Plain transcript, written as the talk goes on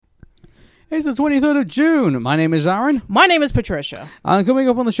It's the 23rd of June. My name is Aaron. My name is Patricia. And coming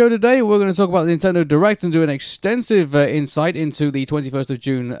up on the show today, we're going to talk about the Nintendo Direct and do an extensive insight into the 21st of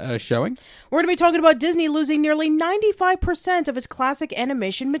June showing. We're going to be talking about Disney losing nearly 95% of its classic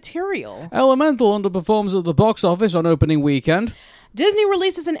animation material. Elemental underperforms at the box office on opening weekend. Disney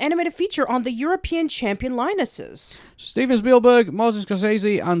releases an animated feature on the European champion Lionesses. Steven Spielberg, Martin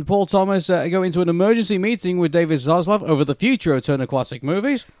Scorsese, and Paul Thomas go into an emergency meeting with David Zaslav over the future of Turner Classic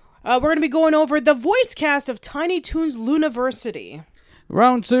Movies. We're going to be going over the voice cast of Tiny Toons Looniversity.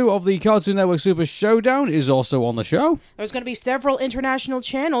 Round 2 of the Cartoon Network Super Showdown is also on the show. There's going to be several international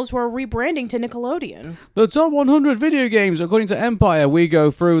channels who are rebranding to Nickelodeon. The top 100 video games, according to Empire, we go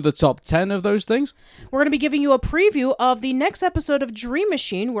through the top 10 of those things. We're going to be giving you a preview of the next episode of Dream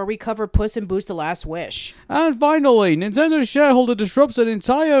Machine, where we cover Puss in Boots: The Last Wish. And finally, Nintendo Shareholder disrupts an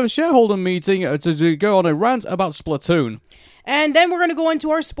entire shareholder meeting to go on a rant about Splatoon. And then we're going to go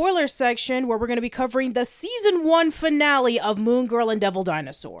into our spoiler section, where we're going to be covering the Season 1 finale of Moon Girl and Devil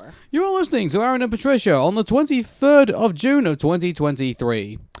Dinosaur. You are listening to Arun and Patricia on the 23rd of June of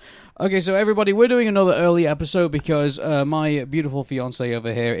 2023. Okay, so everybody, we're doing another early episode because my beautiful fiance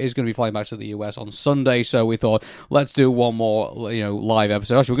over here is going to be flying back to the US on Sunday, so we thought, let's do one more, live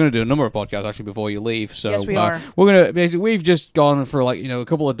episode. Actually, we're going to do a number of podcasts, actually, before you leave. So, yes, we are. We're going to, basically, we've just gone for, a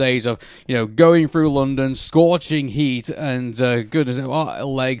couple of days of, going through London, scorching heat, and goodness, our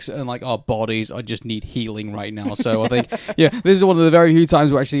legs and, our bodies, I just need healing right now. So I think, this is one of the very few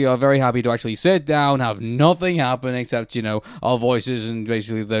times we actually are very happy to actually sit down, have nothing happen except, our voices, and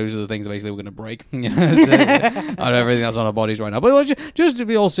basically those are the things that basically we're going to break. Out of everything that's on our bodies right now. But just to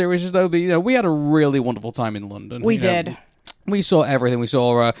be all serious, though, we had a really wonderful time in London. We did. We saw everything. We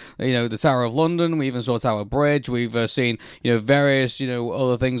saw, the Tower of London. We even saw Tower Bridge. We've seen, various,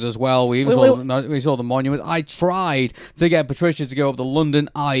 other things as well. We even saw the monuments. I tried to get Patricia to go up the London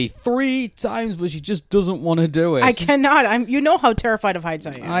Eye 3 times, but she just doesn't want to do it. I cannot. You know how terrified of heights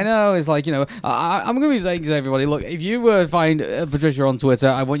I am. I know. It's I'm going to be saying to everybody, look, if you find Patricia on Twitter,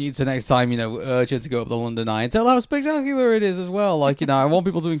 I want you to next time, urge her to go up the London Eye and tell her how spectacular it is as well. I want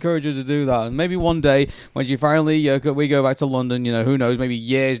people to encourage her to do that. And maybe one day, when she finally, we go back to London, who knows, maybe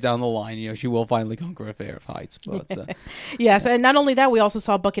years down the line, she will finally conquer a fear of heights. But yes, and not only that, we also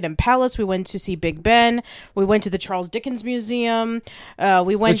saw Buckingham Palace. We went to see Big Ben. We went to the Charles Dickens Museum.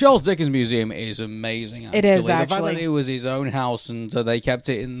 The Charles Dickens Museum is amazing, actually. It is, the actually. fact that it was his own house and they kept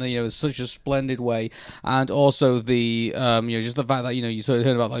it in such a splendid way, and also the just the fact that you sort of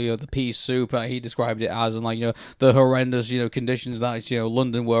heard about the pea soup he described it as, and the horrendous conditions that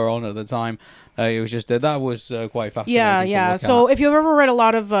London were on at the time. It was just that was quite fascinating. Yeah. So if you've ever read a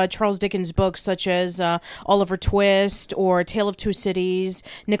lot of Charles Dickens books, such as Oliver Twist or Tale of Two Cities,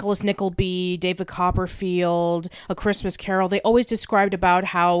 Nicholas Nickleby, David Copperfield, A Christmas Carol, they always described about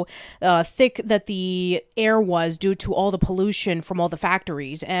how thick that the air was due to all the pollution from all the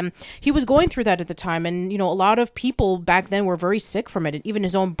factories, and he was going through that at the time. And a lot of people back then were very sick from it, even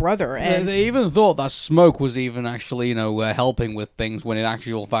his own brother. And they even thought that smoke was even actually helping with things when in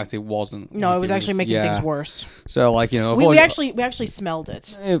actual fact it wasn't. No, it was actually making things worse. So we actually smelled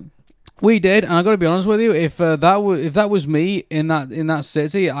it. We did, and I got to be honest with you. If that was me in that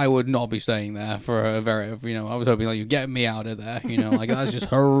city, I would not be staying there for a very. I was hoping you get me out of there. That's just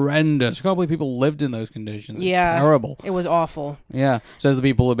horrendous. I can't believe people lived in those conditions. It's terrible. It was awful. Yeah, so the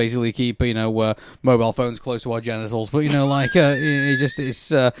people who basically keep mobile phones close to our genitals, but it just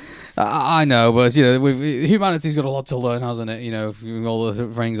it's. I know, but humanity's got a lot to learn, hasn't it? All the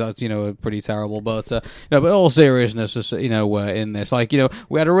things that are pretty terrible, but but all seriousness, in this,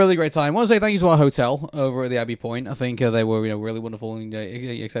 we had a really great time. I want to say thank you to our hotel over at the Abbey Point. I think they were really wonderful in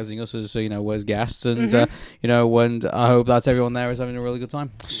accepting us as as guests, and and I hope that everyone there is having a really good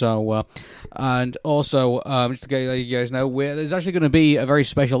time. So and also just to let you guys know, there's actually going to be a very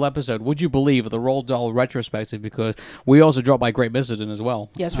special episode, would you believe, of the Roald Dahl retrospective, because we also dropped by Great Bristol as well.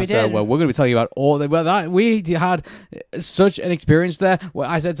 Yes, we did. So we're going to be telling you about all that. We had such an experience there. Well,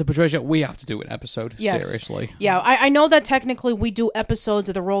 I said to Patricia, we have to do an episode. Yes. Seriously. Yeah, I know that technically we do episodes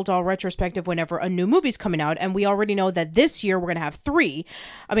of the Roald Dahl retrospective whenever a new movie's coming out, and we already know that this year we're going to have 3.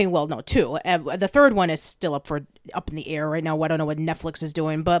 I mean, well, no, 2. The third one is still up in the air right now. I don't know what Netflix is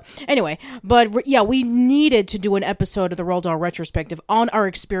doing, but anyway. But yeah, we needed to do an episode of the Roald Dahl retrospective on our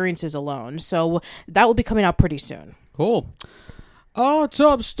experiences alone, so that will be coming out pretty soon. Cool. Our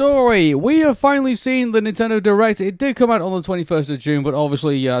top story. We have finally seen the Nintendo Direct. It did come out on the 21st of June, but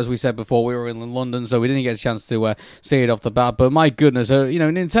obviously, as we said before, we were in London, so we didn't get a chance to see it off the bat. But my goodness,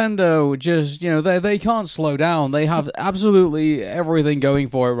 Nintendo just, they can't slow down. They have absolutely everything going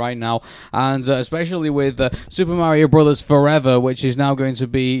for it right now, and especially with Super Mario Brothers Forever, which is now going to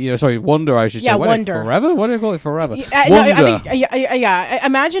be, Wonder, I should say. Wonder. Forever? Why do you call it Forever? Wonder.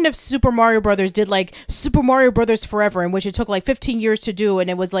 Imagine if Super Mario Brothers did like Super Mario Brothers Forever, in which it took like 15 years to do, and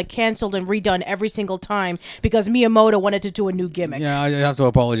it was like canceled and redone every single time because Miyamoto wanted to do a new gimmick. Yeah, I have to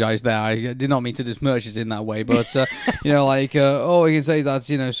apologize there. I did not mean to dismerge it in that way, but all we can say is that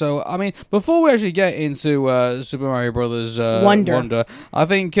so I mean, before we actually get into Super Mario Brothers Wonder, I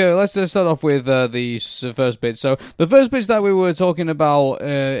think let's just start off with the first bit. So the first bits that we were talking about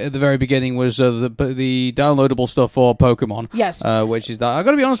at the very beginning was the downloadable stuff for Pokemon. Yes, which is that I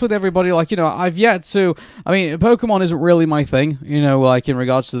got to be honest with everybody. I've yet to. I mean, Pokemon isn't really my thing. In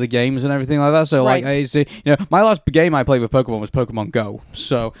regards to the games and everything like that. So, right. My last game I played with Pokemon was Pokemon Go.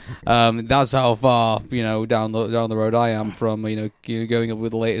 So, that's how far, down the road I am from, going up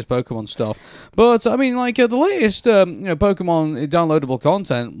with the latest Pokemon stuff. But, I mean, the latest, Pokemon downloadable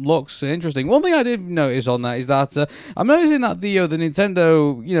content looks interesting. One thing I did notice on that is that I'm noticing that the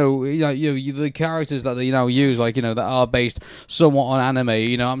Nintendo, the characters that they now use, that are based somewhat on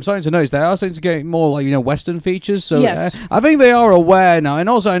anime, I'm starting to notice they are starting to get more, Western features. So, yes. I think they are aware now, and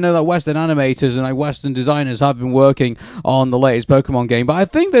also I know that Western animators and Western designers have been working on the latest Pokemon game, but I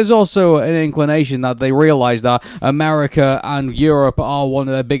think there's also an inclination that they realize that America and Europe are one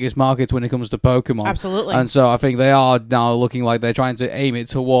of their biggest markets when it comes to Pokemon. Absolutely. And so I think they are now looking like they're trying to aim it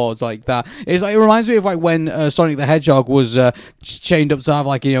towards that. It reminds me of when Sonic the Hedgehog was chained up to have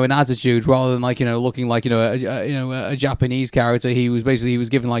an attitude rather than looking like a Japanese character. He was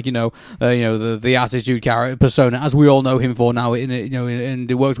given the attitude character persona as we all know him for now, and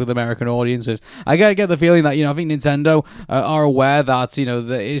it works with American audiences. I get the feeling that I think Nintendo are aware that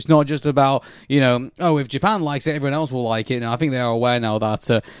that it's not just about if Japan likes it, everyone else will like it. I think they are aware now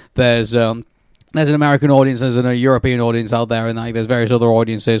that there's an American audience, there's a European audience out there, and there's various other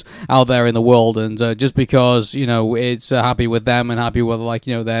audiences out there in the world. And just because it's happy with them and happy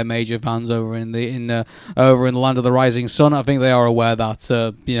with their major fans over in the land of the rising sun, I think they are aware that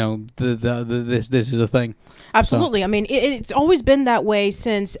this is a thing. Absolutely. So. I mean, it's always been that way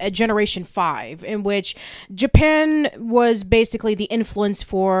since Generation 5, in which Japan was basically the influence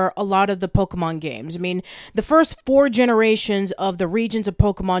for a lot of the Pokemon games. I mean, the first 4 generations of the regions of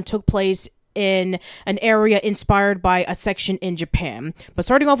Pokemon took place in an area inspired by a section in Japan. But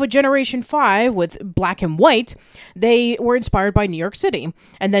starting off with Generation 5 with Black and White, they were inspired by New York City.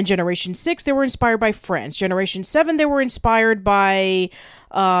 And then Generation 6, they were inspired by France. Generation 7, they were inspired by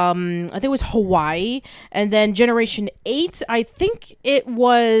I think it was Hawaii. And then Generation 8, I think it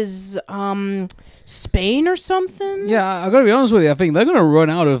was Spain or something. Yeah, I gotta be honest with you, I think they're gonna run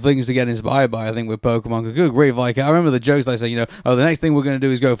out of things to get inspired by, I think, with Pokemon. Good grief, I remember the jokes they say, the next thing we're gonna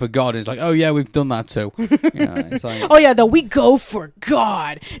do is go for God. And it's like, oh yeah, we've done that too. It's like, oh yeah, we go for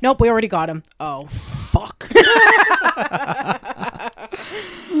God. Nope, we already got him. Oh, fuck.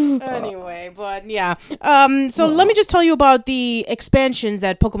 Anyway, but yeah. So let me just tell you about the expansions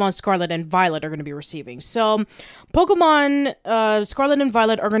that Pokemon Scarlet and Violet are going to be receiving. So Pokemon Scarlet and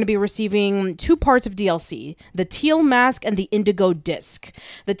Violet are going to be receiving 2 parts of DLC, the Teal Mask and the Indigo Disc.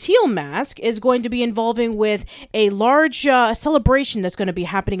 The Teal Mask is going to be involving with a large celebration that's going to be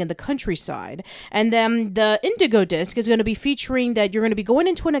happening in the countryside. And then the Indigo Disc is going to be featuring that you're going to be going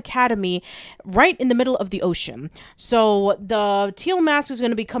into an academy right in the middle of the ocean. So the Teal Mask is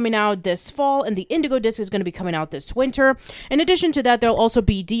going to be coming out this fall, and the Indigo Disc is going to be coming out this winter. In addition to that, there'll also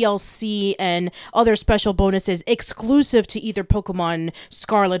be DLC and other special bonuses exclusive to either Pokemon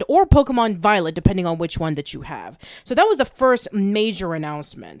Scarlet or Pokemon Violet, depending on which one that you have. So that was the first major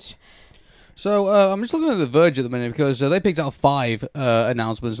announcement. So I'm just looking at The Verge at the minute because they picked out 5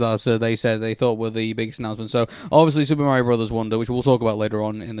 announcements that they said they thought were the biggest announcements. So obviously Super Mario Brothers Wonder, which we'll talk about later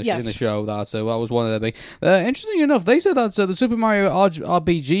on in the show. That was one of their big. Interesting enough, they said that the Super Mario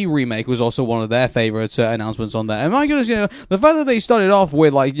RPG remake was also one of their favorite announcements on there. And my goodness, the fact that they started off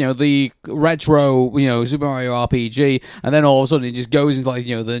with the retro, Super Mario RPG, and then all of a sudden it just goes into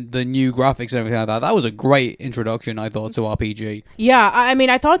the new graphics and everything like that. That was a great introduction, I thought, to RPG. Yeah, I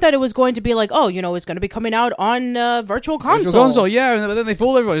mean, I thought that it was going to be like oh, it's going to be coming out on Virtual Console. Virtual Console, yeah, and then they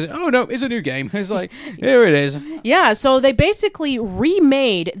fooled everybody. Oh no, it's a new game. It's like, here it is. Yeah, so they basically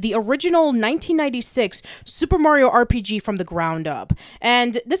remade the original 1996 Super Mario RPG from the ground up.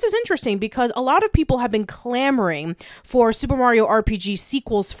 And this is interesting because a lot of people have been clamoring for Super Mario RPG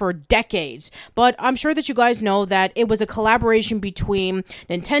sequels for decades. But I'm sure that you guys know that it was a collaboration between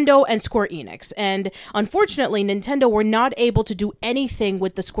Nintendo and Square Enix. And unfortunately, Nintendo were not able to do anything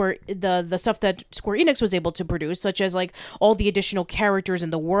with the stuff that Square Enix was able to produce, such as like all the additional characters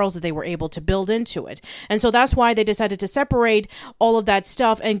and the worlds that they were able to build into it. And so that's why they decided to separate all of that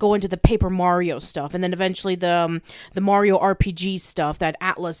stuff and go into the Paper Mario stuff, and then eventually the Mario RPG stuff that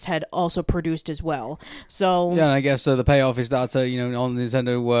Atlas had also produced as well. So yeah, and I guess the payoff is that on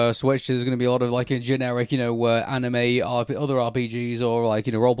Nintendo Switch there's going to be a lot of like a generic anime other RPGs or like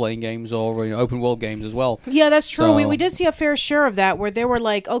role playing games or open world games as well. Yeah, that's true. So, we did see a fair share of that where they were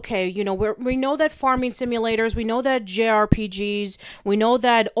like, okay, we know that farming simulators, we know that JRPGs, we know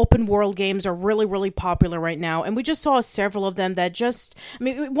that open world games are really, really popular right now, and we just saw several of them that just, I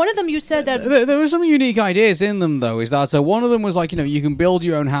mean, one of them you said that there were some unique ideas in them though. Is that one of them was like you can build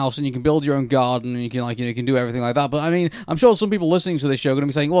your own house and you can build your own garden and you can you can do everything like that. But I mean, I'm sure some people listening to this show are going to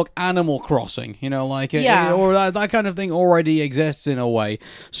be saying, look, Animal Crossing, or that kind of thing already exists in a way.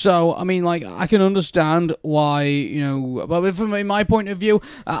 So I mean, like I can understand why but from my point of view,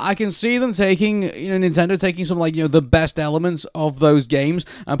 I can see them taking Nintendo taking some like the best elements of those games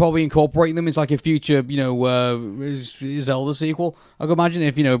and probably incorporating them into like a future Zelda sequel. I can imagine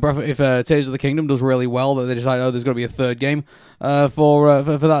if Tears of the Kingdom does really well, that they decide there's going to be a third game for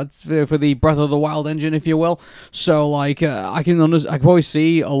the Breath of the Wild engine, if you will. So like I can probably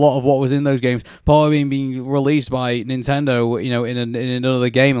see a lot of what was in those games probably being released by Nintendo in another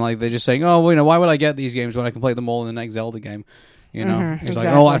game, and like they're just saying, oh well, why would I get these games when I can play them all in the next Zelda game? It's exactly. like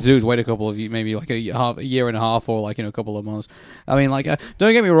all I have to do is wait a couple of maybe like a year and a half or like a couple of months. I mean, like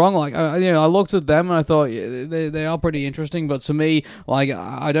don't get me wrong, like I looked at them and I thought they are pretty interesting, but to me, like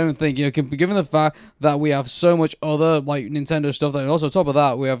I don't think given the fact that we have so much other like Nintendo stuff, that also on top of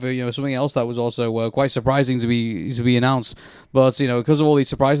that we have something else that was also quite surprising to be announced. But because of all these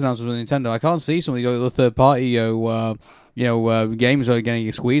surprise announcements with Nintendo, I can't see some of the other third party games are getting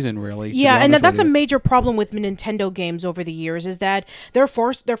a squeeze in, really. Yeah, and that's a major problem with Nintendo games over the years, is that their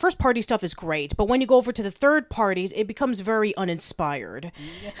first party stuff is great, but when you go over to the third parties, it becomes very uninspired.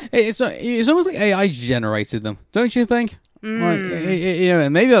 It's almost like AI generated them, don't you think? Like,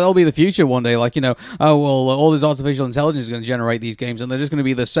 and maybe that'll be the future one day. Like, all this artificial intelligence is going to generate these games, and they're just going to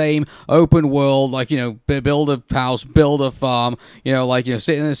be the same open world. Like, build a house, build a farm.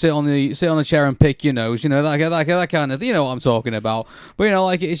 Sit on a chair and pick your nose. That kind of. What I'm talking about. But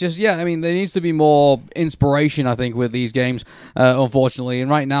it's just there needs to be more inspiration, I think, with these games. Unfortunately, and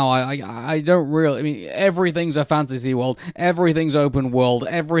right now I don't really. I mean, everything's a fantasy world. Everything's open world.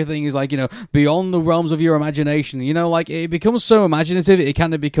 Everything is like beyond the realms of your imagination. It becomes so imaginative, it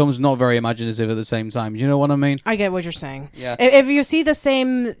kind of becomes not very imaginative at the same time. You know what I mean? I get what you're saying. Yeah. If you see the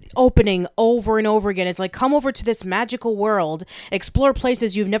same opening over and over again, it's like, come over to this magical world, explore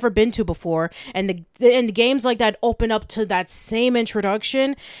places you've never been to before, and the games like that open up to that same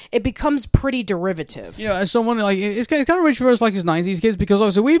introduction, it becomes pretty derivative. As someone, like, it's kind of rich for us, like, as 90s kids, because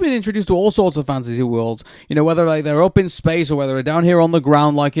obviously we've been introduced to all sorts of fantasy worlds, whether like they're up in space or whether they're down here on the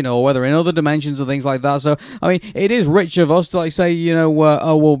ground, like, or whether in other dimensions and things like that. So, I mean, it is rich of us to like say,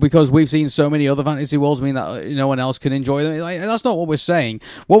 because we've seen so many other fantasy worlds, mean that no one else can enjoy them. Like, that's not what we're saying.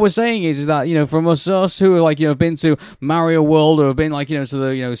 What we're saying is that from us who are like have been to Mario World, or have been like to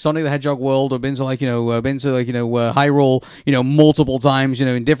the Sonic the Hedgehog world, or been to Hyrule multiple times,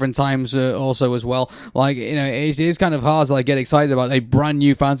 in different times also as well. Like it is kind of hard to like get excited about a brand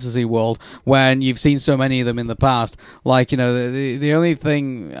new fantasy world when you've seen so many of them in the past. Like the only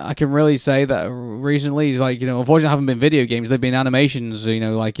thing I can really say that recently is like unfortunately haven't been video games. They've been animations,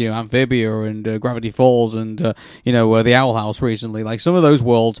 like Amphibia and Gravity Falls and the Owl House recently. Like some of those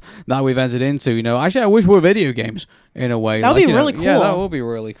worlds that we've entered into. Actually, I wish were video games in a way. That would be really cool. Yeah, that would be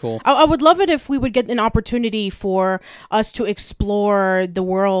really cool. I would love it if we would get an opportunity for us to explore the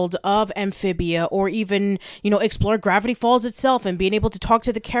world of Amphibia, or even explore Gravity Falls itself and being able to talk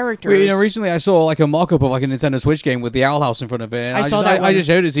to the characters. Recently I saw like a mock-up of like a Nintendo Switch game with the Owl House in front of it. And I just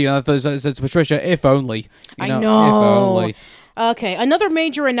showed it to you, and I said to Patricia, if only. I know. If only. Okay, another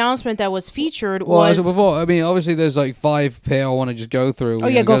major announcement that was featured Well, was... as before, I mean, obviously there's like 5 here I want to just go through. Oh,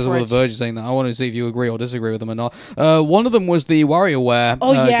 yeah, go because for of it. The Verge is saying that. I want to see if you agree or disagree with them or not. One of them was the WarioWare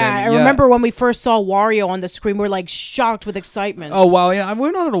Oh, yeah, game. I remember when we first saw Wario on the screen, we were like shocked with excitement. Oh, wow, yeah,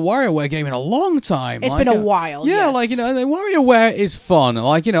 we've not had a WarioWare game in a long time. It's been a while, Yeah, yes. like, the WarioWare is fun.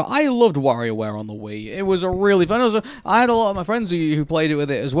 Like, I loved WarioWare on the Wii. It was a really fun. I had a lot of my friends who played it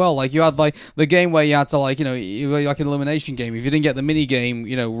with it as well. Like, you had, like, the game where you had to, like, you were like an elimination game. If you didn't get the mini game,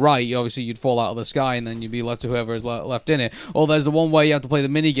 right, obviously you'd fall out of the sky and then you'd be left to whoever is left in it. Or there's the one where you have to play the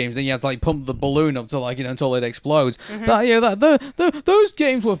mini games, then you have to, like, pump the balloon up to, like, until it explodes. Those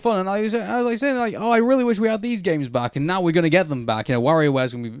games were fun, and I was like saying, like, oh, I really wish we had these games back, and now we're going to get them back.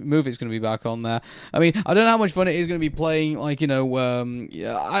 WarioWare's going to be movie's going to be back on there. I mean, I don't know how much fun it is going to be playing, like, if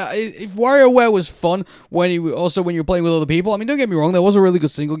WarioWare was fun when you were playing with other people. I mean, don't get me wrong, there was a really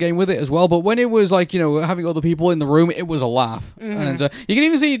good single game with it as well, but when it was like, having other people in the room, it was a laugh. And you can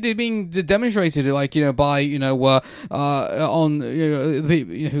even see it being demonstrated, like, by, on,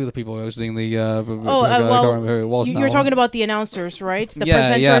 who are the people hosting the, I can't remember who it was you're talking about the announcers, right? The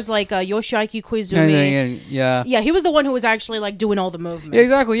presenters, like Yoshiaki Koizumi. Yeah, he was the one who was actually, like, doing all the movements. Yeah,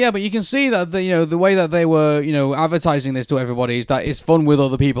 exactly, yeah, but you can see that, the way that they were, advertising this to everybody is that it's fun with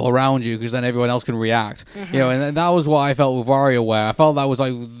other people around you, because then everyone else can react. And that was what I felt with WarioWare. I felt that was,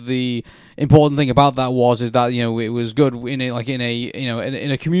 like, the important thing about that is that it was good in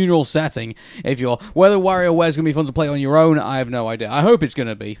a communal setting. If you're whether WarioWare is going to be fun to play on your own, I have no idea. I hope it's going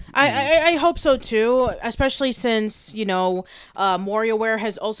to be. I hope so too, especially since WarioWare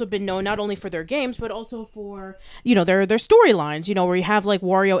has also been known not only for their games but also for their storylines. Where you have like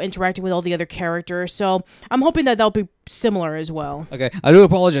Wario interacting with all the other characters. So I'm hoping that they'll be similar as well. Okay, I do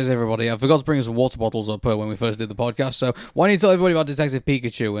apologize, everybody. I forgot to bring some water bottles up when we first did the podcast. So why don't you tell everybody about Detective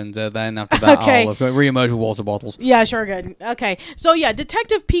Pikachu, and then after that, okay. I'll re-emerge with water bottles. Yeah, sure, good. Okay, so yeah,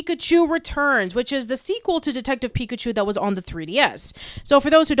 Detective Pikachu Returns, which is the sequel to Detective Pikachu that was on the 3DS. So for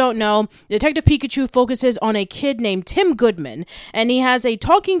those who don't know, Detective Pikachu focuses on a kid named Tim Goodman, and he has a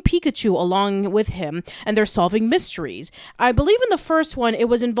talking Pikachu along with him, and they're solving mysteries. I believe in the first one, it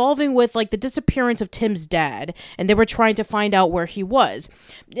was involving with like the disappearance of Tim's dad, and they were trying to find out where he was.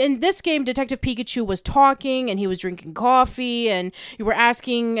 In this game, Detective Pikachu was talking and he was drinking coffee, and you were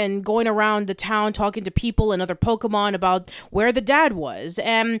asking and going around the town talking to people and other Pokemon about where the dad was.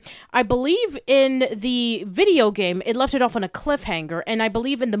 And I believe in the video game, it left it off on a cliffhanger, and I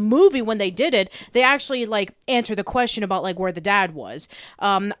believe in the movie when they did it, they actually like answered the question about like where the dad was.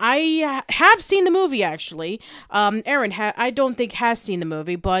 I have seen the movie actually. Aaron, I don't think has seen the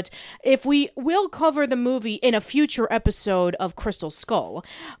movie, but if we will cover the movie in a future episode of Crystal Skull.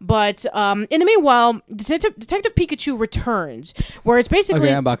 But in the meanwhile, Detective Pikachu Returns, where it's basically...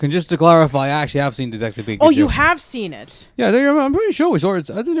 Okay, I'm back. And just to clarify, I actually have seen Detective Pikachu. Oh, you have seen it? Yeah, I'm pretty sure we saw it.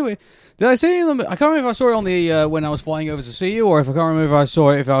 I didn't know it. Did I see them? I can't remember if I saw it on the when I was flying over to see you, or if I can't remember if I saw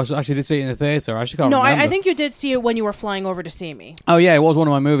it, if I actually did see it in the theater. I actually can't remember. No, I think you did see it when you were flying over to see me. Oh yeah, it was one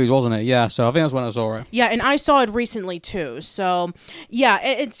of my movies, wasn't it? Yeah, so I think that's when I saw it. Yeah, and I saw it recently too. So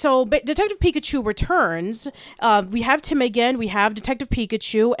yeah, so Detective Pikachu Returns. We have Tim again. We have Detective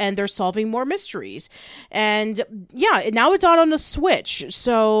Pikachu, and they're solving more mysteries. And yeah, now it's out on the Switch.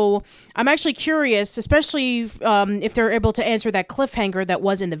 So I'm actually curious, especially if they're able to answer that cliffhanger that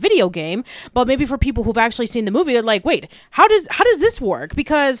was in the video game. But maybe for people who've actually seen the movie, they're like, wait, how does this work?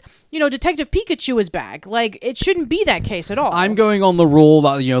 Because Detective Pikachu is back. Like, it shouldn't be that case at all. I'm going on the rule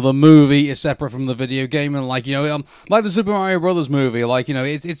that the movie is separate from the video game, and like like the Super Mario Brothers movie, like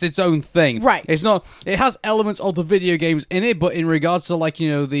it's its own thing. Right. It's not. It has elements of the video games in it, but in regards to like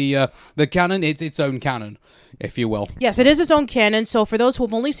the canon, it's its own canon, if you will. Yes, it is its own canon. So for those who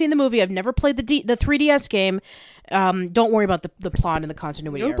have only seen the movie, I've never played the 3DS game. Don't worry about the plot and the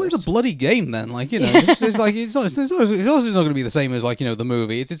continuity. Don't play the bloody game then, like it's like it's also not going to be the same as like the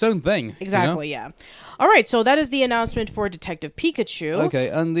movie. It's its own thing. Exactly. Yeah. All right, so that is the announcement for Detective Pikachu. Okay,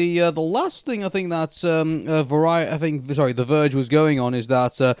 and the last thing I think that's The Verge was going on is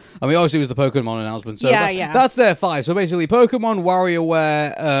that I mean obviously it was the Pokemon announcement. So that's their 5. So basically Pokemon,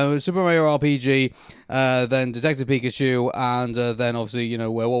 WarioWare, Super Mario RPG, then Detective Pikachu, and then obviously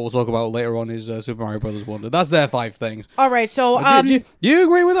what we'll talk about later on is Super Mario Brothers Wonder. That's their 5 things. All right, so do you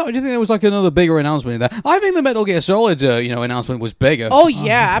agree with that, or do you think there was like another bigger announcement in there? I think the Metal Gear Solid announcement was bigger. Oh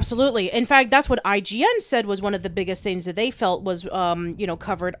yeah, absolutely. In fact, that's what IGN said was one of the biggest things that they felt was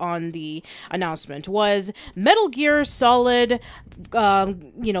covered on the announcement was Metal Gear Solid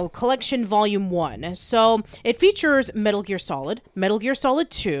Collection Volume 1. So it features Metal Gear Solid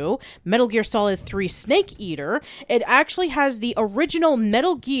 2, Metal Gear Solid 3 Snake Eater. It actually has the original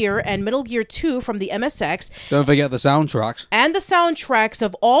Metal Gear and Metal Gear 2 from the MSX. Don't forget the soundtracks. And the soundtracks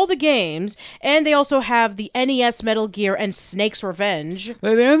of all the games. And they also have the NES Metal Gear and Snake's Revenge. The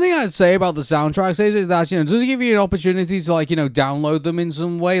only thing I'd say about the soundtracks is that, does it give you an opportunity to, download them in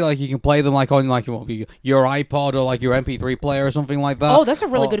some way? Like, you can play them, on, your iPod or, your MP3 player or something like that? Oh, that's a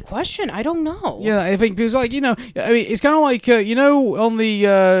really good question. I don't know. Yeah, I think, because, it's kind of like, on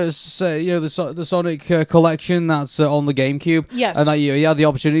the Sonic collection that's on the GameCube? Yes. And that you had the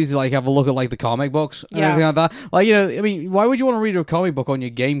opportunity to, have a look at, the comic books and everything like that. Why would you want to read a comic book on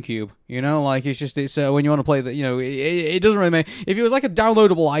your GameCube? It's when you want to play that, it doesn't really make... If it was, a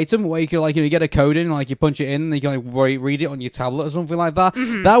downloadable item where you could, you get a code in, you punch it in, and you can, read it on your tablet or something like that,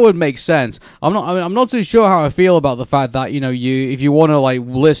 that would make sense. I'm not too sure how I feel about the fact that, if you want to,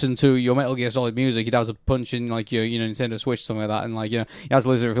 listen to your Metal Gear Solid music, you'd have to punch in, your Nintendo Switch, something like that, and, you have to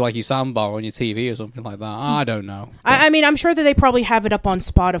listen to it for, your soundbar on your TV or something like that. I don't know. I'm sure that they probably have it up on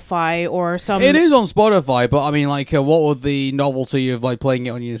Spotify or some... It is on Spotify, but, what would the novelty of, playing it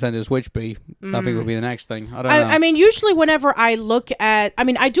on your Nintendo Switch be? I think would be the next thing. I don't know. Usually whenever I look at...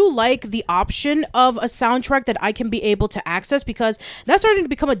 I do like the option of a soundtrack that I can be able to access, because that's starting to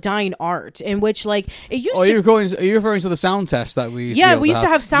become a dying art, in which, it used to... Are you referring to the sound test that we used to we used to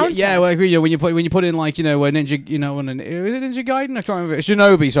have sound tests. Yeah, well, I agree. When you put in, a Ninja... is it Ninja Gaiden? I can't remember.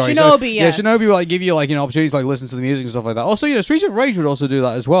 Shinobi, sorry. Shinobi, yes. Yeah, Shinobi will, give you, an opportunity to, listen to the music and stuff like that. Also, Streets of Rage would also do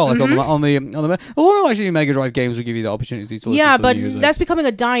that as well. On the a lot of, actually, Mega Drive games would give you the opportunity to listen to the music. Yeah, but that's becoming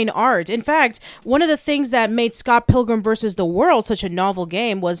a dying art. In fact, one of the things that made Scott Pilgrim vs. the World such a novel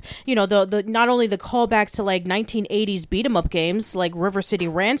game was, the not only the callback to 1980s beat 'em up games like River City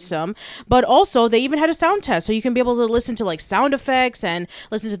Ransom, but also they even had a sound test, so you can be able to listen to sound effects and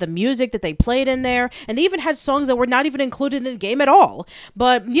listen to the music that they played in there, and they even had songs that were not even included in the game at all.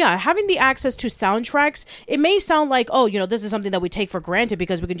 But yeah, having the access to soundtracks, it may sound like, this is something that we take for granted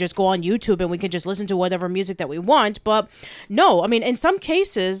because we can just go on YouTube and we can just listen to whatever music that we want, but no, in some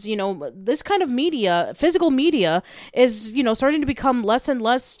cases, this kind of media, physical media, is starting to become less and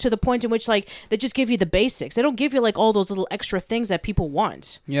less, to the point in which they just give you the basics. They don't give you all those little extra things that people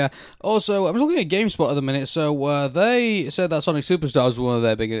want. Yeah. Also, I was looking at GameSpot at the minute, so they said that Sonic Superstars was one of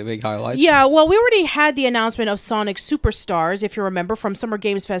their big highlights. Yeah, well, we already had the announcement of Sonic Superstars, if you remember, from Summer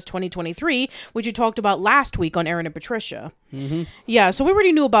Games Fest 2023, which you talked about last week on Arun and Patricia. Mm-hmm. Yeah, so we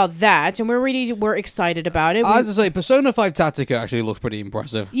already knew about that, and we're excited about it. I have to say, Persona 5 Tactica actually looks pretty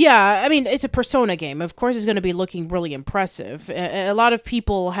impressive. Yeah, it's a Persona game. Of course, it's going to be looking really impressive. A lot of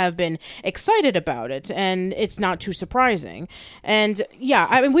people have been excited about it, and it's not too surprising. And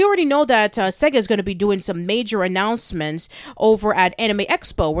yeah, we already know that Sega is going to be doing some major announcements over at Anime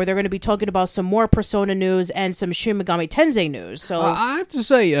Expo, where they're going to be talking about some more Persona news and some Shin Megami Tensei news. So I have to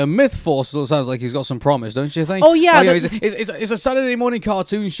say, Myth Force still sounds like he's got some promise, don't you think? Oh yeah, it's a Saturday morning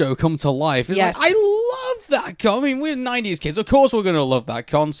cartoon show come to life. It's yes. I love that. We're 90s kids. Of course we're going to love that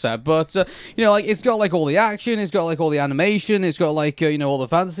concept. But, it's got, all the action. It's got, all the animation. It's got, all the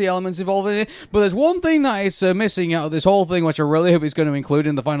fantasy elements involved in it. But there's one thing that is missing out of this whole thing, which I really hope it's going to include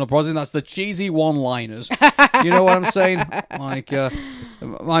in the final project, and that's the cheesy one-liners. You know what I'm saying? Mind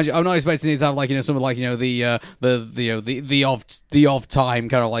you, I'm not expecting it to have, something like, the of time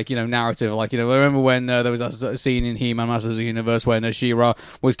kind of, narrative. Remember when there was that scene in He-Man Masters of the Universe when She-Ra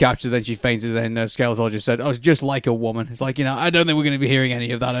was captured, then she fainted, then Skeletor just said, "Oh, it's just like a woman." It's like, I don't think we're going to be hearing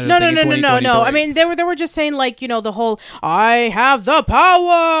any of that. No. They were just saying, the whole, "I have the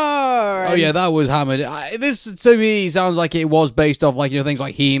power." Oh yeah, that was hammered. This to me sounds like it was based off things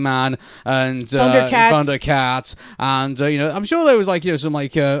like He-Man and Thundercats, and I'm sure there was some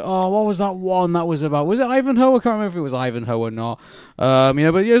what was that one that was about? Was it Ivanhoe? I can't remember if it was Ivanhoe or not. But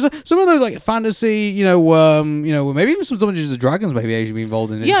some of those fantasy, maybe even some Dungeons and Dragons maybe actually be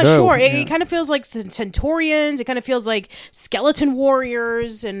involved in it. Yeah, sure. It kind of feels like Centaurians. It kind of feels like Skeleton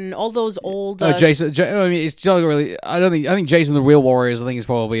Warriors and all those old. Jason. It's not really. I think Jason the Real Warriors. I think is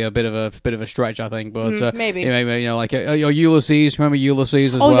probably a bit of a stretch. I think, but maybe Ulysses. Remember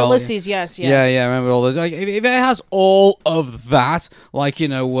Ulysses as well? Oh, Ulysses. Yes. Yeah. Remember all those. If it has all of that,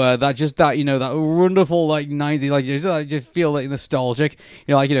 that wonderful 90s, just feel nostalgic.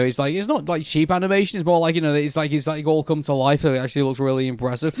 It's not cheap animation. It's more it's all come to life. So it actually looks really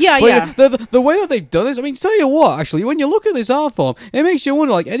impressive. Yeah. The way that they've done this, tell you what, actually, when you look at this art form, it makes you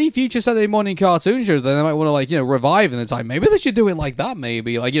wonder, any future Saturday morning cartoon shows that they might want to, revive in the time. Maybe they should do it like that,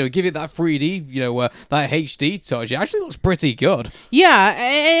 maybe. Give it that 3D, that HD touch. It actually looks pretty good. Yeah,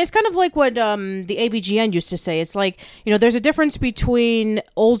 it's kind of like what the AVGN used to say. It's there's a difference between between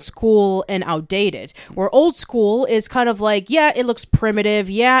old school and outdated, where old school is kind of like, yeah, it looks primitive,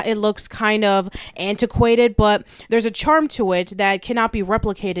 yeah, it looks kind of antiquated, but there's a charm to it that cannot be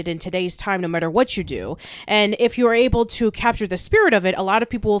replicated in today's time no matter what you do. And if you're able to capture the spirit of it, a lot of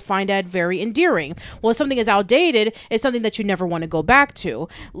people will find that very endearing. Well, if something is outdated, it's something that you never want to go back to.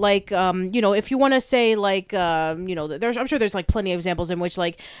 Like, if you want to say, like, I'm sure there's like plenty of examples in which,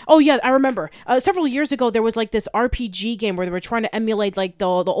 like, oh yeah, I remember several years ago there was like this RPG game where they were trying to emulate like the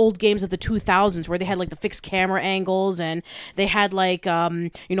old games of the 2000s, where they had like the fixed camera angles, and they had like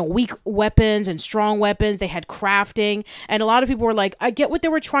weak weapons and strong weapons. They had crafting, and a lot of people were like, I get what they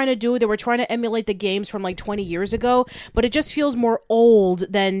were trying to do. They were trying to emulate the games from like 20 years ago, but it just feels more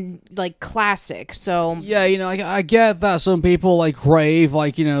old than like classic. So yeah, I get that some people like crave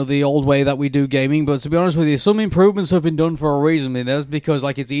like the old way that we do gaming, but to be honest with you, some improvements have been done for a reason. I mean, that's because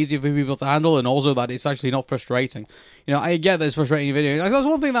like it's easier for people to handle, and also that it's actually not frustrating. I get that it's frustrating video. That's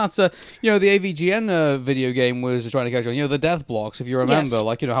one thing that's, the AVGN video game was trying to catch on. The death blocks, if you remember, yes.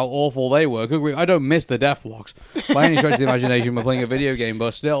 like, how awful they were. I don't miss the death blocks by any stretch of the imagination when playing a video game,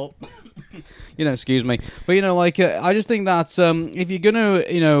 but still... excuse me. But, I just think that if you're going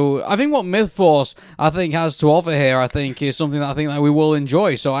to, I think what Myth Force, I think, has to offer here, I think, is something that I think that we will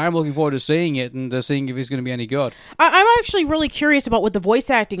enjoy. So I am looking forward to seeing it and seeing if it's going to be any good. I'm actually really curious about what the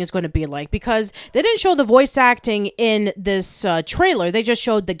voice acting is going to be like, because they didn't show the voice acting in this trailer. They just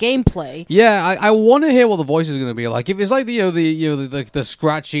showed the gameplay. Yeah, I want to hear what the voice is going to be like. If it's like the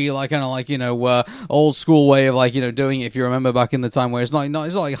scratchy, like kind of like old school way of like doing it. If you remember back in the time where it's not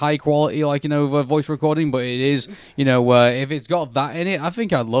like high quality like voice recording, but it is if it's got that in it, I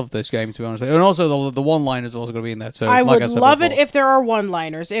think I'd love this game, to be honest with you. And also the one-liners are also going to be in there too. I would love it if there are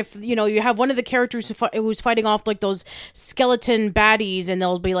one-liners. If you have one of the characters who's fighting off like those skeleton baddies, and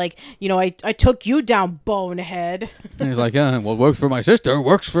they'll be like, I took you down, bonehead. And he's like, what works for my sister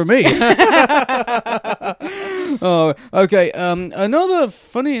works for me. Oh, okay. Another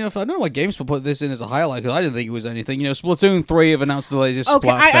funny enough, I don't know why GameSpot put this in as a highlight, because I didn't think it was anything. Splatoon 3 have announced the latest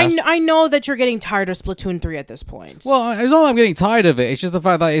Splatfest. I know that you're getting tired of Splatoon 3 at this point. Well, it's not that I'm getting tired of it. It's just the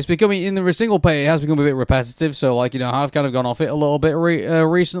fact that it's becoming, in the single player, it has become a bit repetitive. So, like, I've kind of gone off it a little bit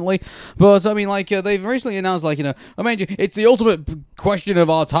recently. But, I mean, like, they've recently announced, like, I mean, it's the ultimate question of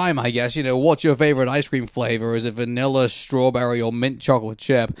our time, I guess. What's your favorite ice cream flavor? Is it vanilla, strawberry, or mint chocolate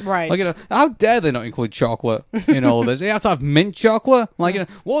chip? Right. Like, how dare they not include chocolate in all of this? They have to have mint chocolate? Like,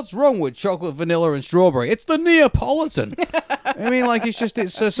 what's wrong with chocolate, vanilla, and strawberry? It's the Neapolitan. I mean, like,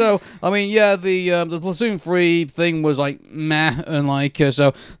 it's so. I mean, yeah, the Splatoon 3 thing was like meh, and like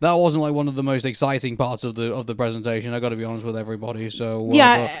so that wasn't like one of the most exciting parts of the presentation. I got to be honest with everybody. So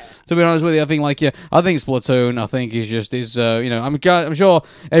yeah, to be honest with you, I think I think Splatoon, I think I'm sure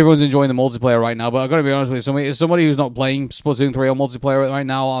everyone's enjoying the multiplayer right now, but I got to be honest with you, somebody who's not playing Splatoon 3 or multiplayer right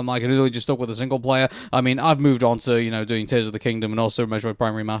now, I'm like literally just stuck with a single player. I mean, I've moved on to doing Tears of the Kingdom and also Metroid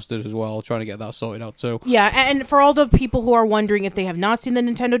Prime Remastered as well, trying to get that sorted out too. Yeah, and for all the people who are wondering if they have not seen the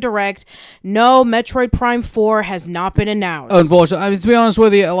Nintendo Direct, no, Metroid Prime 4 has not been announced. Unfortunately, I mean, to be honest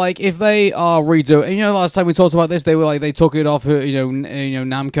with you, like if they are redoing, last time we talked about this, they were like they took it off,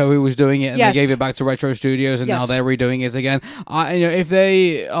 Namco who was doing it, and yes. they gave it back to Retro Studios, and yes. now they're redoing it again. If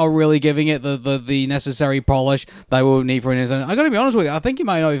they are really giving it the necessary polish that we would need for it, I got to be honest with you, I think it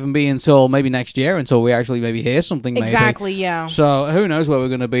might not even be until maybe next year until we actually maybe hear something. Exactly, maybe. Yeah. So who knows where we're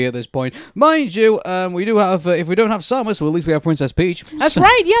going to be at this point? Mind you, we do have if we don't have Samus, well, at least we have Princess Peach. That's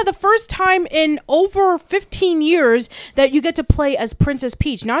right. Yeah, the first time in over 15 years that you get to play as Princess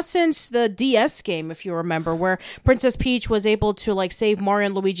Peach. Not since the DS game, if you remember, where Princess Peach was able to like save Mario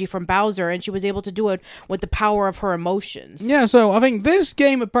and Luigi from Bowser, and she was able to do it with the power of her emotions. Yeah, so I think this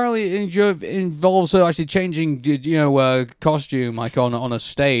game apparently involves her actually changing, costume like on a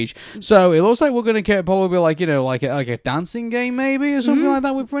stage. So it looks like we're going to probably like like a dancing game maybe or something like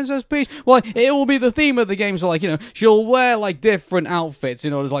that with Princess Peach. Well, it will be the theme of the game. So like she'll wear like different outfits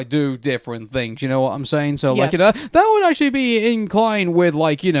in order to like do different things. You know what I'm saying? So yes. like that would actually be inclined with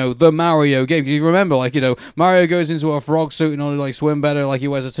like the Mario game. You remember like Mario goes into a frog suit in order to like swim better. Like he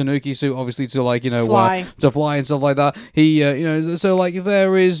wears a Tanuki suit obviously to like fly. To fly and stuff like that. He so like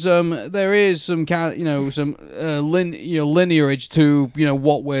there is some lineage to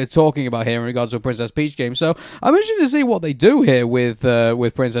what we're talking about here in regards to a Princess Peach game. So I'm interested to see what they do here with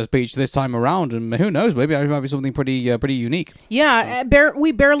Princess Peach this time around, and who knows, maybe it might be something pretty unique. Yeah,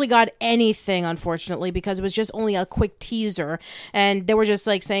 we barely really got anything, unfortunately, because it was just only a quick teaser, and they were just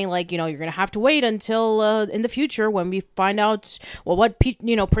like saying like, you're gonna have to wait until in the future when we find out what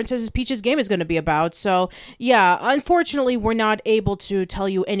Princess Peach's game is going to be about. So yeah, unfortunately, we're not able to tell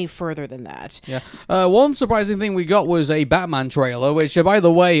you any further than that. Yeah. One surprising thing we got was a Batman trailer, which, by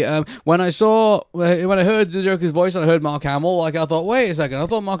the way, when I heard the Joker's voice and I heard Mark Hamill, like, I thought, wait a second, I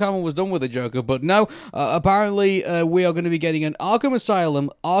thought Mark Hamill was done with the Joker, but no, apparently we are going to be getting an Arkham Asylum,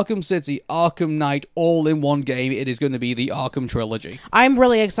 Arkham City, Arkham Knight all in one game. It is going to be the Arkham trilogy. I'm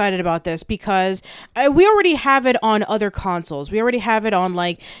really excited about this because we already have it on other consoles. We already have it on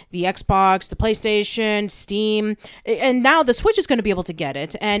like the Xbox, the PlayStation, Steam, and now the Switch is going to be able to get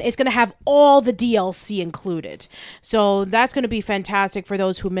it, and it's going to have all the DLC included. So that's going to be fantastic for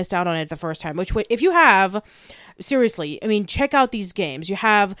those who missed out on it the first time, which if you have... Seriously, I mean, check out these games. You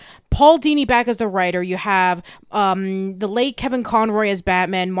have Paul Dini back as the writer. You have the late Kevin Conroy as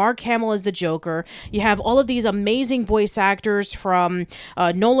Batman, Mark Hamill as the Joker. You have all of these amazing voice actors from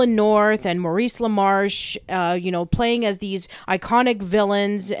Nolan North and Maurice LaMarche, playing as these iconic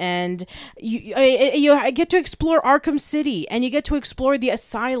villains. And you get to explore Arkham City, and you get to explore the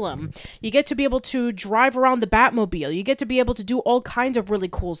Asylum. You get to be able to drive around the Batmobile. You get to be able to do all kinds of really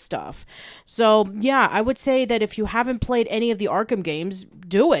cool stuff. So, yeah, I would say that if you haven't played any of the Arkham games,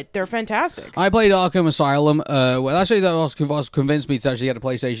 do it. They're fantastic. I played Arkham Asylum. Actually, that was convinced me to actually get a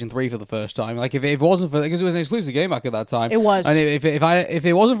PlayStation 3 for the first time. Like, if it wasn't for... Because it was an exclusive game back at that time. It was. And if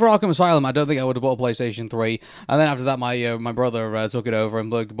it wasn't for Arkham Asylum, I don't think I would have bought a PlayStation 3. And then after that, my brother took it over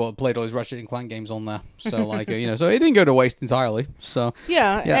and played all his Ratchet and Clank games on there. So, like, so it didn't go to waste entirely. So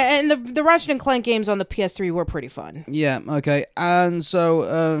yeah. And the Ratchet and Clank games on the PS3 were pretty fun. Yeah, okay. And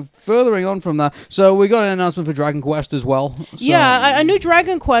so, furthering on from that, so we got an announcement for Dragon Quest as well. So, yeah, a new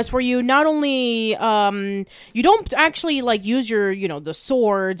Dragon Quest where you not only you don't actually like use your the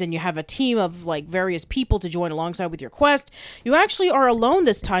swords and you have a team of like various people to join alongside with your quest. You actually are alone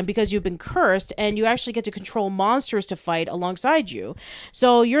this time because you've been cursed, and you actually get to control monsters to fight alongside you.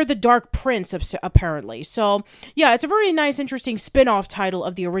 So you're the Dark Prince apparently. So yeah, it's a very nice, interesting spin-off title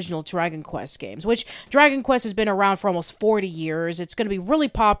of the original Dragon Quest games, which Dragon Quest has been around for almost 40 years. It's going to be really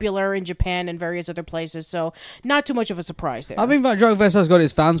popular in Japan and various other places. So not too much of a surprise there. I think that Dragon Quest has got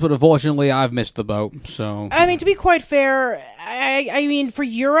its fans, but unfortunately I've missed the boat. So I mean, to be quite fair, I mean, for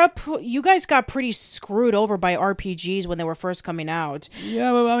Europe, you guys got pretty screwed over by RPGs when they were first coming out.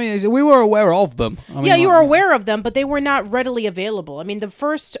 Yeah, but I mean, we were aware of them. You were aware of them, but they were not readily available. I mean, the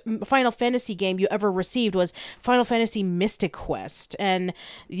first Final Fantasy game you ever received was Final Fantasy Mystic Quest, and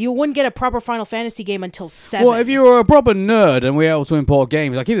you wouldn't get a proper Final Fantasy game until 7. Well, if you were a proper nerd and we were able to import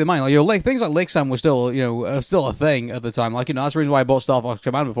games, like, keep in mind, like, things like Lixam was still a thing at the time. Like, that's the reason why I bought Star Fox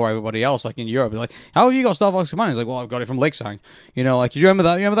Command before everybody else, like in Europe. Like, how have you got Star Fox Command? He's like, well, I've got it from Lixang. Like, do you remember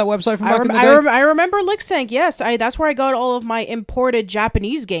that? You remember that website from back in the day? I remember Lixang, yes. That's where I got all of my imported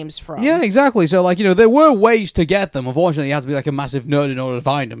Japanese games from. Yeah, exactly. So, like, there were ways to get them. Unfortunately, you had to be, like, a massive nerd in order to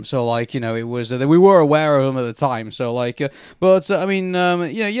find them. So, like, it was... we were aware of them at the time. So, like...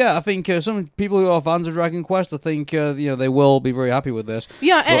 I think some people who are fans of Dragon Quest, I think, they will be very happy with this.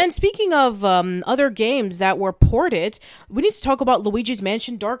 Yeah, and speaking of other games that were ported, we need to talk about Luigi's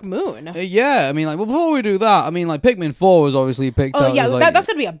Mansion Dark Moon. Before we do that, Pikmin 4 was obviously picked out. Oh, yeah, that's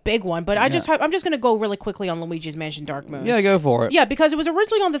going to be a big one, but I'm just going to go really quickly on Luigi's Mansion Dark Moon. Yeah, go for it. Yeah, because it was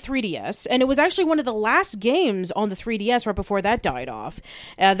originally on the 3DS, and it was actually one of the last games on the 3DS right before that died off.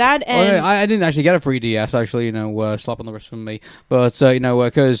 I didn't actually get a 3DS, actually, slap on the wrist from me. But,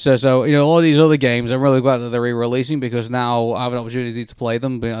 because, all of these other games, I'm really glad that they're re-releasing, because now I have an opportunity to play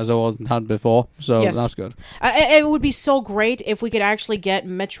them as I wasn't had before. So yes. That's good. It would be so great if we could actually get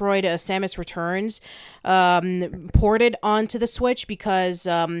Metroid Samus Returns ported onto the Switch, because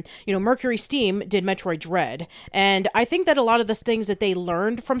Mercury Steam did Metroid Dread, and I think that a lot of the things that they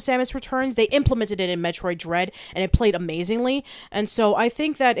learned from Samus Returns, they implemented it in Metroid Dread, and it played amazingly. And so I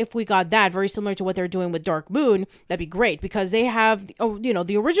think that if we got that, very similar to what they're doing with Dark Moon, that'd be great, because they have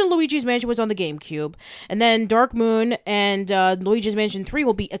the original Luigi's Mansion was on the GameCube, and then Dark Moon and Luigi's Mansion 3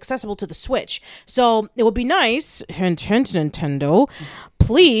 will be accessible to the Switch. So it would be nice, hint, hint, Nintendo,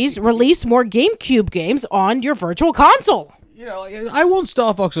 please release more GameCube games on your virtual console. I want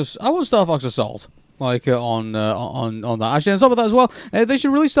Star Fox Assault. like on that. Actually, on top of that as well, they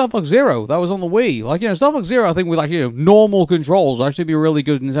should release Star Fox Zero. That was on the Wii. Like, Star Fox Zero, I think with like normal controls will actually be a really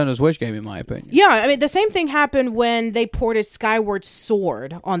good Nintendo Switch game in my opinion. Yeah, I mean the same thing happened when they ported Skyward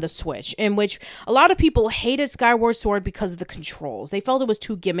Sword on the Switch, in which a lot of people hated Skyward Sword because of the controls. They felt it was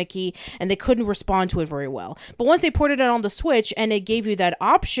too gimmicky and they couldn't respond to it very well. But once they ported it on the Switch and it gave you that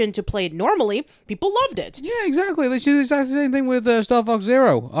option to play it normally, people loved it. Yeah, exactly. They should do the exact same thing with Star Fox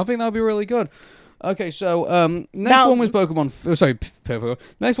Zero. I think that would be really good. Okay, so next one was Pokemon. Sorry,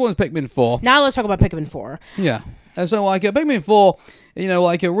 next one is Pikmin 4. Now let's talk about Pikmin 4. Yeah. So, like, Pikmin 4,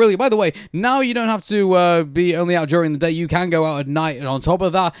 really, by the way, now you don't have to be only out during the day. You can go out at night, and on top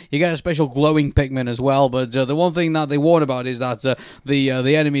of that, you get a special glowing Pikmin as well. But the one thing that they warn about is that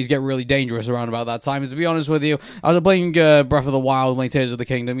the enemies get really dangerous around about that time. And to be honest with you, after playing Breath of the Wild and Tears of the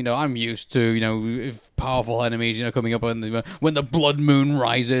Kingdom, I'm used to, powerful enemies, coming up when the blood moon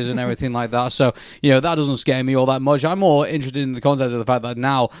rises and everything like that. So, that doesn't scare me all that much. I'm more interested in the concept of the fact that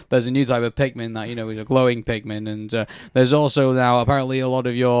now there's a new type of Pikmin that, is a glowing Pikmin. And there's also now apparently a lot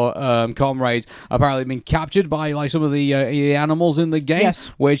of your comrades apparently been captured by like some of the animals in the game, yes.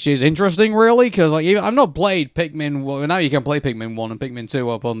 Which is interesting, really, because like I've not played Pikmin. Well, now you can play Pikmin 1 and Pikmin 2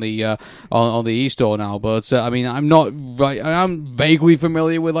 up on the on the eStore now, but I mean I'm not right. I'm vaguely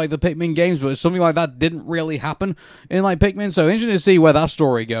familiar with like the Pikmin games, but something like that didn't really happen in like Pikmin. So interesting to see where that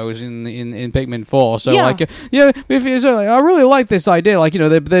story goes in Pikmin 4. So yeah. like I really like this idea. Like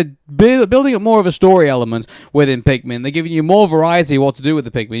they're building up more of a story element within Pikmin. They're giving you more variety of what to do with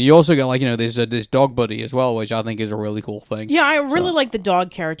the Pikmin. You also get like this dog buddy as well, which I think is a really cool thing. Yeah, I really like the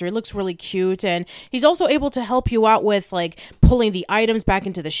dog character. He looks really cute, and he's also able to help you out with like pulling the items back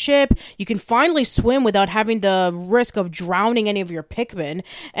into the ship. You can finally swim without having the risk of drowning any of your Pikmin,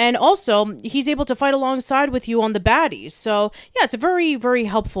 and also he's able to fight alongside with you on the baddies. So yeah, it's a very, very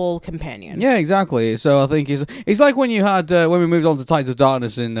helpful companion. Yeah, exactly. So I think it's like when you had when we moved on to Tides of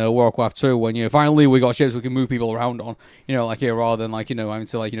Darkness in Warcraft 2, when finally we got ships we can move people around on, like here rather than like having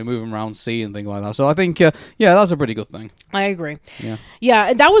to like move them around sea and things like that. So I think that's a pretty good thing. I agree.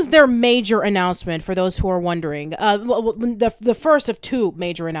 Yeah, that was their major announcement for those who are wondering. The first of two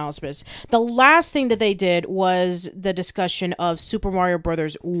major announcements. The last thing that they did was the discussion of Super Mario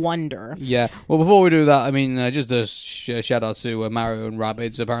Brothers Wonder. Yeah. Well, before we do that, I mean, just a shout out to Mario and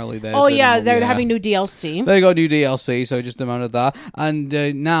Rabbids. Apparently, there's they're having new DLC. They got new DLC, so just a moment of that. And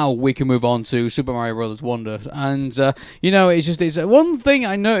now we can move on to Super Mario Brothers Wonder. And it's one thing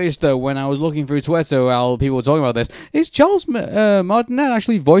I noticed though when I was looking through Twitter while people were talking about this is Charles Martinet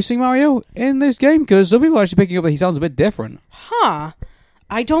actually voicing Mario in this game, because some people are actually picking up that he sounds a bit different. Huh?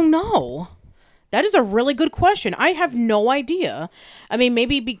 I don't know. That is a really good question. I have no idea. I mean,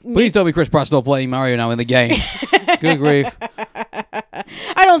 maybe... Please tell me Chris Pratt's not playing Mario now in the game. Good grief.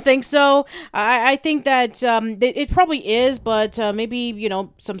 I don't think so. I think that it probably is, but maybe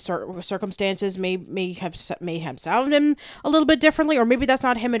some circumstances may have sounded him a little bit differently, or maybe that's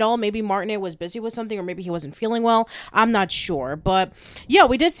not him at all. Maybe Martinet was busy with something, or maybe he wasn't feeling well. I'm not sure, but yeah,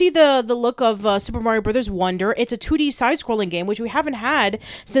 we did see the look of Super Mario Brothers Wonder. It's a 2D side-scrolling game, which we haven't had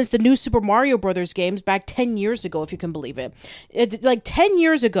since the new Super Mario Brothers games back 10 years ago, if you can believe it. Like 10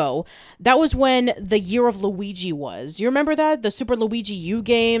 years ago, that was when the year of Luigi was. You remember that? The Super Luigi U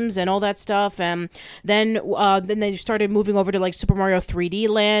games and all that stuff, and then they started moving over to like Super Mario 3D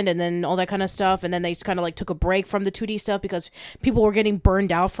Land and then all that kind of stuff, and then they kind of like took a break from the 2D stuff because people were getting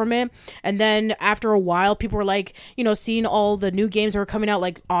burned out from it. And then after a while, people were like, seeing all the new games that were coming out,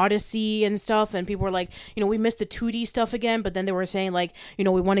 like Odyssey and stuff, and people were like, we missed the 2D stuff again. But then they were saying like, we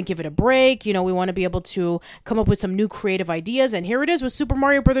want to give it a break, we want to be able to come up with some new creative ideas, and here it is with Super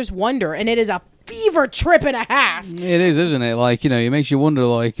Mario Brothers Wonder, and it is a fever trip and a half. It is, isn't it? Like, it makes you wonder,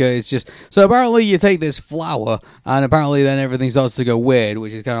 like, it's just... So apparently you take this flower, and apparently then everything starts to go weird,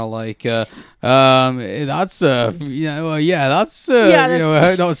 which is kind of like, that's, that's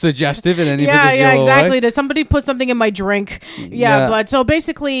not suggestive in any particular way. Yeah, exactly. Did somebody put something in my drink? Yeah, but so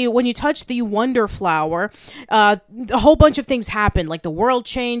basically, when you touch the Wonder Flower, a whole bunch of things happen. Like, the world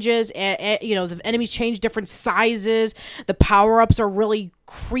changes, and the enemies change different sizes, the power-ups are really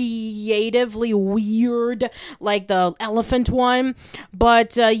creatively weird, like the elephant one.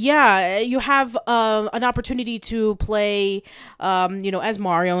 But you have an opportunity to play as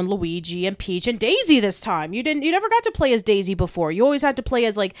Mario and Luigi and Peach Peach and Daisy this time. You never got to play as Daisy before. You always had to play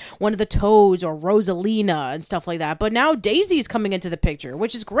as like one of the Toads or Rosalina and stuff like that. But now Daisy's coming into the picture,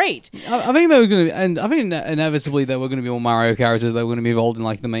 which is great. I think there were going to be, and I think inevitably there were going to be more Mario characters that were going to be involved in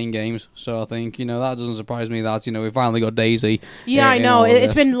like the main games. So I think that doesn't surprise me that we finally got Daisy. Yeah, I know.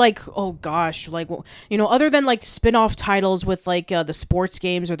 It's been like, oh gosh, like other than like spin-off titles with like the sports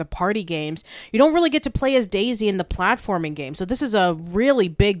games or the party games, you don't really get to play as Daisy in the platforming game. So this is a really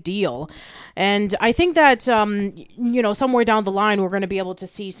big deal. And I think that, somewhere down the line, we're going to be able to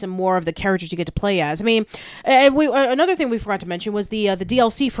see some more of the characters you get to play as. I mean, another thing we forgot to mention was the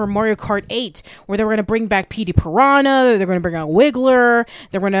DLC for Mario Kart 8, where they were going to bring back Petey Piranha, they're going to bring out Wiggler,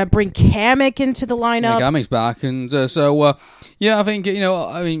 they're going to bring Kamek into the lineup. Yeah, Kamek's back, and I think,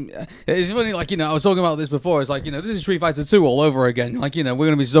 it's funny, like, I was talking about this before, it's like, this is Street Fighter 2 all over again, like, we're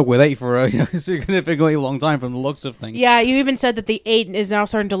going to be stuck with 8 for a significantly long time from the looks of things. Yeah, you even said that the 8 is now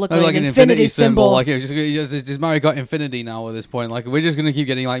starting to look like an infinity symbol. Like it's just Mario Kart Infinity now at this point. Like we're just going to keep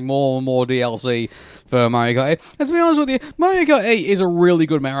getting like more and more DLC for Mario Kart 8. And to be honest with you, Mario Kart 8 is a really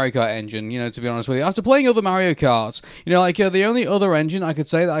good Mario Kart engine. To be honest with you, after playing other Mario Karts, the only other engine I could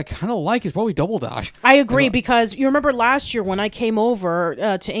say that I kind of like is probably Double Dash. I agree because you remember last year when I came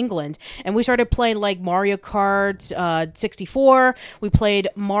over to England and we started playing like Mario Kart 64. We played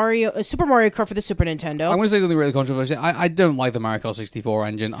Super Mario Kart for the Super Nintendo. I'm going to say something really controversial. I don't like the Mario Kart 64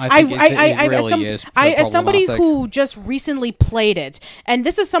 engine. I think it really is. As somebody who just recently played it, and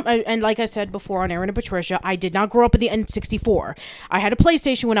this is and like I said before on Arun and Patricia, I did not grow up with the N64. I had a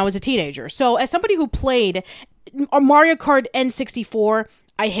PlayStation when I was a teenager. So as somebody who played Mario Kart N64,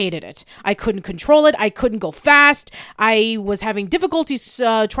 I hated it. I couldn't control it. I couldn't go fast. I was having difficulties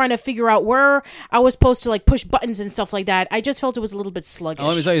trying to figure out where I was supposed to like push buttons and stuff like that. I just felt it was a little bit sluggish.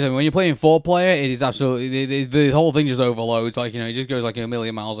 Let me tell you something. When you're playing 4-player, it is absolutely the whole thing just overloads. Like it just goes like a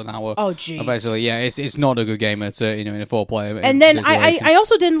million miles an hour. Oh jeez. Basically, yeah, it's not a good game. It's in a 4-player. And then I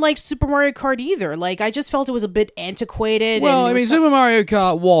also didn't like Super Mario Kart either. Like I just felt it was a bit antiquated. Well, I mean, Super Mario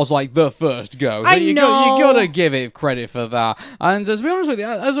Kart was like the first go. So you gotta give it credit for that. And to be honest with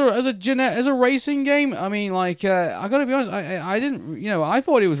you, as a racing game, I mean, like, I gotta be honest, I didn't, I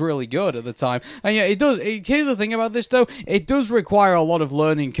thought it was really good at the time. And yeah, it does. Here's the thing about this, though. It does require a lot of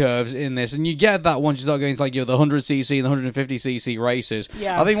learning curves in this, and you get that once you start going to, like, the 100cc and the 150cc races.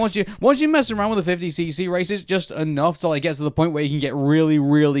 Yeah. I think once you mess around with the 50cc races just enough to, like, get to the point where you can get really,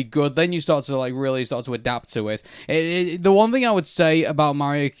 really good, then you start to, like, really start to adapt to it. The one thing I would say about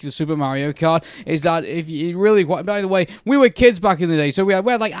Super Mario Kart is that if you really, by the way, we were kids back in the day, so we had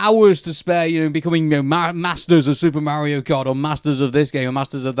like hours to spare, becoming masters of Super Mario Kart or masters of this game or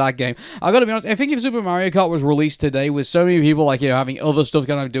masters of that game. I gotta be honest, I think if Super Mario Kart was released today with so many people like having other stuff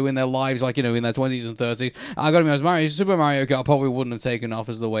kind of doing their lives, like in their 20s and 30s, I gotta be honest, Super Mario Kart probably wouldn't have taken off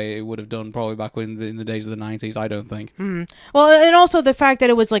as the way it would have done probably back in the days of the 90s. I don't think. Well, and also the fact that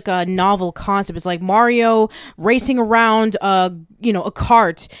it was like a novel concept. It's like Mario racing around a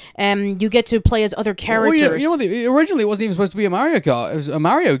cart, and you get to play as other characters. Well, originally it wasn't even supposed to be a Mario Kart. It was a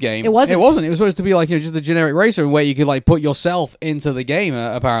Mario game. It wasn't. It was supposed to be like just a generic racer where you could like put yourself into the game.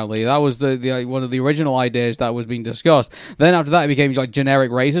 Apparently, that was the one of the original ideas that was being discussed. Then after that, it became like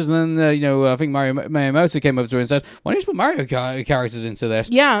generic races, and then I think Mario Miyamoto came over to it and said, "Why don't you put Mario characters into this?"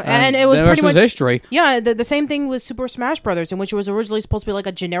 Yeah, and it was the pretty rest was much history. Yeah, the same thing with Super Smash Brothers, in which it was originally supposed to be like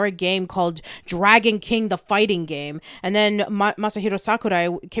a generic game called Dragon King: The Fighting Game, and then Masahiro Sakurai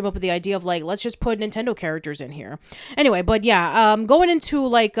came up with the idea of like, let's just put Nintendo characters in here. Anyway, but yeah, going into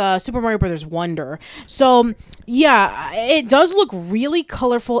like Super Mario Brothers Wonder. So yeah, it does look really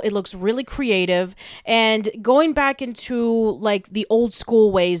colorful. It looks really creative, and going back into like the old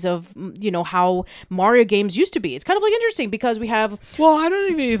school ways of how Mario games used to be. It's kind of like interesting because we have. Well, I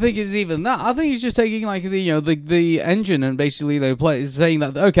don't even think it's even that. I think he's just taking like the engine and basically saying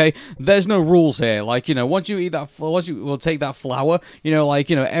that okay, there's no rules here. Like once you eat that, once you will take that flour,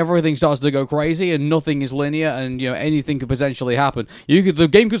 everything starts to go crazy and nothing is linear and anything could potentially happen. The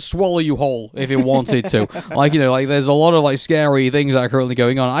game could swallow you whole if it wanted to. Like there's a lot of like scary things that are currently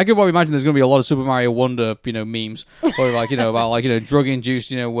going on. I could probably imagine there's going to be a lot of Super Mario Wonder memes or like about like drug induced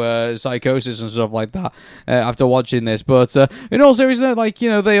psychosis and stuff like that after watching this. But in all seriousness, like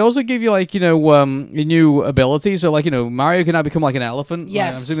they also give you like new abilities. So like Mario can now become like an elephant.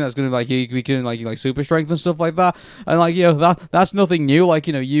 Yes, I'm assuming that's going to like he can like super strength and stuff like that. And like that's nothing new. Like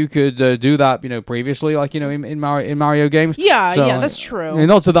you could do that previously like in Mario games. Yeah, so, yeah, that's true.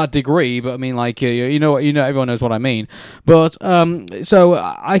 Not to that degree, but I mean like everyone everyone knows what I mean. But so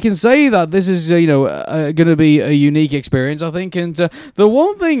I can say that this is going to be a unique experience, I think. And the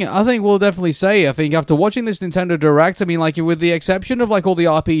one thing I think we'll definitely say, I think after watching this Nintendo Direct, I mean, like with the exception of like all the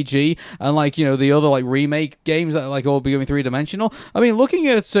RPG and like the other like remake games that like all becoming 3-dimensional. I mean, looking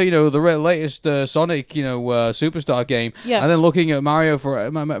at the latest Sonic Superstar game, yes. And then looking at Mario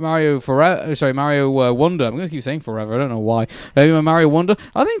Wonder. I'm going to keep saying forever. I don't know why. Mario Wonder.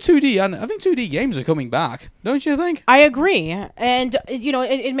 I think 2D games are coming back. Don't you think? I agree, and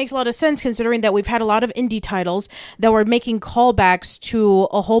it makes a lot of sense considering that we've had a lot of indie titles that were making callbacks to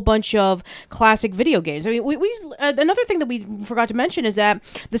a whole bunch of classic video games. I mean, we another thing that we forgot to mention is that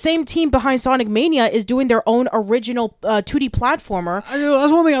the same team behind Sonic Mania is doing their own original 2D platformer.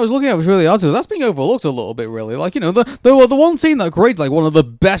 That's one thing I was looking at was really odd. That's being overlooked a little bit, really. Like the one team that created like one of the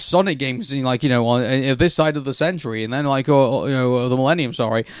best Sonic games in on this side of the century, and then like the millennium,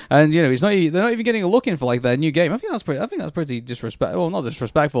 sorry, and it's not they're not even getting a look in for like their new game. I think that's pretty disrespectful. Well, not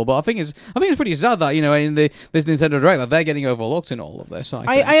disrespectful, but I think it's pretty sad that in this Nintendo Direct that they're getting overlooked in all of this.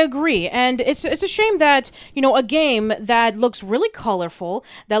 I agree, and it's a shame that a game that looks really colorful,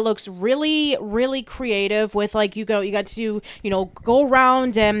 that looks really really creative, with like you got to go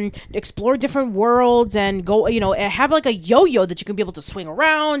around and explore different worlds and go have like a yo-yo that you can be able to swing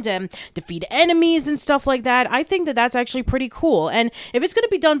around and defeat enemies and stuff like that. I think that that's actually pretty cool, and if it's going to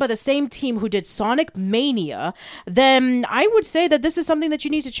be done by the same team who did Sonic Mania, then I would say that this is something that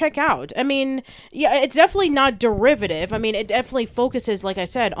you need to check out. I mean, yeah, it's definitely not derivative. I mean, it definitely focuses, like I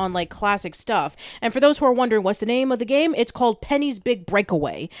said, on like classic stuff. And for those who are wondering what's the name of the game, it's called Penny's Big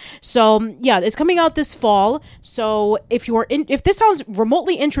Breakaway. So yeah, it's coming out this fall. So if this sounds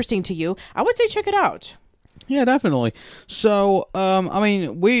remotely interesting to you, I would say check it out. Yeah, definitely. So, I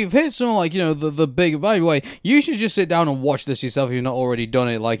mean, we've hit some, like, the big... By the way, you should just sit down and watch this yourself if you've not already done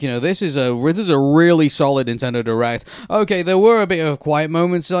it. Like, this is a really solid Nintendo Direct. Okay, there were a bit of quiet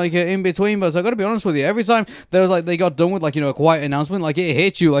moments, like, in between, but I gotta be honest with you, every time there was, like, they got done with, like, a quiet announcement, like, it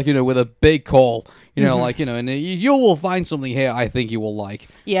hit you, like, with a big call. And you will find something here I think you will like.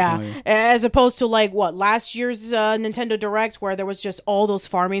 Yeah, as opposed to like last year's Nintendo Direct where there was just all those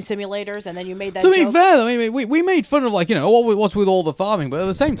farming simulators, and then you made that. To be fair, I mean, we made fun of what's with all the farming, but at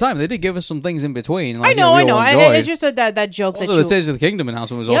the same time they did give us some things in between. Like, I know. It's just that joke that the Tears of the Kingdom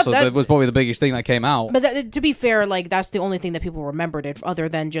announcement was was probably the biggest thing that came out. But to be fair, like that's the only thing that people remembered it, other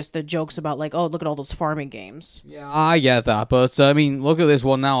than just the jokes about like, oh, look at all those farming games. Yeah, I get that, but I mean, look at this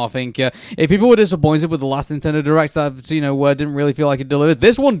one now. I think if people were disappointed with the last Nintendo Direct that didn't really feel like it delivered,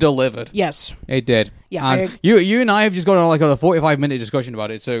 this one delivered. Yes, it did. Yeah, and you and I have just gone on a 45-minute discussion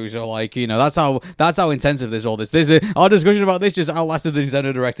about it too. So that's how intensive this is. Our discussion about this just outlasted the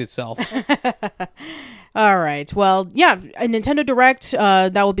Nintendo Direct itself. All right. Well, yeah, a Nintendo Direct.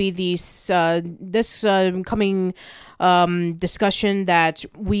 That will be this coming discussion that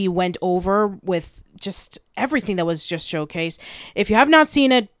we went over with just everything that was just showcased. If you have not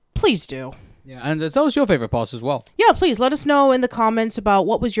seen it, please do. Yeah, and tell us your favorite parts as well. Yeah, please let us know in the comments about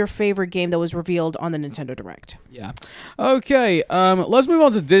what was your favorite game that was revealed on the Nintendo Direct. Yeah. Okay, let's move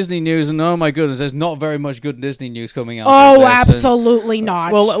on to Disney news, and oh my goodness, there's not very much good Disney news coming out. Oh, absolutely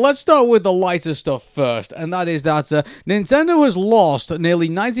not. Well, let's start with the lighter stuff first, and that is that Nintendo has lost nearly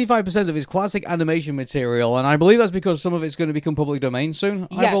 95% of its classic animation material, and I believe that's because some of it's going to become public domain soon,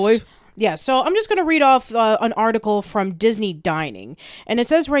 I believe. Yeah, so I'm just going to read off an article from Disney Dining. And it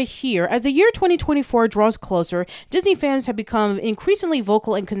says right here, as the year 2024 draws closer, Disney fans have become increasingly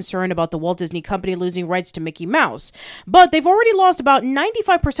vocal and concerned about the Walt Disney Company losing rights to Mickey Mouse. But they've already lost about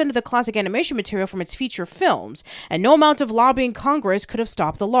 95% of the classic animation material from its feature films, and no amount of lobbying Congress could have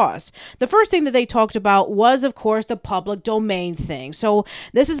stopped the loss. The first thing that they talked about was, of course, the public domain thing. So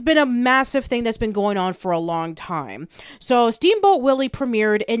this has been a massive thing that's been going on for a long time. So Steamboat Willie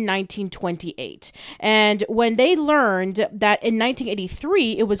premiered in 1928. And when they learned that in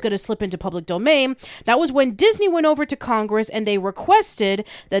 1983 it was going to slip into public domain, that was when Disney went over to Congress and they requested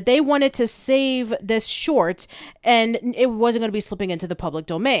that they wanted to save this short and it wasn't going to be slipping into the public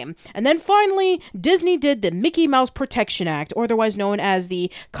domain. And then finally, Disney did the Mickey Mouse Protection Act, or otherwise known as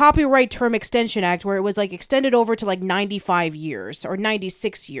the Copyright Term Extension Act, where it was like extended over to like 95 years or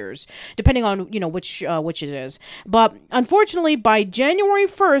 96 years, depending on, which it is. But unfortunately, by January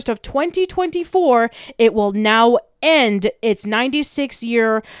 1st of 2024, it will now end its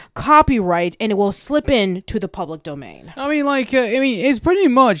 96-year copyright and it will slip into the public domain. I mean, it's pretty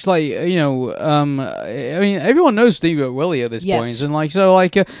much like, everyone knows Steamboat Willie at this point, and I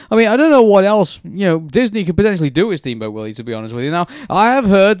don't know what else, Disney could potentially do with Steamboat Willie, to be honest with you. Now, I have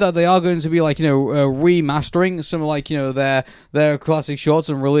heard that they are going to be, remastering some, their classic shorts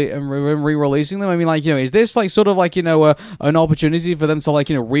and re-releasing them. I mean, is this, an opportunity for them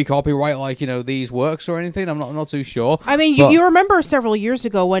to, recopyright, these works or anything? I'm not too sure. I mean, you remember several years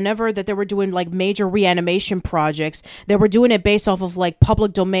ago, whenever that they were doing, major reanimation projects, they were doing it based off of,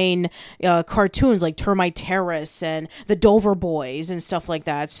 public domain cartoons, like Termite Terrace and the Dover Boys and stuff like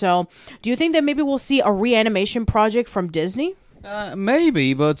that. So, do you think that maybe we'll see a reanimation project from Disney?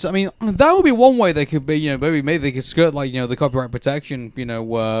 Maybe, but I mean that would be one way they could be. Maybe they could skirt the copyright protection,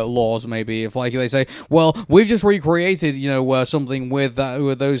 laws. Maybe if they say, well, we've just recreated, something with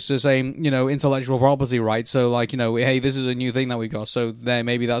those same, intellectual property rights. So hey, this is a new thing that we got. So there,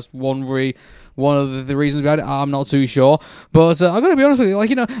 maybe that's one of the reasons behind it. I'm not too sure, but I gotta be honest with you. I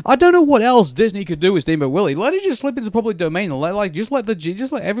don't know what else Disney could do with Steamboat Willie. Let it just slip into public domain and let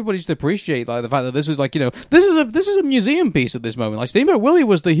everybody just appreciate the fact that this was this is a museum piece at this moment. Steamboat Willie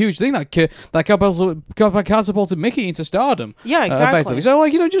was the huge thing that catapulted Mickey into stardom. Yeah, exactly. So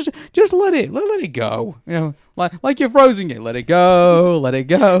just let it go. Like you're Frozen it. Let it go. Let it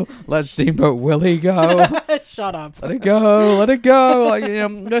go. Let Steamboat Willie go. Shut up. Let it go. Let it go.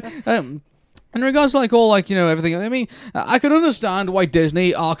 In regards to everything, I mean, I can understand why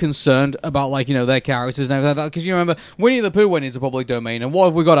Disney are concerned about their characters and everything like that, because you remember Winnie the Pooh went into public domain, and what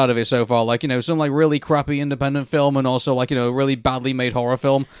have we got out of it so far? Some really crappy independent film, and also really badly made horror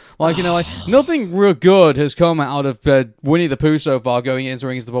film. Nothing real good has come out of Winnie the Pooh so far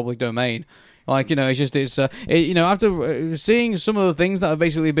entering into the public domain. After seeing some of the things that have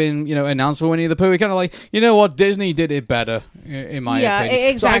basically been, announced for Winnie the Pooh, we're kind of what, Disney did it better, in my opinion. Yeah,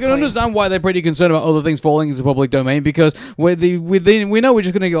 exactly. So I can understand why they're pretty concerned about other things falling into the public domain, because we know we're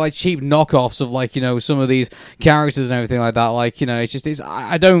just going to get, cheap knockoffs of, some of these characters and everything like that.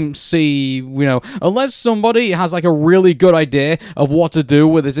 I don't see, unless somebody has, a really good idea of what to do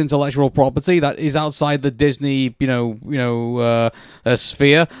with this intellectual property that is outside the Disney,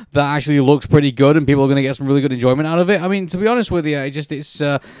 sphere, that actually looks pretty good and people are going to get some really good enjoyment out of it. I mean, to be honest with you, I'm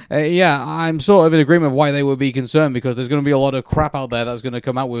sort of in agreement with why they would be concerned, because there's going to be a lot of crap out there that's going to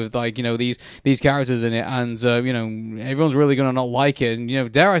come out with these characters in it, and everyone's really going to not like it,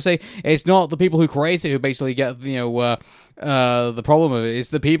 and dare I say, it's not the people who create it who basically get the problem of it. It's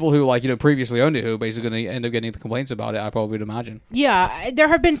the people who previously owned it who are basically going to end up getting the complaints about it, I probably would imagine. Yeah, there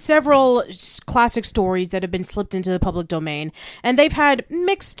have been several classic stories that have been slipped into the public domain, and they've had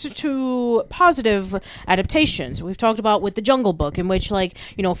mixed to positive adaptations. We've talked about with the Jungle Book, in which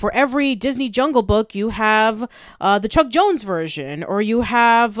for every Disney Jungle Book you have the Chuck Jones version, or you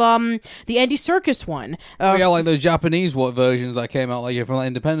have the Andy Serkis one. Those Japanese versions that came out from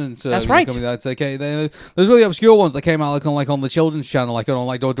Independence. That's right. That's okay. There's really obscure ones that came out on the children's channel, on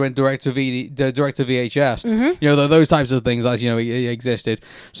direct to VHS. Mm-hmm. Those types of things that existed.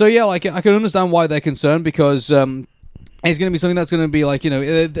 So yeah, I can understand why they're concerned, because it's going to be something that's going to be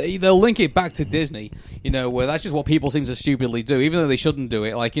they'll link it back to Disney, where that's just what people seem to stupidly do, even though they shouldn't do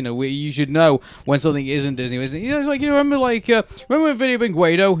it. You should know when something isn't Disney. It's remember when Video Bin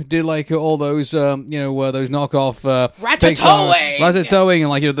Guido did all those those knockoff Ratatouille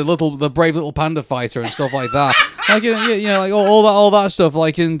and the brave little panda fighter and stuff like that. All that stuff.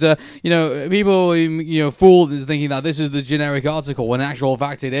 People fooled into thinking that this is the generic article when in actual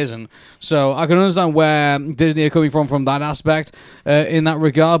fact it isn't. So I can understand where Disney are coming from that aspect in that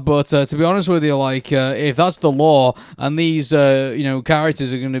regard, but to be honest with you, if that's the law and these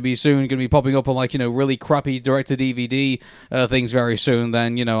characters are going to be popping up on really crappy direct-to-DVD things very soon,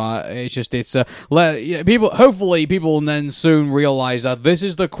 then hopefully people will then soon realize that this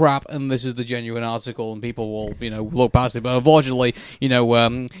is the crap and this is the genuine article, and people will look past it. But unfortunately,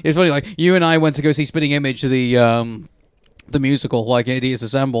 it's funny, you and I went to go see Spitting Image, the musical, Idiots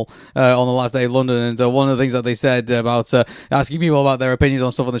Assemble, on the last day of London, and one of the things that they said about asking people about their opinions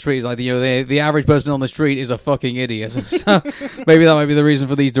on stuff on the street is the average person on the street is a fucking idiot. So maybe that might be the reason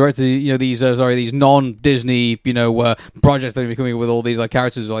for these these non-Disney projects that are coming with all these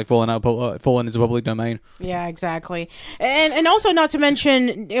characters falling into public domain. Yeah, exactly. And also, not to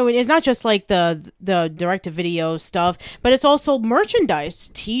mention, it's not just the direct-to-video stuff, but it's also merchandise,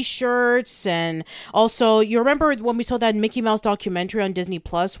 T-shirts, and also you remember when we saw that Mickey Mickey Mouse documentary on Disney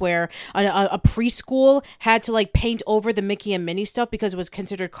Plus where a preschool had to like paint over the Mickey and Minnie stuff because it was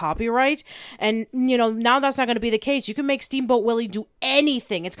considered copyright. And, now that's not going to be the case. You can make Steamboat Willie do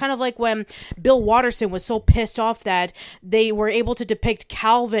anything. It's kind of like when Bill Watterson was so pissed off that they were able to depict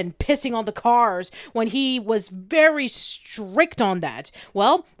Calvin pissing on the cars when he was very strict on that.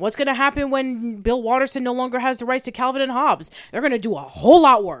 Well, what's going to happen when Bill Watterson no longer has the rights to Calvin and Hobbes? They're going to do a whole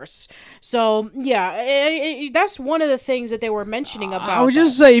lot worse. So, yeah, that's one of the things that they were mentioning about. I would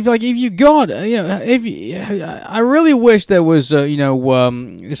just say, if you got, I really wish there was, some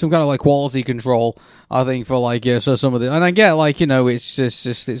kind of like quality control. I think for so some of the, and I get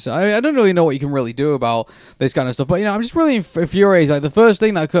it's I don't really know what you can really do about this kind of stuff, but I'm just really infuriated. Like the first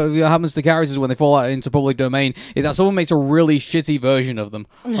thing that happens to characters when they fall out into public domain is that someone makes a really shitty version of them.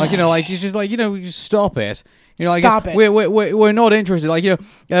 It's just stop it. Stop it. We're not interested. Winnie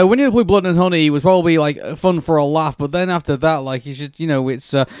the Pooh Blood and Honey was probably fun for a laugh, but then after that, it's just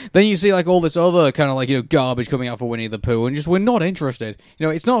it's then you see all this other kind of garbage coming out for Winnie the Pooh, and just we're not interested.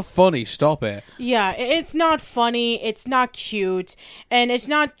 It's not funny. Stop it. Yeah, it's not funny. It's not cute, and it's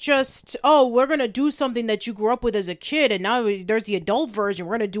not just we're gonna do something that you grew up with as a kid, and now there's the adult version.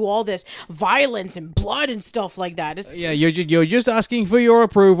 We're gonna do all this violence and blood and stuff like that. You're just asking for your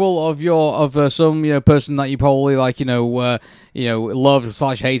approval of some person that you probably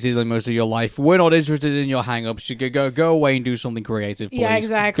loved/hated most of your life. We're not interested in your hang-ups. You go away and do something creative, please. Yeah,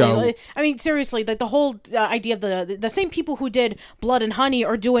 exactly. Go. I mean, seriously, the whole idea of the same people who did Blood and Honey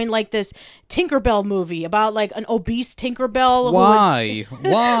are doing this Tinkerbell movie about an obese Tinkerbell. Why?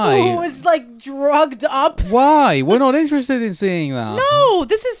 Who was drugged up. Why? We're not interested in seeing that. No,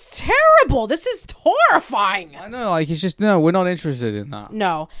 this is terrible. This is horrifying. I know, it's just no. We're not interested in that.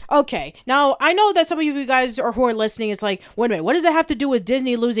 No. Okay. Now I know that some of you guys who are listening is wait a minute, what does that have to do with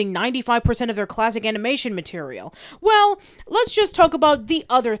Disney losing 95% of their classic animation material? Well, let's just talk about the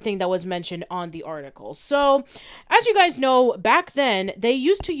other thing that was mentioned on the article. So, as you guys know, back then, they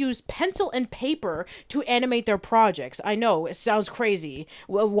used to use pencil and paper to animate their projects. I know, it sounds crazy.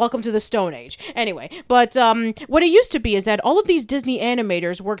 Welcome to the Stone Age. Anyway, but what it used to be is that all of these Disney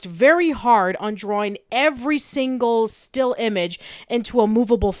animators worked very hard on drawing every single still image into a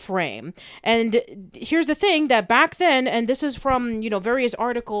movable frame. And here's the thing that back then, and this is from various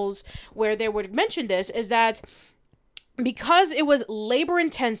articles where they would mention this, is that because it was labor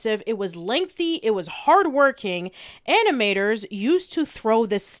intensive, it was lengthy, it was hardworking, animators used to throw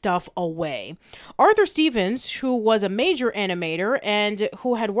this stuff away. Arthur Stevens, who was a major animator and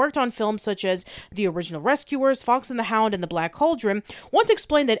who had worked on films such as The Original Rescuers, Fox and the Hound, and The Black Cauldron, once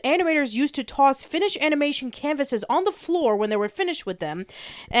explained that animators used to toss finished animation canvases on the floor when they were finished with them,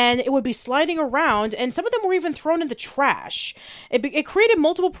 and it would be sliding around, and some of them were even thrown in the trash. It created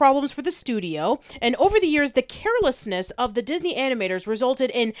multiple problems for the studio, and over the years, the carelessness of the Disney animators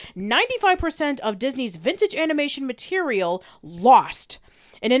resulted in 95% of Disney's vintage animation material lost.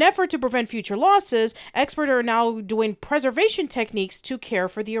 In an effort to prevent future losses, experts are now doing preservation techniques to care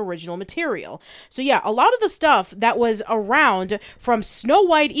for the original material. So yeah, a lot of the stuff that was around from Snow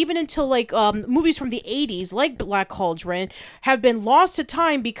White even until movies from the 80s like Black Cauldron have been lost to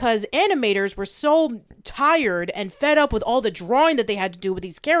time because animators were so tired and fed up with all the drawing that they had to do with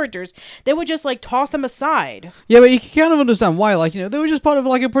these characters, they would just toss them aside. Yeah, but you can kind of understand why. They were just part of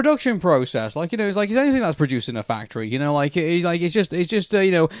a production process. It's anything that's produced in a factory. It's just a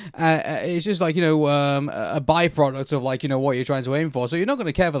byproduct of what you're trying to aim for. So you're not going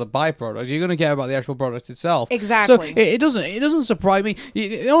to care for the byproduct. You're going to care about the actual product itself. Exactly. So it doesn't surprise me.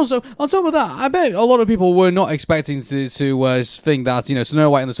 Also, on top of that, I bet a lot of people were not expecting to think that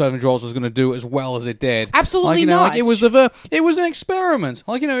Snow White and the Seven Dwarfs was going to do as well as it did. Absolutely not. It was an experiment.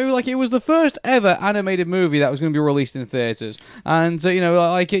 It was the first ever animated movie that was going to be released in theaters, and there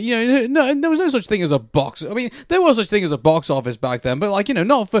was no such thing as a box. I mean, there was such thing as a box office back then, but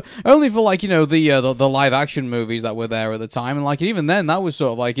not for only for the live action movies that were there at the time, and even then that was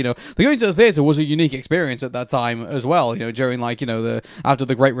sort of the going to the theater was a unique experience at that time as well. During after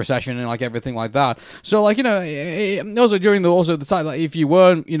the Great Recession and everything like that. So also during the time if you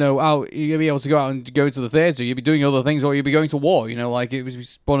weren't out, you'd be able to go out and go to the theater, you'd be doing other things, or you'd be going to war. It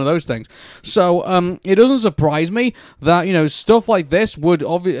was one of those things. So it doesn't surprise me that stuff like this would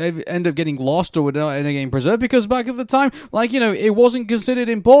end up getting lost or would end up getting preserved, because back at the time, it wasn't considered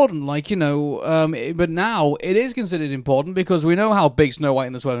considered important, but now it is considered important because we know how big Snow White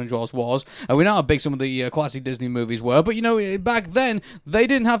and the Seven Dwarfs was, and we know how big some of the classic Disney movies were, but, back then, they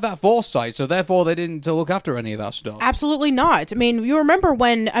didn't have that foresight, so therefore they didn't look after any of that stuff. Absolutely not. I mean, you remember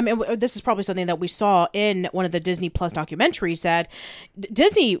when, this is probably something that we saw in one of the Disney Plus documentaries, that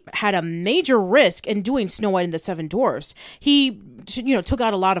Disney had a major risk in doing Snow White and the Seven Dwarfs. He, took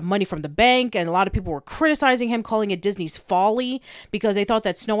out a lot of money from the bank, and a lot of people were criticizing him, calling it Disney's folly, because they thought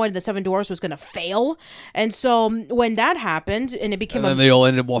that Snow White and the Seven Dwarfs was going to fail. And so when that happened, and it became and then they all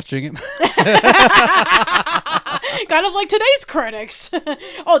ended up watching it. Kind of like today's critics.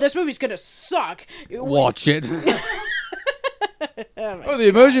 Oh, this movie's going to suck. Watch it. Oh,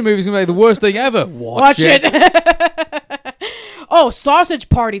 the Emoji Movie's going to be the worst thing ever. Watch it. Oh, Sausage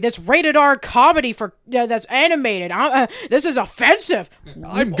Party, this rated R comedy that's animated. This is offensive.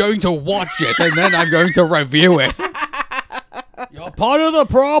 I'm going to watch it, and then I'm going to review it. You're part of the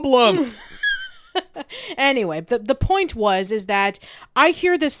problem. Anyway, the point is that I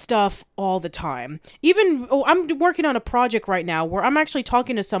hear this stuff all the time. I'm working on a project right now where I'm actually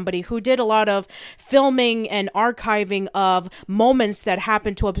talking to somebody who did a lot of filming and archiving of moments that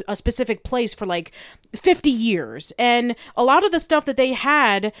happened to a specific place for 50 years, and a lot of the stuff that they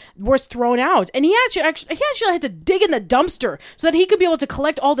had was thrown out, and he actually had to dig in the dumpster so that he could be able to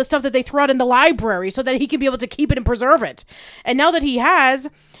collect all the stuff that they threw out in the library so that he could be able to keep it and preserve it. And now that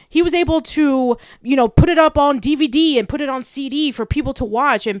he was able to put it up on DVD and put it on CD for people to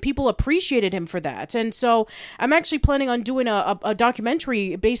watch, and people appreciated him for that. And so I'm actually planning on doing a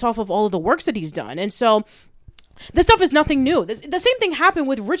documentary based off of all of the works that he's done. And so this stuff is nothing new. The same thing happened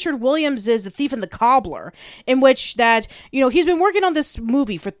with Richard Williams' The Thief and the Cobbler, in which that, he's been working on this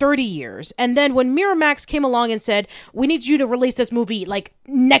movie for 30 years. And then when Miramax came along and said, we need you to release this movie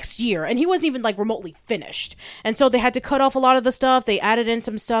next year, and he wasn't even remotely finished. And so they had to cut off a lot of the stuff. They added in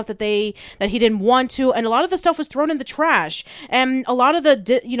some stuff that he didn't want to, and a lot of the stuff was thrown in the trash. And a lot of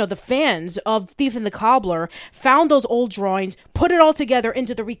the fans of Thief and the Cobbler found those old drawings, put it all together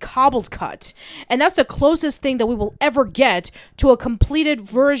into the recobbled cut. And that's the closest thing that we will ever get to a completed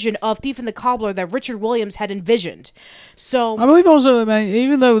version of Thief and the Cobbler that Richard Williams had envisioned. So I believe also,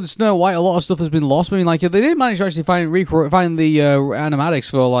 even though it's Snow White, a lot of stuff has been lost. They did manage to actually find the animatics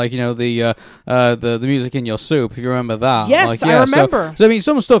for the music in your soup, if you remember that. Yes, I remember. So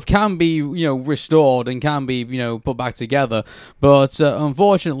some stuff can be restored and can be put back together, but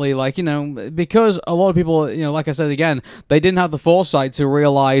unfortunately, because a lot of people, like I said again, they didn't have the foresight to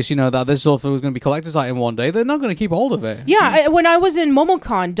realize that this stuff was going to be collector's item one day. They're not going to keep hold of it. Yeah, when I was in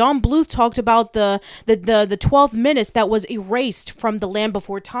MomoCon, Don Bluth talked about the 12 minutes that was erased from The Land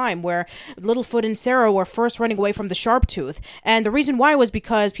Before Time, where Littlefoot and Sarah were first running away from the Sharptooth. And the reason why was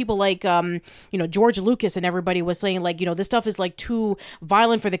because people George Lucas and everybody was saying this stuff is too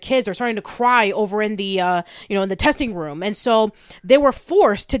violent for the kids. They're starting to cry over in the in the testing room. And so they were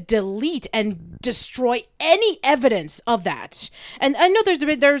forced to delete and destroy any evidence of that. And I know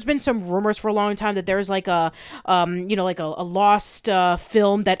there's been some rumors for a long time that there's a lost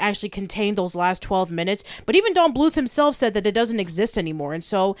film that actually contained those last 12 minutes. But even Don Bluth himself said that it doesn't exist anymore, and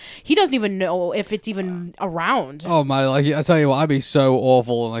so he doesn't even know if it's even around. Oh my! I tell you what, I'd be so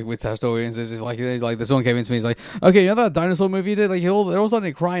awful with test audiences. It's like someone came into me, he's like, okay, that dinosaur movie you did, they're all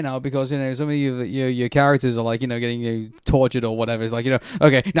starting to cry now because some of your characters are getting tortured or whatever. It's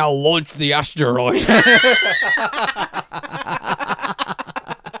okay, now launch the asteroid.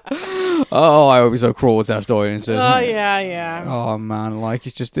 Oh, I would be so cruel with test audiences. Oh yeah. Oh man, mind you,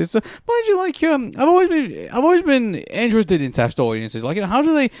 I've always been interested in test audiences. How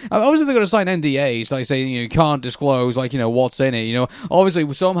do they? Obviously, they're going to sign NDAs, saying you can't disclose what's in it.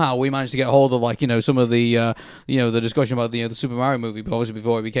 Obviously somehow we managed to get hold of some of the the discussion about the Super Mario movie, but obviously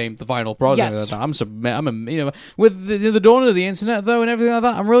before it became the final product. Yes. With the dawn of the internet though and everything like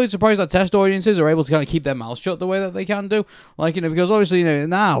that, I'm really surprised that test audiences are able to kind of keep their mouths shut the way that they can do. Because obviously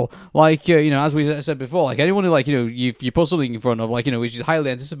now as we said before, anyone who you put something in front of which is highly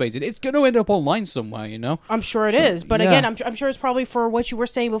anticipated, it's going to end up online somewhere. I'm sure it is, but again, I'm sure it's probably for what you were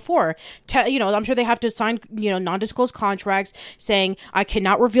saying before. I'm sure they have to sign non-disclosed contracts saying I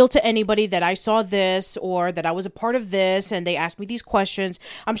cannot reveal to anybody that I saw this or that I was a part of this, and they asked me these questions.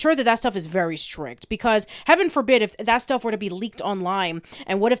 I'm sure that stuff is very strict, because heaven forbid if that stuff were to be leaked online,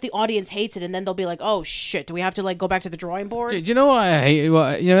 and what if the audience hates it, and then they'll be like, oh shit, do we have to go back to the drawing board? Do you know what I hate?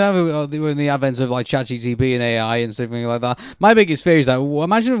 in the advent of like ChatGPT and AI and stuff like that, my biggest fear is that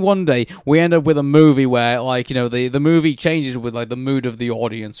imagine if one day we end up with a movie where like the movie changes with like the mood of the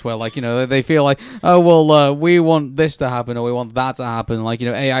audience, where like they feel like, oh well, we want this to happen or we want that to happen, like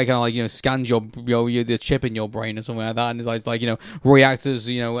AI kind of like scans the chip in your brain or something like that, and it's like reacts as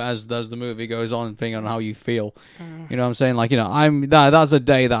as the movie goes on, thing on how you feel. You know what I'm saying? Like that's a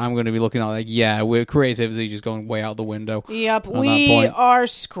day that I'm going to be looking at like, yeah, we're creativity just going way out the window. Yep, we are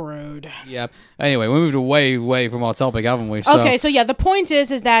screwed. Yep. Anyway, we moved way from our topic, haven't we? So. Okay, so yeah, the point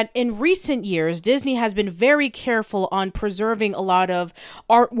is that in recent years, Disney has been very careful on preserving a lot of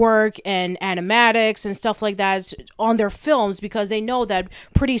artwork and animatics and stuff like that on their films, because they know that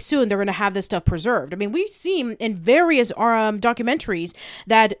pretty soon they're going to have this stuff preserved. I mean, we've seen in various documentaries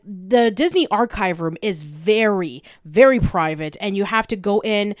that the Disney archive room is very, very private, and you have to go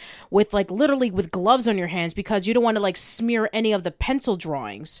in with like literally with gloves on your hands because you don't want to like smear any of the pencil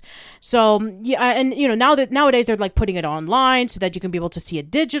drawings. So yeah, and nowadays they're like putting it online so that you can be able to see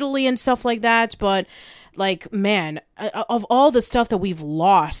it digitally and stuff like that. But like, man, of all the stuff that we've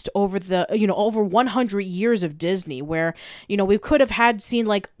lost over the, over 100 years of Disney, where, we could have seen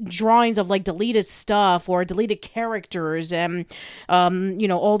like drawings of like deleted stuff or deleted characters and,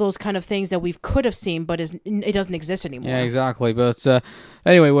 all those kind of things that we could have seen, but it doesn't exist anymore. Yeah, exactly. But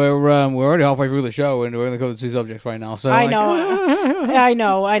anyway, we're already halfway through the show and we're going to cover the two subjects right now. So I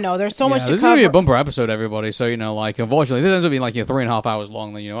know. There's so much to cover. This is going to be a bumper episode, everybody. So, unfortunately, this ends up being like 3.5 hours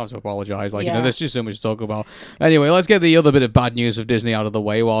long. Then, I have to apologize. Like, there's just so much to talk about. Anyway, let's get the other bit of bad news of Disney out of the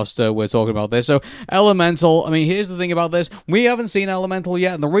way whilst we're talking about this. So, Elemental, I mean, here's the thing about this. We haven't seen Elemental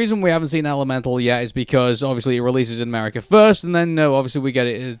yet, and the reason we haven't seen Elemental yet is because, obviously, it releases in America first, and then, obviously, we get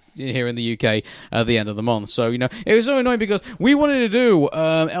it here in the UK at the end of the month. So, it was so annoying because we wanted to do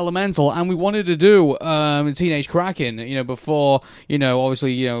Elemental, and we wanted to do Teenage Kraken, before,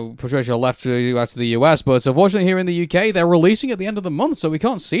 obviously, Patricia left to the US, but unfortunately, here in the UK, they're releasing at the end of the month, so we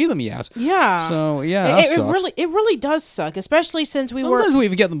can't see them yet. Yeah. So, yeah, it really does suck, especially since sometimes we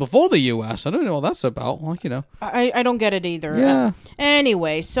even get them before the US. I don't know what that's about. Like, I don't get it either. Yeah.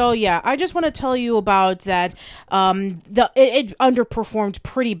 Anyway, so yeah, I just want to tell you about that. It underperformed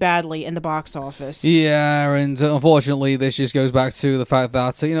pretty badly in the box office. Yeah, and unfortunately, this just goes back to the fact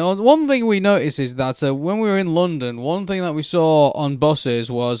that one thing we noticed is that when we were in London, one thing that we saw on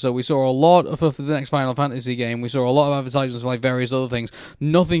buses was we saw a lot for the next Final Fantasy game. We saw a lot of advertisements for like various other things.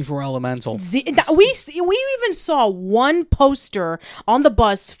 Nothing for Elemental. We even saw one poster on the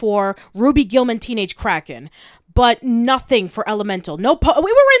bus for Ruby Gillman Teenage Kraken, but nothing for Elemental. We were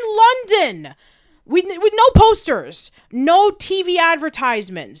in London. With no posters, no TV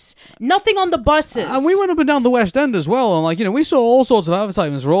advertisements, nothing on the buses. And we went up and down the West End as well, and we saw all sorts of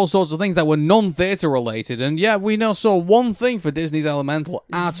advertisements for all sorts of things that were non-theatre related, and yeah, we now saw one thing for Disney's Elemental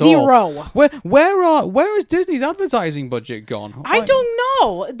at Zero. all. Where is Disney's advertising budget gone? I don't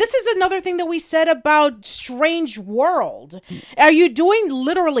know. This is another thing that we said about Strange World. Are you doing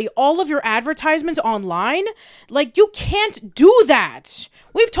literally all of your advertisements online? Like, you can't do that.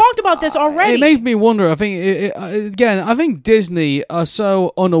 We've talked about this already. It makes me wonder. I think Disney are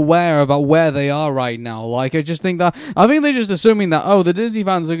so unaware about where they are right now. Like, I think they're just assuming that the Disney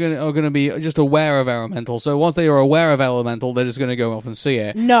fans are going to be just aware of Elemental. So once they are aware of Elemental, they're just going to go off and see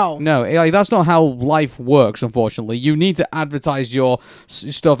it. No, that's not how life works. Unfortunately, you need to advertise your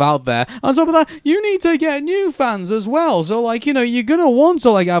stuff out there. On top of that, you need to get new fans as well. So you're going to want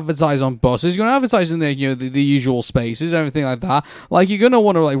to advertise on buses. You're going to advertise in the usual spaces, everything like that. Like, you're going to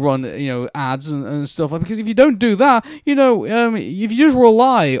want to run ads and stuff, because if you don't do that, if you just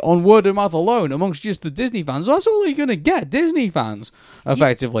rely on word of mouth alone amongst just the Disney fans, that's all you're gonna get, Disney fans,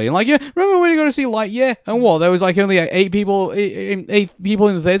 effectively. And remember when you go to see Lightyear, and what, there was only 8 people in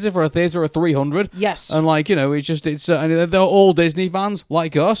the theater for a theater of 300. Yes. And and they're all Disney fans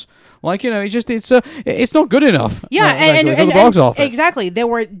like us. It's not good enough. Yeah, and for the box office. Exactly. There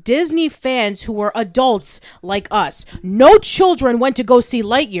were Disney fans who were adults like us. No children went to go see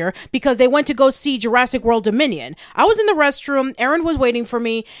Lightyear because they went to go see Jurassic World Dominion. I was in the restroom. Aaron was waiting for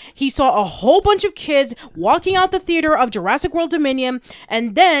me. He saw a whole bunch of kids walking out the theater of Jurassic World Dominion,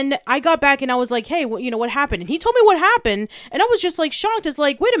 and then I got back and I was like, hey, what happened? And he told me what happened, and I was just shocked. It's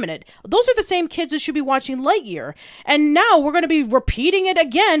like, wait a minute, those are the same kids who should be watching Lightyear, and now we're going to be repeating it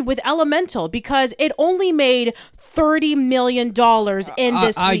again with Elemental because it only made $30 million in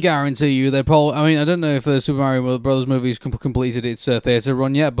this week. I guarantee you they're probably, I don't know if the Super Mario Brothers movie's completed its theater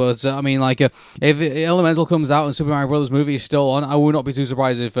run yet, but if Elemental comes out and Super Mario Brothers movie is still on, I would not be too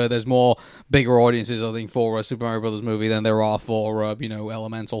surprised if there's more bigger audiences, I think, for a Super Mario Brothers movie than there are for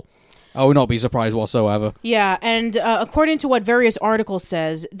Elemental. I would not be surprised whatsoever. Yeah, and according to what various articles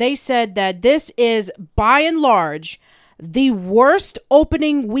says, they said that this is, by and large, the worst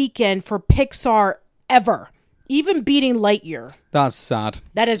opening weekend for Pixar ever, even beating Lightyear. That's sad.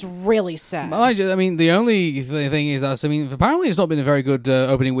 That is really sad. I mean, the only thing is that, I mean, apparently it's not been a very good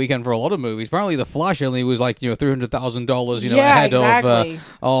opening weekend for a lot of movies. Apparently The Flash only was like, $300,000, ahead exactly.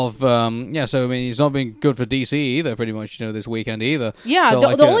 So I mean, it's not been good for DC either, pretty much, this weekend either. Yeah,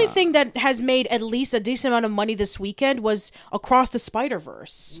 so, the only thing that has made at least a decent amount of money this weekend was Across the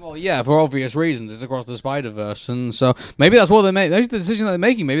Spider-Verse. Well, yeah, for obvious reasons. It's Across the Spider-Verse, and so maybe that's what they make. That's the decision that they're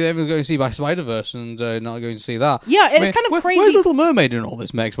making. Maybe they're going to see by Spider-Verse and not going to see that. Yeah, it's kind of crazy. Where's Little Mermaid in all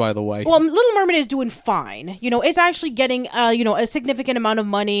this mix, by the way? Well, Little Mermaid is doing fine. It's actually getting, a significant amount of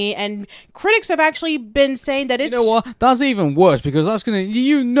money, and critics have actually been saying that it's... You know what? That's even worse, because that's going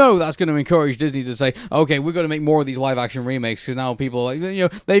to, that's going to encourage Disney to say, okay, we're going to make more of these live-action remakes, because now people,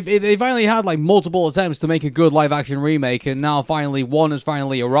 they finally had, multiple attempts to make a good live-action remake, and now finally one has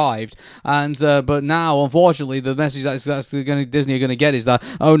finally arrived, and, but now, unfortunately, the message Disney are going to get is that,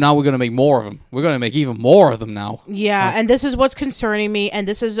 now we're going to make more of them. We're going to make even more of them now. Yeah, and this is what's concerning me, and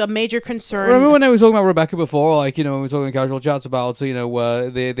this is a major concern. Remember when I was talking about Rebecca before, when we were talking in casual chats about,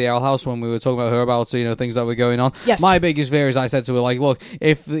 the Owl House, when we were talking about her about, things that were going on? Yes. My biggest fear is I said to her, look,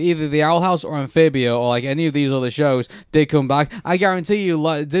 if either the Owl House or Amphibia or, any of these other shows did come back, I guarantee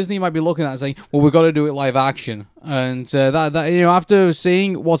you, Disney might be looking at it and saying, well, we've got to do it live action. And after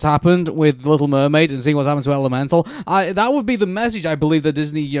seeing what's happened with Little Mermaid and seeing what's happened to Elemental, that would be the message I believe that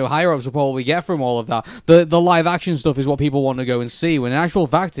Disney higher ups will probably get from all of that. The live action stuff is what people want to go and see, when in actual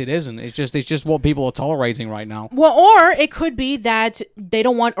fact it isn't. It's just what people are tolerating right now. Well, or it could be that they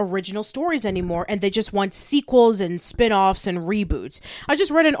don't want original stories anymore, and they just want sequels and spin-offs and reboots. I just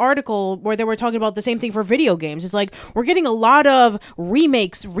read an article where they were talking about the same thing for video games. It's like we're getting a lot of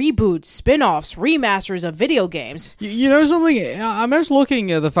remakes, reboots, spin-offs, remasters of video games. You know something? I'm just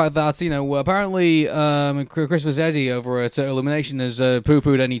looking at the fact that, apparently Chris Mazzetti over at Illumination has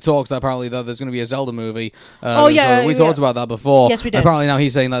poo-pooed any talks that apparently that there's going to be a Zelda movie. We talked about that before. Yes, we did. Apparently now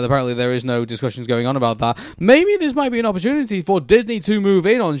he's saying that apparently there is no discussions going on about that. Maybe this might be an opportunity for Disney to move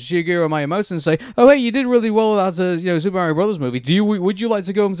in on Shigeru Miyamoto and say, oh, hey, you did really well with that Super Mario Brothers movie. Would you like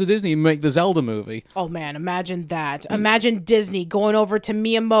to go over to Disney and make the Zelda movie? Oh, man, imagine that. Imagine Disney going over to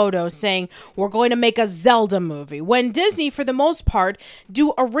Miyamoto saying, we're going to make a Zelda movie. When Disney, for the most part,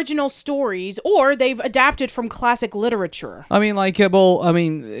 do original stories, or they've adapted from classic literature. I mean, at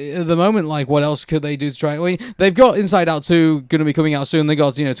the moment, what else could they do to try? I mean, they've got Inside Out 2 going to be coming out soon. They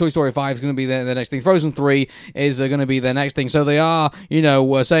got, Toy Story 5 is going to be their next thing. Frozen 3 is going to be their next thing. So they are,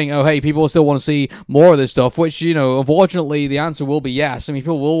 saying, oh, hey, people still want to see more of this stuff, which, unfortunately, the answer will be yes. I mean,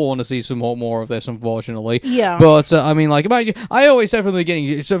 people will want to see some more of this, unfortunately. Yeah. But, imagine, I always said from the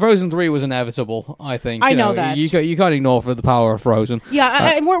beginning, so Frozen 3 was inevitable, I think. I know that. You can't ignore for the power of Frozen.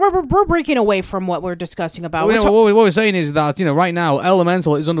 Yeah, we're breaking away from what we're discussing about. What we're saying is that, right now,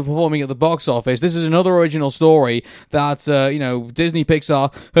 Elemental is underperforming at the box office. This is another original story that, Disney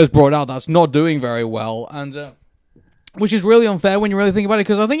Pixar has brought out that's not doing very well. And, which is really unfair when you really think about it,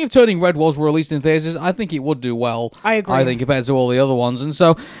 because I think if Turning Red was released in theaters, I think it would do well. I agree. I think, compared to all the other ones. And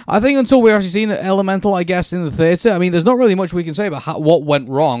so, I think until we've actually seen Elemental, I guess, in the theater, I mean, there's not really much we can say about what went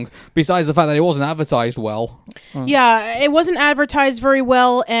wrong, besides the fact that it wasn't advertised well. Yeah, it wasn't advertised very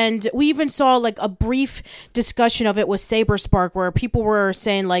well, and we even saw, a brief discussion of it with Saberspark, where people were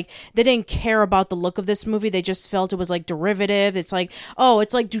saying, they didn't care about the look of this movie, they just felt it was, derivative. It's like, oh,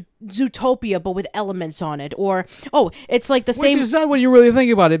 it's like Zootopia, but with elements on it. Or, oh, it's like the same... Which is sad when you really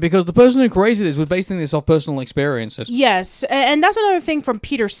think about it, because the person who created this was basing this off personal experiences. Yes, and that's another thing from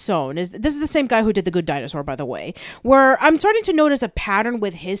Peter Sohn. This is the same guy who did The Good Dinosaur, by the way, where I'm starting to notice a pattern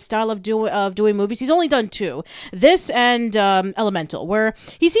with his style of doing movies. He's only done two. This and Elemental, where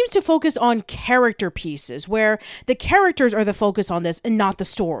he seems to focus on character pieces, where the characters are the focus on this and not the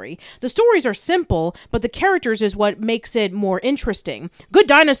story. The stories are simple, but the characters is what makes it more interesting. Good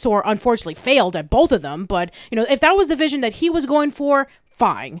Dinosaur, unfortunately, failed at both of them, but, if that was the vision that he was going for,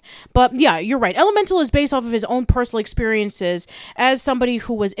 fine. But yeah, you're right. Elemental is based off of his own personal experiences as somebody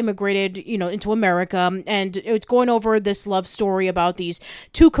who was immigrated, into America, and it's going over this love story about these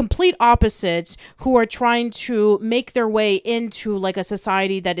two complete opposites who are trying to make their way into a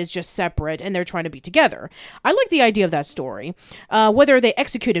society that is just separate, and they're trying to be together. I like the idea of that story. Whether they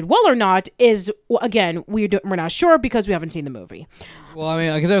executed well or not is, again, we're not sure because we haven't seen the movie. Well, I mean,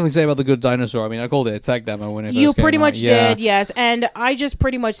 I can definitely say about The Good Dinosaur. I mean, I called it a tech demo when it first You came pretty out. much did, yes. And I just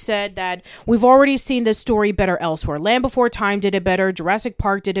pretty much said that we've already seen this story better elsewhere. Land Before Time did it better. Jurassic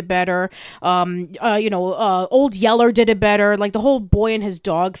Park did it better. Old Yeller did it better. Like the whole boy and his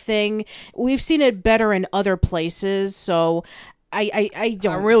dog thing, we've seen it better in other places. So I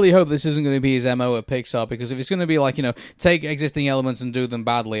don't. I really hope this isn't going to be his MO at Pixar, because if it's going to be like, take existing elements and do them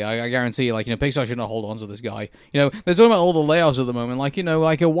badly, I guarantee you, Pixar should not hold on to this guy. They're talking about all the layoffs at the moment.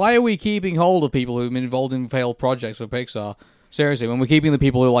 Why are we keeping hold of people who've been involved in failed projects for Pixar? Seriously, when we're keeping the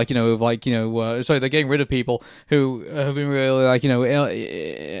people who they're getting rid of people who have been really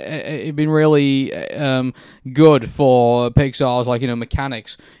been really good for Pixar's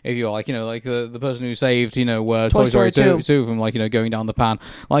mechanics, if you like the person who saved Toy Story 2 from going down the pan.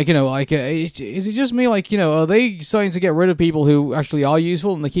 Is it just me? Are they starting to get rid of people who actually are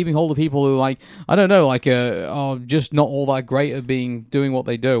useful, and they're keeping hold of people who I don't know are just not all that great at doing what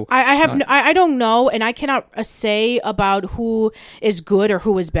they do? I don't know, and I cannot say about who is good or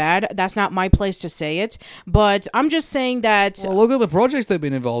who is bad. That's not my place to say it, but I'm just saying that... Well, look at the projects they've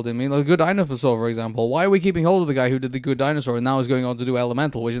been involved in. The Good Dinosaur, for example. Why are we keeping hold of the guy who did the Good Dinosaur and now is going on to do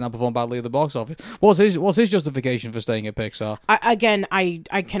Elemental, which has now performed badly at the box office? What's his justification for staying at Pixar?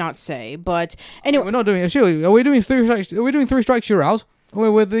 I cannot say, but anyway... We're not doing it. Surely, are we doing three strikes you're out?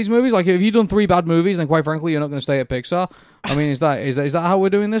 With these movies, if you've done 3 bad movies, then quite frankly, you're not going to stay at Pixar. Is that how we're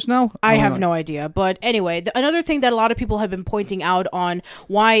doing this now? I have no idea. But anyway, another thing that a lot of people have been pointing out on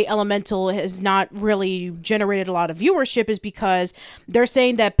why Elemental has not really generated a lot of viewership is because they're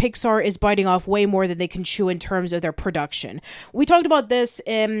saying that Pixar is biting off way more than they can chew in terms of their production. We talked about this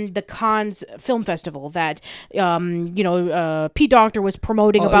in the Cannes Film Festival that, Pete Docter was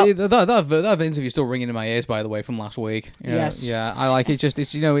promoting about... That interview is still ringing in my ears, by the way, from last week. Yes. Yeah, I like it.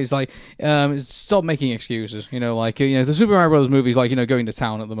 Stop making excuses. The Super Mario Brothers movie is going to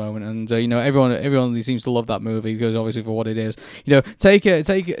town at the moment, and everyone seems to love that movie because obviously for what it is. Take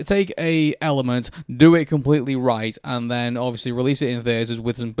a element, do it completely right, and then obviously release it in theaters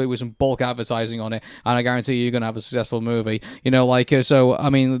with some bulk advertising on it, and I guarantee you're going to have a successful movie.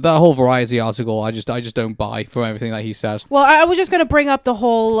 That whole Variety article, I just don't buy from everything that he says. Well, I was just going to bring up the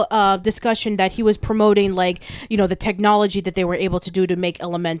whole discussion that he was promoting, the technology that they were able to do to make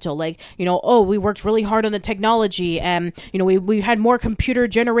Elemental. We worked really hard on the technology, and we had more computer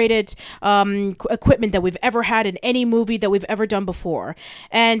generated equipment that we've ever had in any movie that we've ever done before,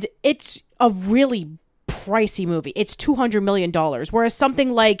 and it's a really pricey movie. It's $200 million, whereas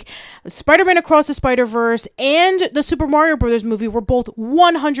something like Spider-Man Across the Spider-Verse and the Super Mario Brothers movie were both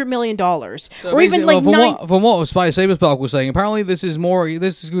 $100 million. Or even from what Spider-Saberspark was saying, apparently this is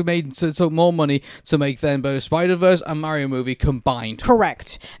took more money to make than both Spider-Verse and Mario movie combined.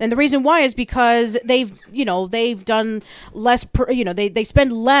 Correct. And the reason why is because they've done less, they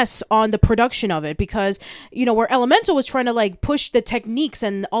spend less on the production of it, because, where Elemental was trying to push the techniques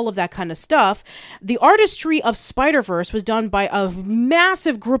and all of that kind of stuff, the artistry of Spider-Verse was done by a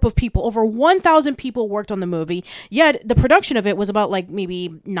massive group of people. Over 1,000 people worked on the movie, yet the production of it was about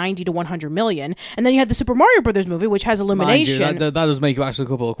maybe 90 to 100 million. And then you had the Super Mario Brothers movie, which has Illumination. That does make you ask a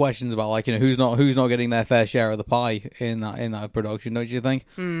couple of questions about who's not getting their fair share of the pie in that production, don't you think?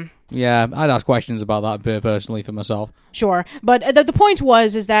 Yeah, I'd ask questions about that personally for myself. Sure, but the point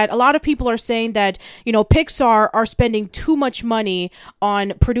is that a lot of people are saying that Pixar are spending too much money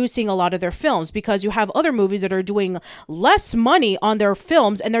on producing a lot of their films, because you have other movies that are doing less money on their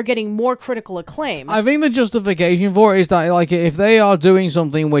films and they're getting more critical acclaim. I think the justification for it is that if they are doing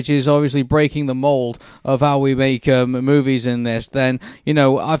something which is obviously breaking the mold of how we make movies in this, then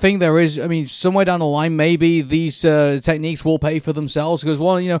I think there is. Somewhere down the line, maybe these techniques will pay for themselves, because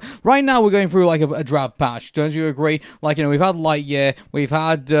right now we're going through a drab patch. Don't you agree? We've had Lightyear, we've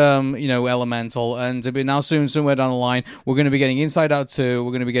had Elemental, and now soon, somewhere down the line, we're going to be getting Inside Out 2.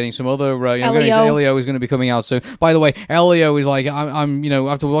 We're going to be getting some other. Elio is going to be coming out soon. By the way, Elio is I'm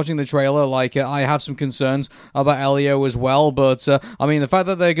after watching the trailer, I have some concerns about Elio as well. But the fact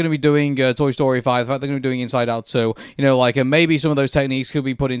that they're going to be doing Toy Story 5, the fact they're going to be doing Inside Out 2, maybe some of those techniques could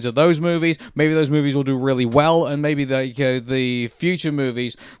be put into those movies. Maybe those movies will do really well, and maybe the future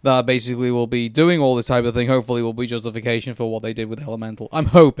movies that basically will be doing all this type of thing, hopefully will be justification for what they did with Elemental. I'm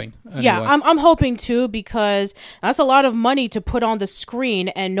hoping. Anyway. Yeah, I'm hoping too, because that's a lot of money to put on the screen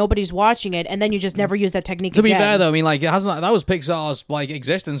and nobody's watching it, and then you just never use that technique again. To be fair though, it hasn't. That was Pixar's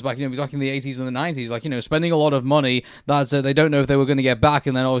existence back in the 80s and the 90s. Spending a lot of money that they don't know if they were going to get back,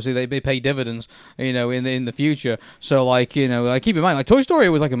 and then obviously they pay dividends, in the future. So keep in mind, Toy Story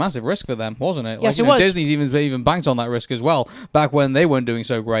was a massive risk for them, wasn't it? Yes, it was. Disney even banked on that risk as well back when they weren't doing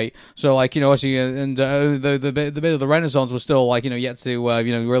so great. So actually, and the bit of the Renaissance was still yet to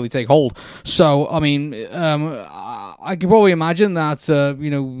really take hold. So I can probably imagine that,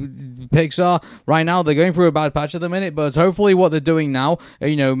 Pixar, right now, they're going through a bad patch at the minute, but hopefully what they're doing now,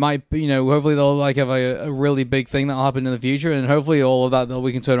 might, hopefully they'll, like, have a really big thing that'll happen in the future, and hopefully all of that,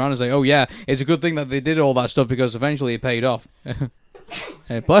 we can turn around and say, oh, yeah, it's a good thing that they did all that stuff, because eventually it paid off.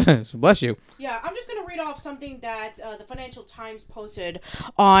 Hey, bless you. Yeah, I'm just going to read off something that the Financial Times posted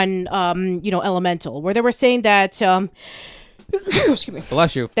on, Elemental, where they were saying that... Excuse me.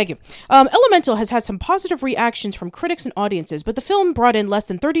 Bless you. Thank you. Elemental has had some positive reactions from critics and audiences, but the film brought in less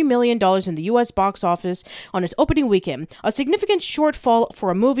than $30 million in the U.S. box office on its opening weekend, a significant shortfall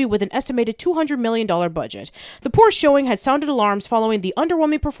for a movie with an estimated $200 million budget. The poor showing had sounded alarms following the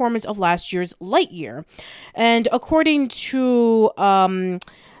underwhelming performance of last year's Lightyear. And according to...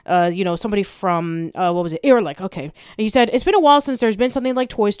 somebody from, Ehrlich, okay. He said, it's been a while since there's been something like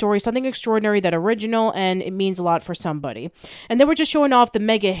Toy Story, something extraordinary, that original, and it means a lot for somebody. And they were just showing off the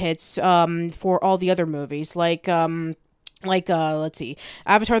mega hits for all the other movies, let's see,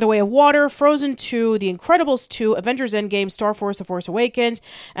 Avatar: The Way of Water, Frozen 2, The Incredibles 2, Avengers Endgame, Star Wars: The Force Awakens,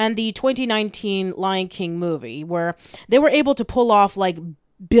 and the 2019 Lion King movie, where they were able to pull off, like,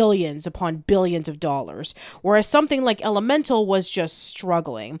 billions upon billions of dollars, whereas something like Elemental was just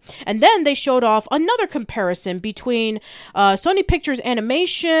struggling. And then they showed off another comparison between Sony Pictures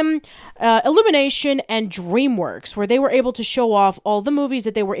Animation, Illumination, and DreamWorks, where they were able to show off all the movies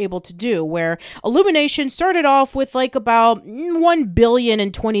that they were able to do, where Illumination started off with like about $1 billion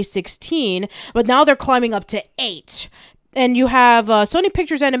in 2016, but now they're climbing up to $8 billion. And you have Sony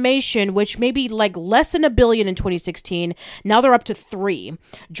Pictures Animation, which may be like less than $1 billion in 2016. Now they're up to $3 billion.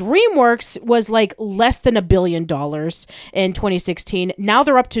 DreamWorks was like less than $1 billion in 2016. Now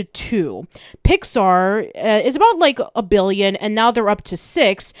they're up to $2 billion. Pixar is about like $1 billion, and now they're up to $6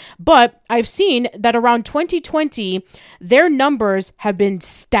 billion. But I've seen that around 2020, their numbers have been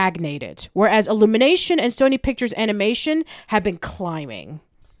stagnated, whereas Illumination and Sony Pictures Animation have been climbing.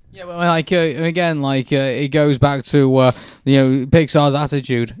 Yeah, but it goes back to Pixar's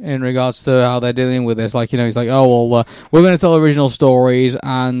attitude in regards to how they're dealing with this. Like, it's like, oh well, we're going to tell original stories,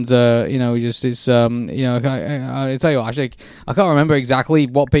 and I tell you what, actually, I can't remember exactly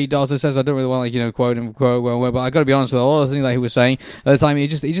what Pete Docter says. I don't really want quote him, but I got to be honest with a lot of the things that he was saying at the time. He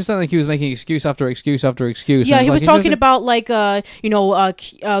just sounded like he was making excuse after excuse after excuse. Yeah, he was talking about like kids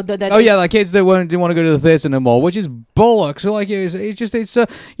that didn't want to go to the theater no more, which is bollocks. So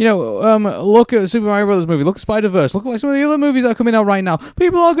look at the Super Mario Brothers movie, look at Spider-Verse, look at like some of the other movies that are coming out right now.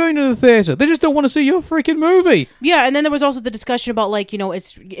 People are going to the theater. They just don't want to see your freaking movie. Yeah, and then there was also the discussion about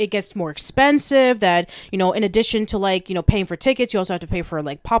it gets more expensive, that, in addition to paying for tickets, you also have to pay for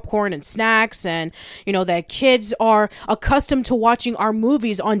like popcorn and snacks, and, that kids are accustomed to watching our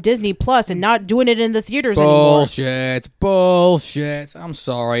movies on Disney Plus and not doing it in the theaters anymore. Bullshit. I'm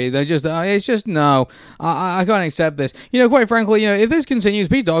sorry. It's just, no. I can't accept this. Quite frankly, if this continues,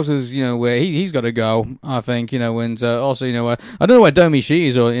 Pete Docter's, where he's got to go, I think, and also, I don't know where Domi Shi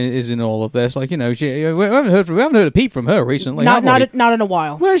is in all of this. Like, we haven't heard a peep from her recently. Not in a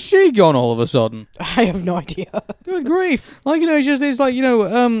while. Where's she gone all of a sudden? I have no idea. Good grief. Like, it's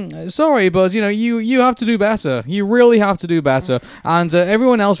like, sorry, but, you have to do better. You really have to do better. And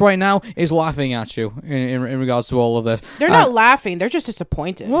everyone else right now is laughing at you in regards to all of this. They're not laughing. They're just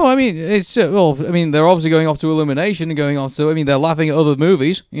disappointed. Well, I mean, they're obviously going off to Illumination and going off to, they're laughing at other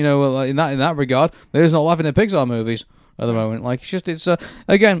movies, in that regard. They're just not laughing at Pixar movies at the moment. Like,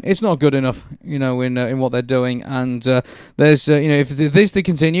 again, it's not good enough, in what they're doing. And there's, if this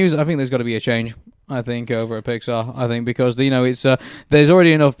continues, I think there's got to be a change. I think, over at Pixar. I think because it's there's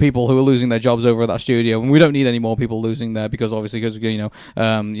already enough people who are losing their jobs over at that studio, and we don't need any more people losing there because Pixar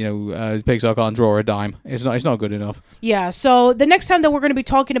can't draw a dime. It's not good enough. Yeah. So the next time that we're going to be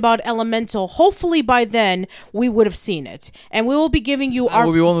talking about Elemental, hopefully by then we would have seen it, and we will be giving you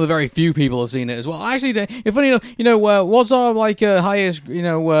We'll be one of the very few people who have seen it as well. Actually, if funny enough, what's our highest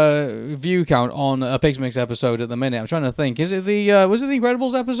view count on a Pixmix episode at the minute? I'm trying to think. Is it was it the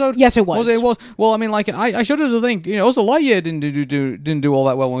Incredibles episode? Yes, it was. It was. Well, I shudder to think, also Lightyear didn't do all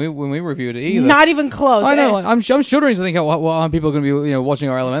that well when we reviewed it either. Not even close. I know. I'm shuddering to think how people are going to be watching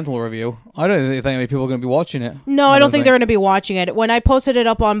our Elemental review. I don't think many people are going to be watching it. No, I don't think they're going to be watching it. When I posted it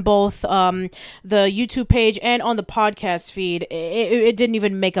up on both the YouTube page and on the podcast feed, it didn't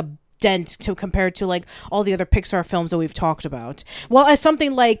even make a dent to compared to like all the other Pixar films that we've talked about. Well, as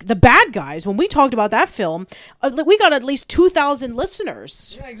something like The Bad Guys, when we talked about that film, we got at least 2,000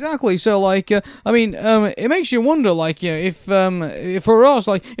 listeners. Yeah, exactly. So, like, it makes you wonder, like, if for us,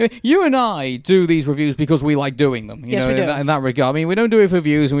 like, you and I do these reviews because we like doing them. You Yes, know, we do. in that regard. I mean, we don't do it for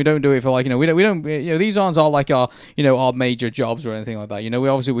views, and we don't do it for like, we don't. These aren't our major jobs or anything like that.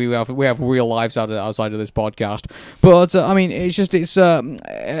 We have real lives outside of this podcast. But again,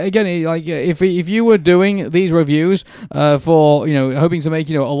 if you were doing these reviews for hoping to make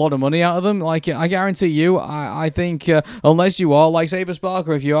a lot of money out of them, like I guarantee you, I think unless you are like Saber Spark,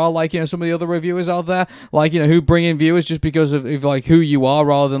 or if you are like some of the other reviewers out there, like who bring in viewers just because of like who you are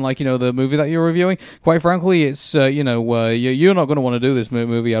rather than like the movie that you're reviewing. Quite frankly, it's you're not going to want to do this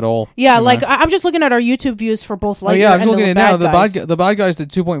movie at all. Yeah, like I'm just looking at our YouTube views for both Lightyear I'm just looking at it now. Guys. The Bad Guys did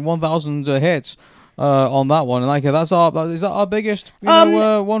 2.1 thousand hits. On that one, and like is that our biggest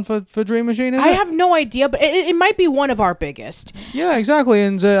one for Dream Machine? I have no idea, but it might be one of our biggest. Yeah, exactly,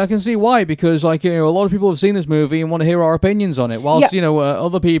 and I can see why, because like a lot of people have seen this movie and want to hear our opinions on it, whilst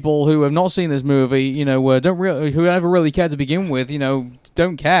other people who have not seen this movie, who never really cared to begin with,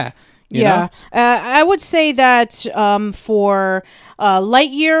 don't care. You know? I would say that for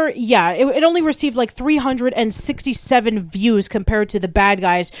Lightyear, it only received like 367 views compared to The Bad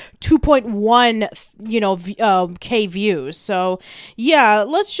Guys 2.1 K views. So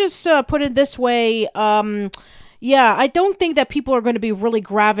let's just put it this way. I don't think that people are going to be really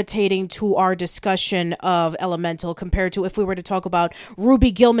gravitating to our discussion of Elemental compared to if we were to talk about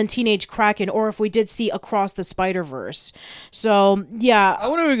Ruby Gillman, Teenage Kraken, or if we did see Across the Spider-Verse. So, I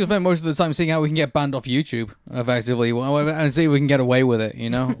wonder if we can spend most of the time seeing how we can get banned off YouTube, effectively, and see if we can get away with it,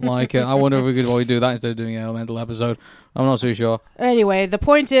 Like, I wonder if we could always do that instead of doing an Elemental episode. I'm not too sure. Anyway, the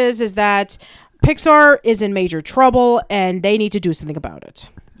point is that Pixar is in major trouble, and they need to do something about it.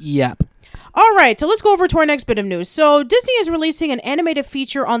 Yep. All right, so let's go over to our next bit of news. So Disney is releasing an animated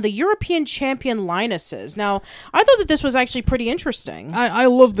feature on the European champion Lionesses. Now, I thought that this was actually pretty interesting. I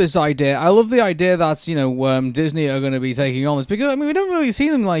love this idea. I love the idea that, Disney are going to be taking on this, because, we don't really see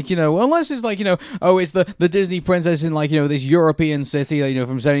them, like, unless it's like, it's the Disney princess in, like, this European city,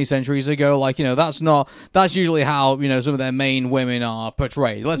 from 70 centuries ago. Like, that's usually how, some of their main women are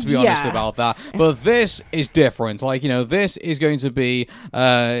portrayed. Let's be honest about that. But this is different. Like, this is going to be,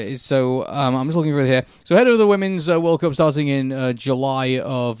 I'm just looking for it here. So ahead of the Women's World Cup starting in July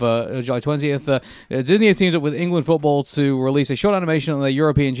 20th, Disney have teamed up with England Football to release a short animation on the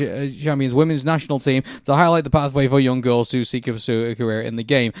European Champions Women's National Team to highlight the pathway for young girls to seek to pursue a career in the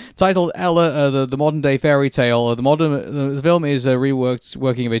game. Titled Ella, the modern-day fairy tale, the film is a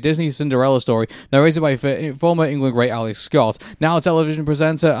reworking of a Disney Cinderella story narrated by former England great Alex Scott, now a television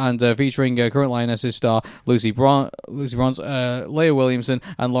presenter, and featuring current Lionesses star Lucy Bronze, Leah Williamson,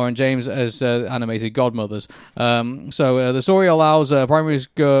 and Lauren James as animated godmothers. So the story allows a primary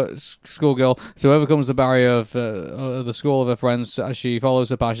school girl to overcome the barrier of the school of her friends as she follows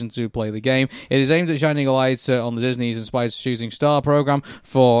her passion to play the game. It is aimed at shining a light on the Disney's Inspired Shooting Star program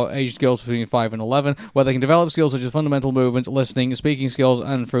for aged girls between 5 and 11, where they can develop skills such as fundamental movement, listening, speaking skills,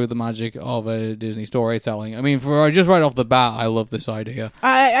 and through the magic of Disney storytelling. For just right off the bat, I love this idea.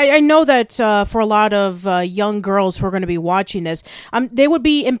 I know that for a lot of young girls who are going to be watching this, they would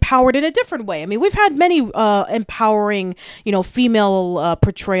be empowered in a different way. We've had many empowering, female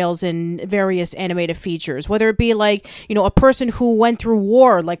portrayals in various animated features, whether it be like, a person who went through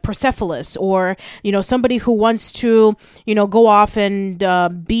war, like Persepolis, or, somebody who wants to, go off and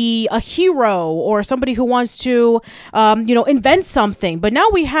be a hero, or somebody who wants to, invent something. But now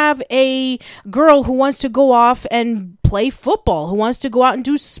we have a girl who wants to go off and play football, who wants to go out and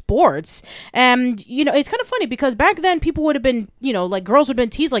do sports. And, it's kind of funny because back then people would have been, like girls would have been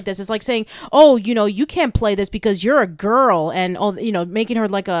teased like this. It's like saying, oh, you can't play this because you're a girl, and all, making her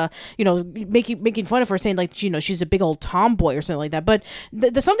like a, making fun of her, saying like, she's a big old tomboy or something like that. But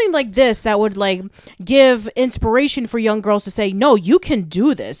there's something like this that would like give inspiration for young girls to say, no, you can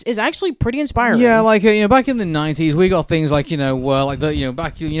do this, is actually pretty inspiring. Yeah, like back in the 90s, we got things like like the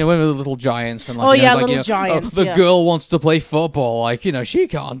back when we were the Little Giants, and like, Little Giants. The girl wants to play football, like she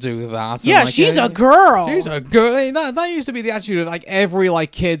can't do that. Yeah, and, like, she's a girl. She's a girl. That used to be the attitude of like every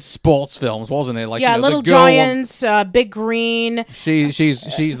like kids sports films, wasn't it? Like Little Giants, Big Green.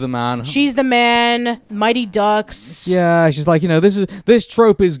 She's the man. She's the man. Mighty Ducks. Yeah, she's like this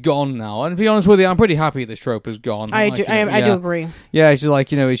trope is gone now. And to be honest with you, I'm pretty happy this trope is gone. I do agree. Yeah, she's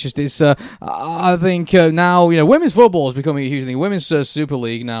like I think now women's football is becoming a huge thing. Women's Super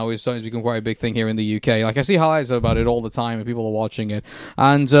League now is starting to become quite a big thing here in the UK. Like I see highlights about it all the time, and people are watching it.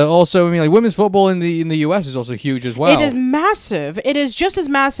 And also, I mean, like women's football in the US is also huge as well. It is massive. It is just as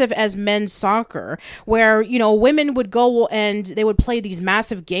massive as men's soccer, where women would go and they would play these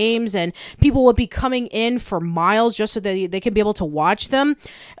massive games, and people would be coming in for miles just so that they can be able to watch them.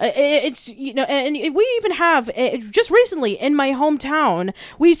 It's and we even have just recently in my hometown,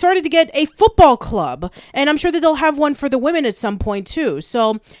 we started to get a football club, and I'm sure that they'll have one for the women at some point too.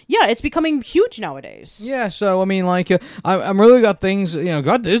 So yeah, it's becoming huge nowadays. Yeah, so I mean, like, I'm really got things.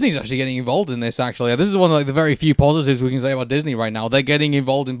 God, Disney's actually getting involved in this. Actually, this is one of like the very few positives we can say about Disney right now. They're getting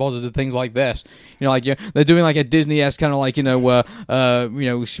involved in positive things like this. They're doing like a Disney-esque kind of like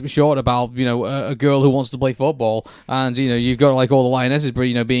short about a girl who wants to play football, and you've got like all the Lionesses,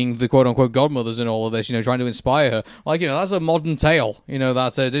 being the quote unquote godmothers in all of this. Trying to inspire her. Like that's a modern tale.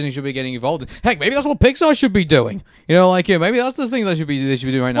 That Disney should be getting involved in. Heck, maybe that's what Pixar should be doing. Maybe that's the thing they should be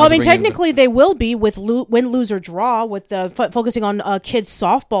doing right now. Well, I mean, technically they will be with win, lose, or draw with focusing on a kids'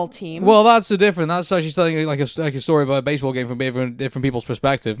 softball team. Well, that's the different. That's actually telling like a story about a baseball game from different people's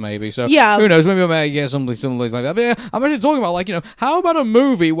perspective, maybe. So yeah, who knows? Maybe I might get something like that. But yeah, I'm actually talking about like how about a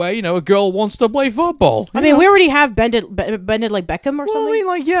movie where a girl wants to play football? I mean, we already have bended like Beckham or something. I mean,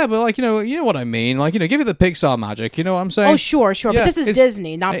 like yeah, but like you know what I mean. Like give it the Pixar magic. You know what I'm saying? Oh sure, yeah, but this is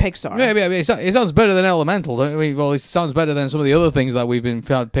Disney, not Pixar. Yeah, it sounds better than Elemental. Don't we? Well, it sounds better than some of the other things that we've been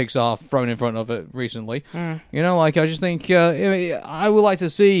had Pixar thrown in front of it recently. Like I just think I would like to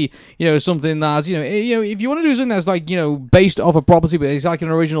see something that's if you want to do something that's like based off a property, but it's like an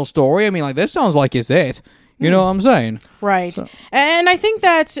original story. I mean, like this sounds like it's it. You know what I'm saying? Right. So. And I think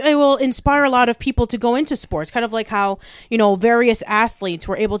that it will inspire a lot of people to go into sports, kind of like how, various athletes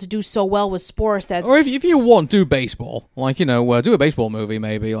were able to do so well with sports. That or if you want, do baseball. Like, do a baseball movie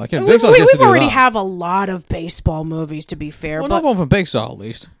maybe. Like, we've already have a lot of baseball movies, to be fair. Well, but not one from Pixar, at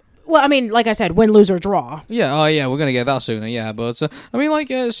least. Well, I mean, like I said, win, lose, or draw. Yeah, we're going to get that sooner, yeah. But, I mean, like,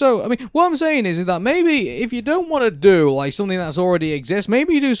 what I'm saying is that maybe if you don't want to do, like, something that's already exists,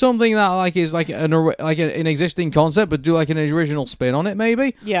 maybe you do something that, like, is, like, an existing concept, but do, like, an original spin on it,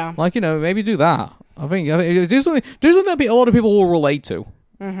 maybe? Yeah. Like, maybe do that. I think do something that a lot of people will relate to.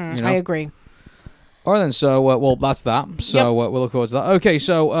 Mm-hmm. I agree. All right, then, so, well, that's that. So, we'll look forward to that. Okay,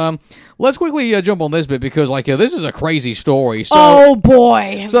 so, let's quickly jump on this bit, because, like, this is a crazy story. So, oh,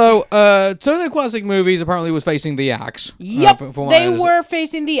 boy. So, Turner Classic Movies apparently was facing the axe. Yep, they were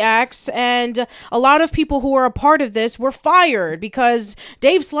facing the axe, and a lot of people who were a part of this were fired, because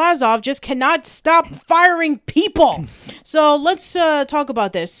Dave Zaslav just cannot stop firing people. So, let's talk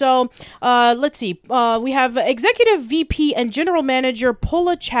about this. So, let's see. We have Executive VP and General Manager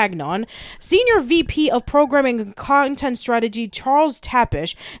Paula Chagnon, Senior VP of Programming and Content Strategy Charles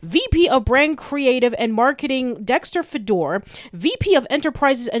Tapish, VP of Brand Creative and Marketing Dexter Fedor, VP of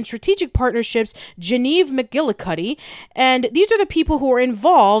Enterprises and Strategic Partnerships Genevieve McGillicuddy, and these are the people who are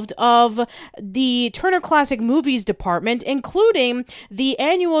involved of the Turner Classic Movies department, including the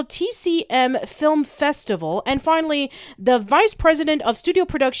annual TCM Film Festival, and finally the Vice President of Studio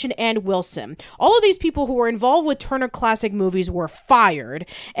Production and Wilson. All of these people who were involved with Turner Classic Movies were fired,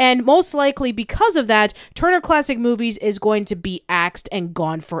 and most likely because of that, Turner Classic Movies is going to be axed and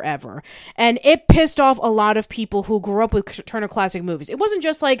gone forever. And it pissed off a lot of people who grew up with Turner Classic Movies. It wasn't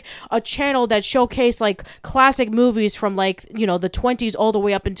just like a channel that showcased like classic movies from like, the 20s all the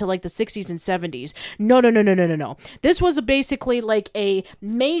way up until like the 60s and 70s. No. This was basically like a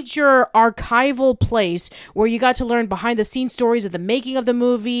major archival place where you got to learn behind the scenes stories of the making of the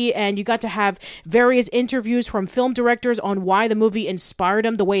movie, and you got to have various interviews from film directors on why the movie inspired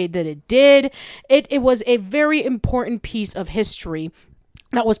them the way that it did. It was a very important piece of history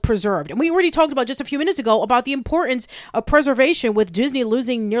that was preserved. And we already talked about just a few minutes ago about the importance of preservation, with Disney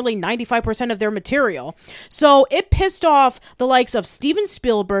losing nearly 95% of their material. So it pissed off the likes of Steven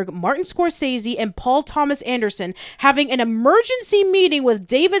Spielberg, Martin Scorsese, and Paul Thomas Anderson having an emergency meeting with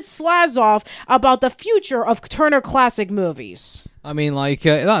David Zaslav about the future of Turner Classic Movies. I mean, like,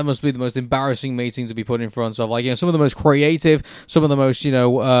 that must be the most embarrassing meeting to be put in front of. Like, some of the most creative, some of the most,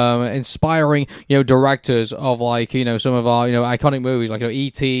 inspiring, directors of, like, some of our, iconic movies, like,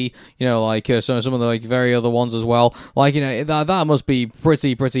 E.T., like, some of the, like, very other ones as well. Like, that must be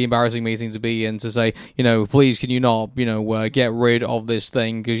pretty embarrassing meeting to be in, to say, please, can you not, get rid of this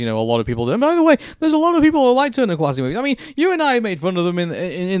thing, because, a lot of people do. And by the way, there's a lot of people who like Turner Classic Movies. I mean, you and I made fun of them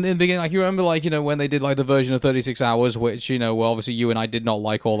in the beginning. Like, you remember, like, when they did, like, the version of 36 Hours, which, obviously, MCU, and I did not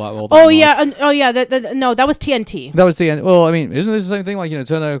like all that. Oh yeah, no, that was TNT. That was TNT. Well, I mean, isn't this the same thing? Like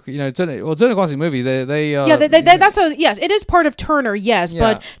Turner Classic Movies. That's yes, it is part of Turner. Yes,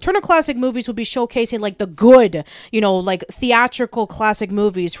 but Turner Classic Movies will be showcasing like the good, like theatrical classic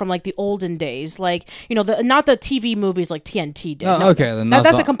movies from like the olden days, like not the TV movies like TNT did. Okay, then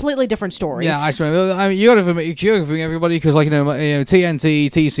that's a completely different story. Yeah, actually, I mean, you got to forgive everybody because TNT,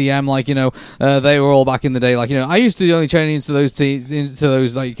 TCM, they were all back in the day. I used to only tune into those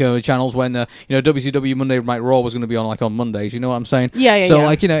channels when WCW Monday Night Raw was going to be on Mondays. You know what I'm saying? Yeah.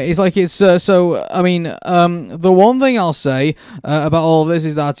 So I mean, the one thing I'll say about all of this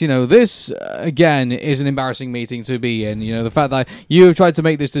is that this again is an embarrassing meeting to be in. The fact that you have tried to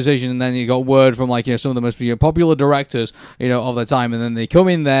make this decision and then you got word from some of the most popular directors of the time, and then they come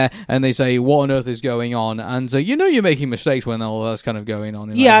in there and they say, what on earth is going on? And you're making mistakes when all that's kind of going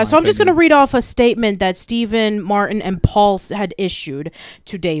on. So I'm just going to read off a statement that Stephen, Martin, and Paul had issued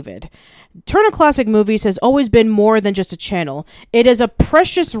to David. Turner Classic Movies has always been more than just a channel. It is a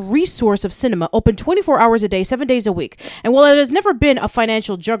precious resource of cinema, open 24 hours a day, 7 days a week. And while it has never been a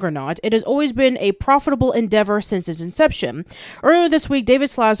financial juggernaut, it has always been a profitable endeavor since its inception. Earlier this week, David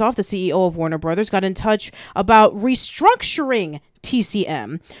Zaslav, the CEO of Warner Brothers, got in touch about restructuring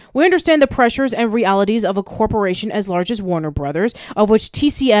TCM. We understand the pressures and realities of a corporation as large as Warner Brothers, of which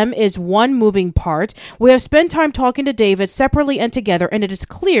TCM is one moving part. We have spent time talking to David separately and together, and it is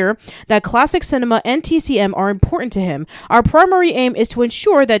clear that classic cinema and TCM are important to him. Our primary aim is to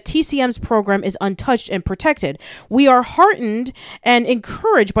ensure that TCM's program is untouched and protected. We are heartened and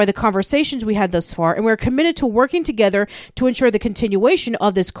encouraged by the conversations we had thus far, and we are committed to working together to ensure the continuation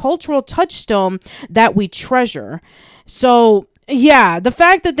of this cultural touchstone that we treasure. So, yeah, the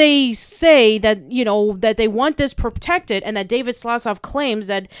fact that they say that, that they want this protected and that David Zaslav claims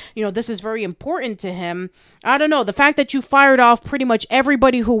that, this is very important to him. I don't know. The fact that you fired off pretty much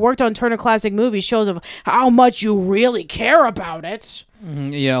everybody who worked on Turner Classic Movies shows of how much you really care about it.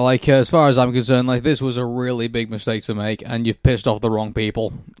 Yeah, as far as I'm concerned, this was a really big mistake to make, and you've pissed off the wrong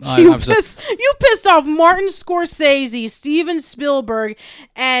people. You pissed off Martin Scorsese, Steven Spielberg,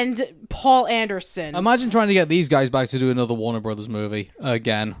 and Paul Anderson. Imagine trying to get these guys back to do another Warner Brothers movie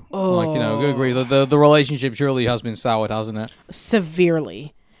again. Good grief. The relationship surely has been soured, hasn't it?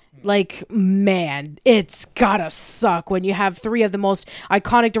 Severely. Man, it's gotta suck when you have three of the most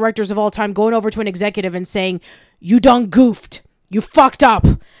iconic directors of all time going over to an executive and saying, "You done goofed. You fucked up.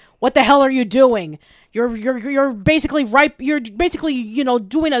 What the hell are you doing? You're basically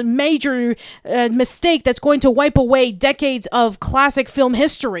doing a major mistake that's going to wipe away decades of classic film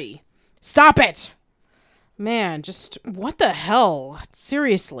history. Stop it." Man, just what the hell?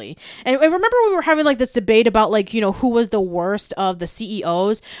 Seriously. And I remember we were having this debate about who was the worst of the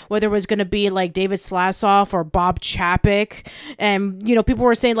CEOs, whether it was going to be David Zaslav or Bob Chapek. And, people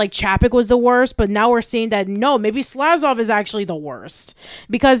were saying Chapek was the worst, but now we're seeing that no, maybe Zaslav is actually the worst.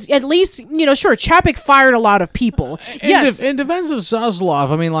 Because at least, sure, Chapek fired a lot of people. Yes. In defense of Zaslav,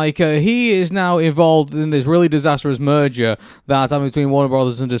 I mean, he is now involved in this really disastrous merger that's happened between Warner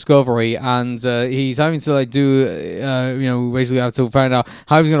Brothers and Discovery, and he's having to basically have to find out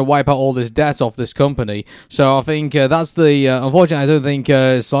how he's going to wipe out all this debt off this company. So I think that's the unfortunately, I don't think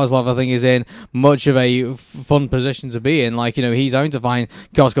Zaslav is in much of a fun position to be in. He's having to find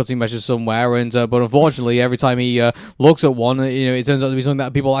cost-cutting measures somewhere, and but unfortunately, every time he looks at one, it turns out to be something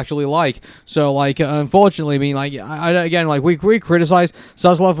that people actually like. So unfortunately, we criticize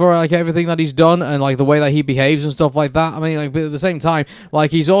Zaslav for everything that he's done and the way that he behaves and stuff like that. I mean, but at the same time,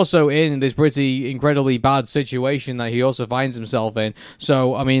 he's also in this pretty incredibly bad situation that he also finds himself in.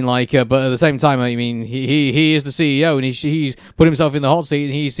 So I mean, but at the same time, I mean, he is the CEO, and he's put himself in the hot seat,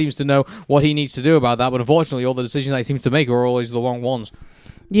 and he seems to know what he needs to do about that. But unfortunately, all the decisions that he seems to make are always the wrong ones.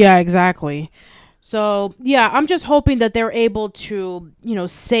 Yeah, exactly. So yeah, I'm just hoping that they're able to,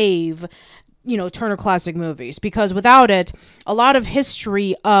 save Turner Classic Movies, because without it, a lot of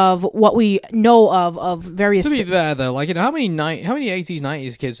history of what we know of various... To be fair, though, how many 80s,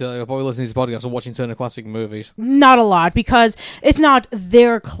 90s kids are probably listening to this podcast and watching Turner Classic Movies? Not a lot, because it's not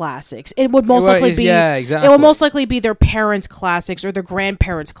their classics. It would most likely be... Yeah, exactly. It would most likely be their parents' classics or their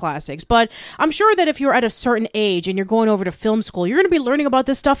grandparents' classics. But I'm sure that if you're at a certain age and you're going over to film school, you're going to be learning about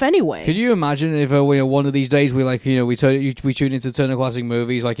this stuff anyway. Could you imagine if one of these days we tune into Turner Classic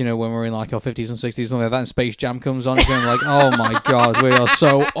Movies, when we're in our 50s and 60s, something like that, and Space Jam comes on again, oh my god, we are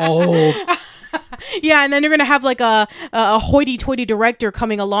so old. Yeah, and then you're gonna have like a hoity-toity director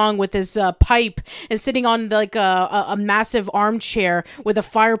coming along with his pipe and sitting on like a massive armchair with a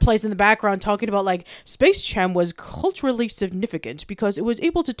fireplace in the background, talking about like Space Jam was culturally significant because it was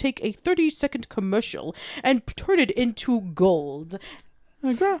able to take a 30-second commercial and turn it into gold.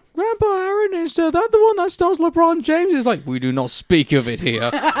 Grandpa Aaron, is that the one that stars LeBron James? Is like, we do not speak of it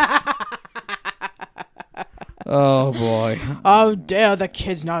here. Oh boy! How dare the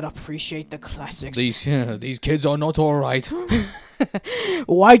kids not appreciate the classics? These kids are not all right.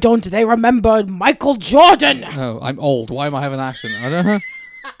 Why don't they remember Michael Jordan? Oh, I'm old. Why am I having an accent? I don't know.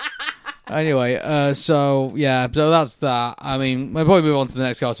 Anyway, so that's that. I mean, we'll probably move on to the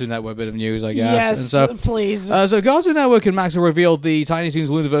next Cartoon Network bit of news, I guess. Yes, please. So Cartoon Network and Max have revealed the Tiny Toons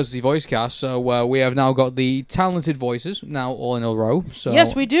Looniversity voice cast, so we have now got the talented voices, now all in a row. So.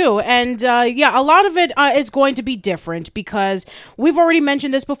 Yes, we do. And a lot of it is going to be different because we've already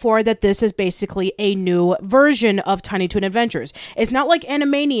mentioned this before, that this is basically a new version of Tiny Toon Adventures. It's not like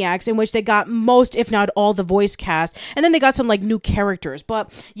Animaniacs, in which they got most, if not all, the voice cast, and then they got some like new characters.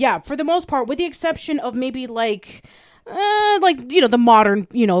 But yeah, for the most part, with the exception of maybe the modern,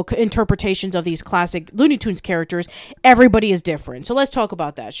 interpretations of these classic Looney Tunes characters, everybody is different. So let's talk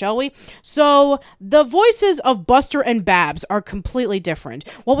about that, shall we? So the voices of Buster and Babs are completely different.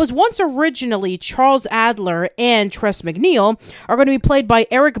 What was once originally Charles Adler and Tress MacNeille are going to be played by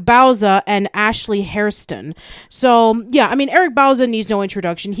Eric Bauza and Ashley Hairston. So yeah, I mean, Eric Bauza needs no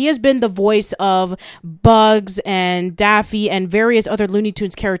introduction. He has been the voice of Bugs and Daffy and various other Looney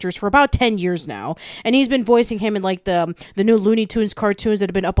Tunes characters for about 10 years now, and he's been voicing him in like the new Looney Tunes cartoons that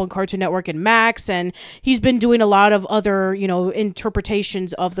have been up on Cartoon Network and Max, and he's been doing a lot of other,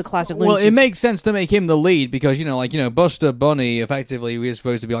 interpretations of the classic Looney Tunes. Well, it makes sense to make him the lead because, Buster Bunny effectively was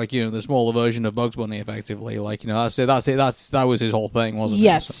supposed to be like, the smaller version of Bugs Bunny effectively. Like, that's it. That was his whole thing, wasn't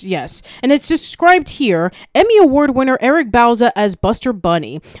it? Yes. And it's described here, Emmy Award winner Eric Bauza as Buster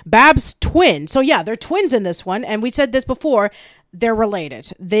Bunny, Babs' twin. So yeah, they're twins in this one, and we said this before. They're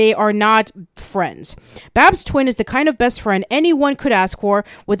related. They are not friends. Babs' twin is the kind of best friend anyone could ask for,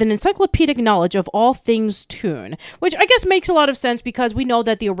 with an encyclopedic knowledge of all things Toon, which I guess makes a lot of sense because we know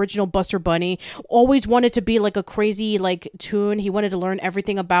that the original Buster Bunny always wanted to be like a crazy Toon. He wanted to learn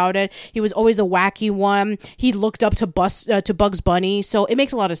everything about it. He was always the wacky one. He looked up to Bugs Bunny, so it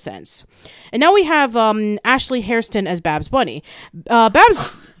makes a lot of sense. And now we have Ashley Hairston as Babs Bunny. Babs...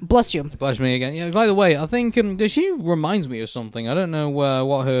 Bless you. Bless me again. Yeah. By the way, I think she reminds me of something. I don't know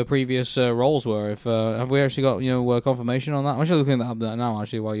what her previous roles were. If have we actually got confirmation on that? I'm actually looking at that now.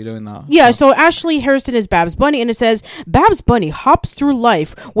 Actually, while you're doing that. Yeah. So Ashley Hairston is Babs Bunny, and it says Babs Bunny hops through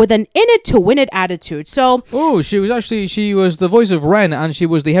life with an in it to win it attitude. So. Oh, she was the voice of Wren, and she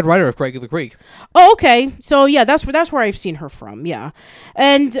was the head writer of Craig of the Creek. Oh, okay. So yeah, that's where I've seen her from. Yeah,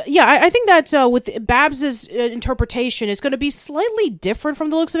 and yeah, I think that with Babs's interpretation, it's going to be slightly different from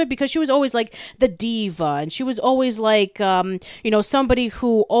the looks of it, because she was always like the diva, and she was always like somebody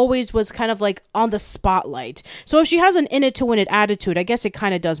who always was kind of like on the spotlight. So if she has an in it to win it attitude, I guess it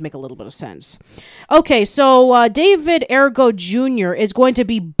kind of does make a little bit of sense. Okay, so David Ergo Jr. is going to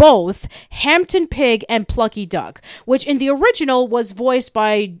be both Hampton Pig and Plucky Duck, which in the original was voiced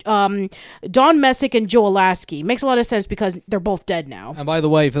by Don Messick and Joe Lasky. Makes a lot of sense because they're both dead now. And by the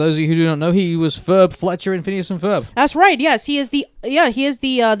way, for those of you who do not know, he was Ferb Fletcher in Phineas and Ferb. That's right. Yes, he is the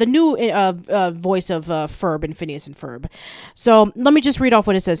new voice of Ferb in Phineas and Ferb. So let me just read off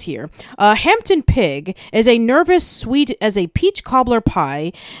what it says here. Hampton Pig is a nervous, sweet as a peach cobbler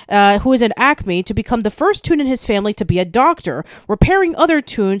pie, who is at Acme to become the first Toon in his family to be a doctor, repairing other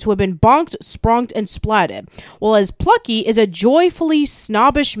Toons who have been bonked, spronked, and splatted. While as Plucky is a joyfully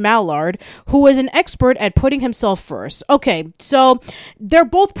snobbish mallard who is an expert at putting himself first. Okay, so they're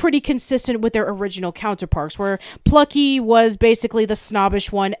both pretty consistent with their original counterparts, where Plucky was basically the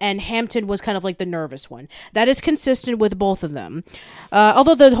snobbish one and Hampton was kind of like the nervous one. That is consistent with both of them.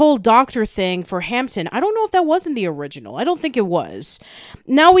 Although the whole doctor thing for Hampton, I don't know if that was in the original. I don't think it was.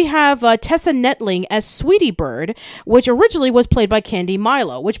 Now we have Tessa Netling as Sweetie Bird, which originally was played by Candy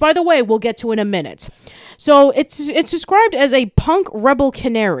Milo, which, by the way, we'll get to in a minute. So it's described as a punk rebel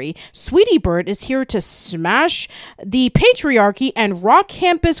canary. Sweetie Bird is here to smash the patriarchy and rock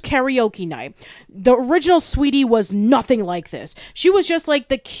campus karaoke night. The original Sweetie was nothing like this. She was just like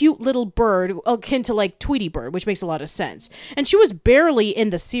the cute little bird akin to like Tweety Bird, which makes a lot of sense. And she was barely in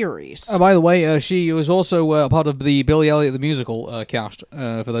the series. By the way, she was also a part of the Billy Elliot the Musical cast,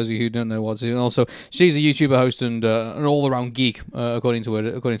 for those of you who don't know what's it. Also, she's a YouTuber host and an all-around geek, according to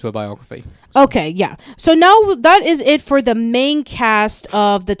her biography. Okay, yeah. So now that is it for the main cast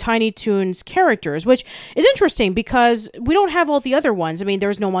of the Tiny Toons characters, which is interesting because we don't have all the other ones. I mean,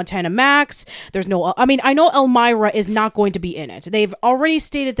 there's no Montana Max. There's no... I mean, I know Elmira is not going to be in it. They've already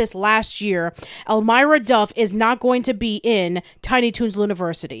stated this last year. Elmira Duff is not going to be in Tiny Toons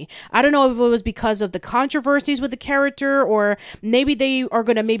Looniversity. I don't know if it was because of the controversies with the character, or maybe they are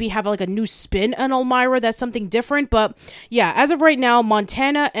going to maybe have like a new spin on Elmira that's something different. But yeah, as of right now,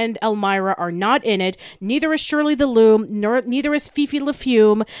 Montana and Elmira are not in it. Neither is Shirley the Loom, neither is Fifi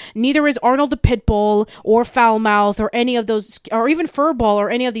LaFume, neither is Arnold the Pitbull or Foulmouth or any of those, or even Furball or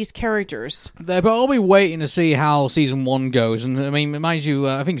any of these characters. They're probably waiting to see how season 1 goes, and I mean, mind you,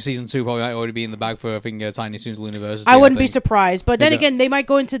 I think season 2 probably might already be in the bag for Tiny Toons Looniversity. I wouldn't be surprised, but then again, they might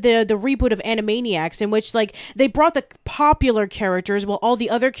go into the reboot of Animaniacs, in which like they brought the popular characters, while all the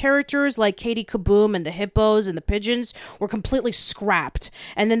other characters like Katie Kaboom and the hippos and the pigeons were completely scrapped,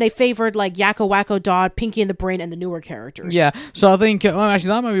 and then they favored like Yakko Wacko Dot, Pinky and the Brain, and the newer characters. Yeah, so I think actually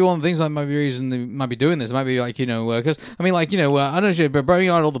that might be one of the things that might be the reason they might be doing this. It might be like, because I mean, like, I don't know, but bringing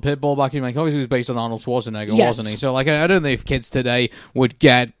Arnold the Pitbull back in, like, obviously he was based on Arnold Schwarzenegger, yes, wasn't he? So like, I don't know if kids today would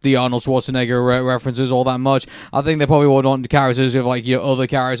get the Arnold Schwarzenegger references all that much. I think they probably would want characters with like other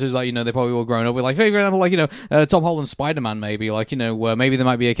characters that they probably all grown up with. Like, for example, like Tom Holland's Spider-Man, maybe like maybe there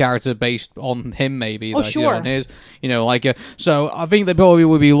might be a character based on him, maybe. Oh, sure. On his, so I think they probably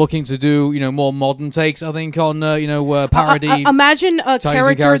would be looking to do more modern takes. I think on parody. Imagine a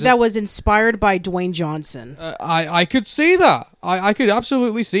character that was inspired by Dwayne Johnson. I could see that. I could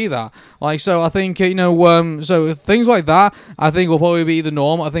absolutely see that. Like, so I think, so things like that, I think will probably be the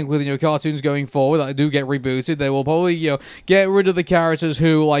norm. I think with, cartoons going forward that do get rebooted, they will probably, get rid of the characters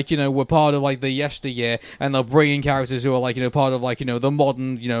who, like, were part of, like, the yesteryear, and they'll bring in characters who are, like, part of, like, the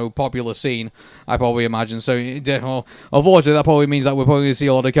modern, popular scene, I probably imagine. So, unfortunately, that probably means that we're probably going to see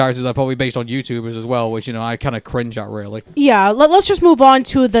a lot of characters that are probably based on YouTubers as well, which, I kind of cringe at, really. Yeah, let's just move on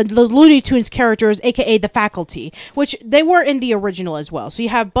to the Looney Tunes characters, aka the faculty, which they were in the original as well. So you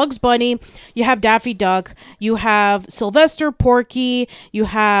have Bugs Bunny, you have Daffy Duck, you have Sylvester, Porky, you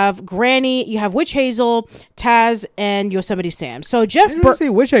have Granny, you have Witch Hazel, Taz, and Yosemite Sam. So Jeff see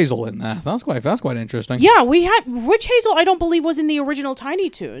Witch Hazel in there. That's quite interesting. Yeah, we had Witch Hazel. I don't believe was in the original Tiny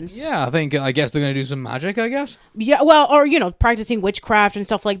Toons. Yeah, I guess they're going to do some magic, I guess. Yeah, well, or practicing witchcraft and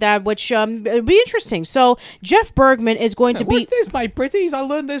stuff like that, which it'd be interesting. So Jeff Bergman is going to be. What's this, my pretties? I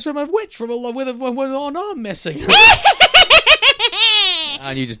learned this from a witch with an arm missing.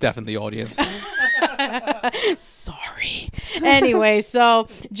 And you just deafened the audience. Sorry. Anyway, so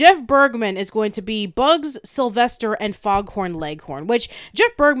Jeff Bergman is going to be Bugs, Sylvester, and Foghorn Leghorn, which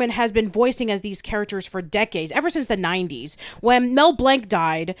Jeff Bergman has been voicing as these characters for decades, ever since the 90s. When Mel Blanc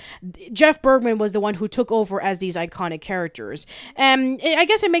died, Jeff Bergman was the one who took over as these iconic characters. And I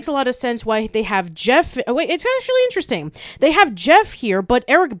guess it makes a lot of sense why they have Jeff. Wait, it's actually interesting. They have Jeff here, but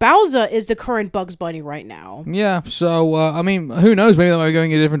Eric Bauza is the current Bugs Bunny right now. Yeah, so, I mean, who knows? Maybe they might be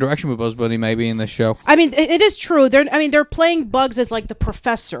going in a different direction with Bugs Bunny, maybe, in this show. I mean, it is true. They're playing Bugs as like the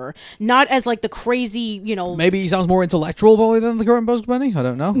professor, not as like the crazy, Maybe he sounds more intellectual probably than the current Bugs Bunny. I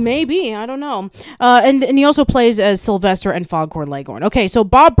don't know. Maybe, I don't know. And he also plays as Sylvester and Foghorn Leghorn. Okay, so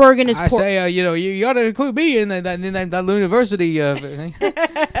Bob Bergen is. You got to include me in that Looniversity thing.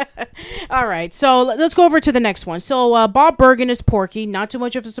 All right, so let's go over to the next one. So Bob Bergen is Porky. Not too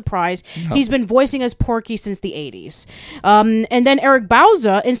much of a surprise. No. He's been voicing as Porky since the 80s. And then Eric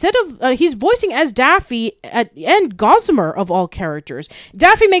Bauza, instead of he's voicing as Daffy and Gossamer of all characters.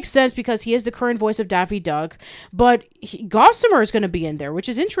 Daffy makes sense because he is the current voice of Daffy Duck, but Gossamer is going to be in there, which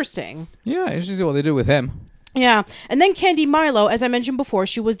is interesting. Yeah, interesting to see what they do with him. Yeah, and then Candy Milo, as I mentioned before,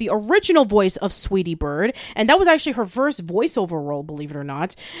 she was the original voice of Sweetie Bird, and that was actually her first voiceover role, believe it or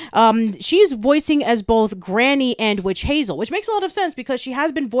not. She's voicing as both Granny and Witch Hazel, which makes a lot of sense because she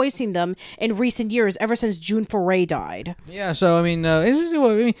has been voicing them in recent years, ever since June Foray died. Yeah, so, I mean,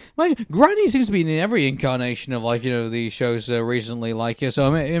 Granny seems to be in every incarnation of, these shows recently,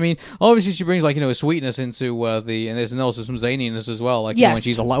 so, I mean, obviously she brings, a sweetness into and there's also some zaniness as well, yes. When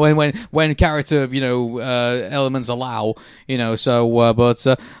she's when character, elements allow, so, but,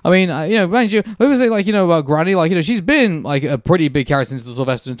 I mean, mind you, let me say, about Granny, she's been, a pretty big character since the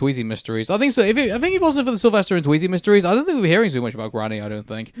Sylvester and Tweety mysteries. I think so. I think if it wasn't for the Sylvester and Tweety mysteries, I don't think we'd be hearing too much about Granny, I don't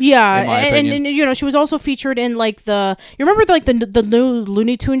think. Yeah, and she was also featured in, you remember, the new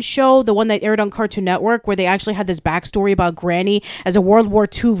Looney Tunes show, the one that aired on Cartoon Network, where they actually had this backstory about Granny as a World War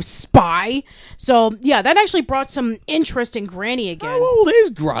II spy? So, yeah, that actually brought some interest in Granny again. How old is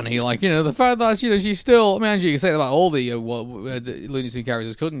Granny? The fact that, she's still... I mean, you can say that about all the Looney Tunes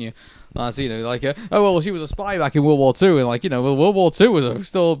characters, couldn't you? That's, she was a spy back in World War II, and, World War II was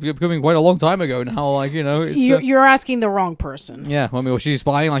still becoming quite a long time ago now, it's... You're asking the wrong person. Yeah, I mean, was she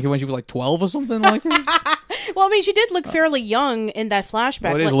spying, when she was, 12 or something, Well, I mean, she did look fairly young in that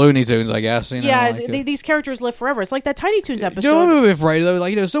flashback. Well, it is Looney Tunes, I guess. These characters live forever. It's like that Tiny Toons episode. You know what I'm afraid,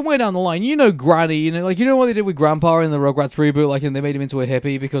 though? Somewhere down the line, Granny, what they did with Grandpa in the Rugrats reboot, and they made him into a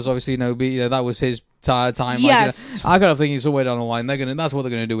hippie because, obviously, that was his time. Yes. I kind of think somewhere down the line, that's what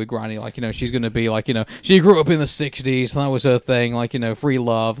they're going to do with Granny. She's going to be, she grew up in the 60s, and that was her thing, free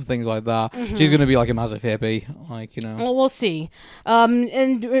love, things like that. Mm-hmm. She's going to be, a massive hippie, Well, we'll see.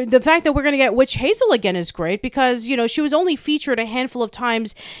 And the fact that we're going to get Witch Hazel again is great because, she was only featured a handful of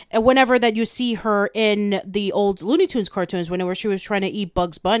times whenever that you see her in the old Looney Tunes cartoons, whenever she was trying to eat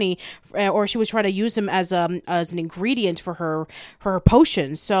Bugs Bunny, or she was trying to use him as an ingredient for her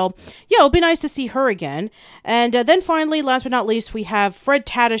potions. So, yeah, it'll be nice to see her again. And then finally, last but not least, we have Fred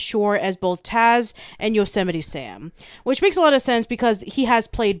Tatasciore as both Taz and Yosemite Sam, which makes a lot of sense because he has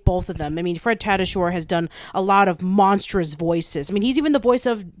played both of them. I mean, Fred Tatasciore has done a lot of monstrous voices. I mean, he's even the voice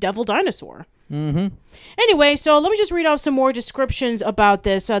of Devil Dinosaur. Mm-hmm. Anyway, so let me just read off some more descriptions about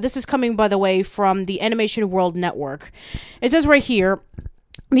this. This is coming, by the way, from the Animation World Network. It says right here,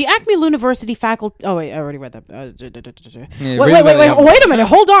 the Acme Looniversity faculty... Oh, wait, I already read that. Wait a minute.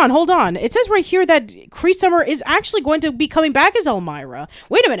 Hold on. It says right here that Cree Summer is actually going to be coming back as Elmira.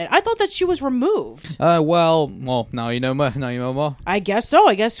 Wait a minute. I thought that she was removed. Well, now you know more. I guess so.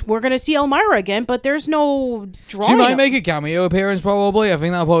 I guess we're going to see Elmira again, but there's no drawing. She might make a cameo appearance, probably. I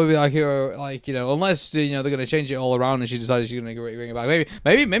think that'll probably be unless, they're going to change it all around and she decides she's going to bring it back.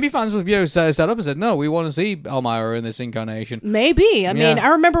 Maybe fans would, set up and said, no, we want to see Elmira in this incarnation. Maybe. I mean,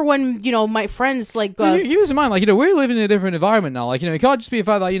 I remember when, my friends, keep this in mind, we're living in a different environment now. It can't just be a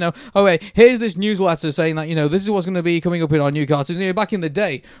fact that, oh, wait, here's this newsletter saying that, this is what's going to be coming up in our new cartoons. Back in the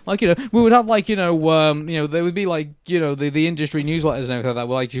day, we would have, there would be, the industry newsletters and everything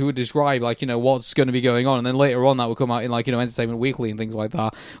like that, who would describe, what's going to be going on. And then later on, that would come out in, Entertainment Weekly and things like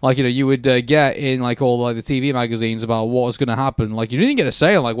that. You would get in, all, the TV magazines about what's going to happen. You didn't get a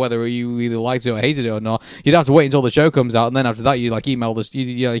say on, whether you either liked it or hated it or not. You'd have to wait until the show comes out, and then after that, you, email this,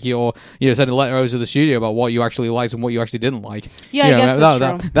 send a letter over to the studio about what you actually liked and what you actually didn't like. Yeah, I guess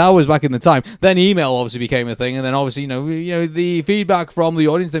that's true. That was back in the time. Then email obviously became a thing, and then obviously the feedback from the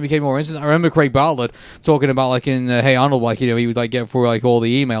audience then became more instant. I remember Craig Bartlett talking about in Hey Arnold, he would get through all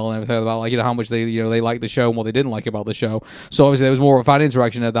the email and everything about how much they they liked the show and what they didn't like about the show. So obviously there was more fan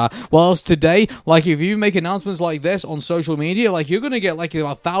interaction at that. Whilst today, if you make announcements like this on social media, you're gonna get about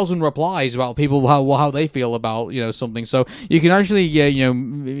 1,000 replies about people how they feel about something. So you can actually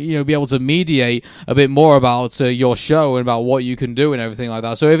be able to mediate a bit more about your show and about what you can do and everything like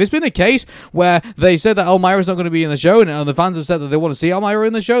that. So if it's been a case where they said that Elmira's not going to be in the show and the fans have said that they want to see Elmira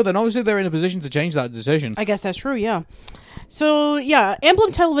in the show, then obviously they're in a position to change that decision. I guess that's true, yeah. So, yeah,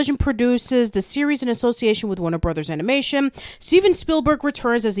 Emblem Television produces the series in association with Warner Brothers Animation. Steven Spielberg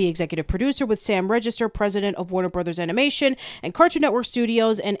returns as the executive producer with Sam Register, president of Warner Brothers Animation and Cartoon Network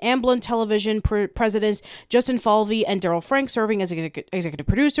Studios, and Emblem Television presidents Justin Falvey and Daryl Frank serving as executive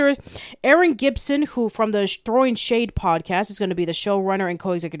producers. Aaron Gibson, who from the Throwing Shade podcast is going to be the showrunner and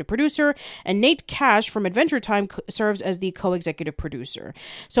co-executive producer, and Nate Cash from Adventure Time serves as the co-executive producer.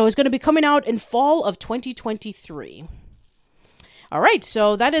 So it's going to be coming out in fall of 2023. All right,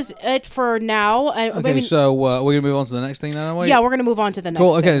 so that is it for now. Okay, so we're going to move on to the next thing then, are we? Yeah, we're going to move on to the next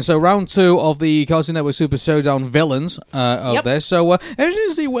thing. Okay, so round 2 of the Cartoon Network Super Showdown villains of this. So interesting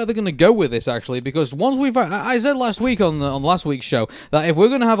to see where they're going to go with this, actually, because once I said last week on last week's show that if we're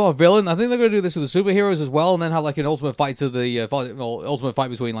going to have our villain, I think they're going to do this with the superheroes as well, and then have an ultimate fight to the ultimate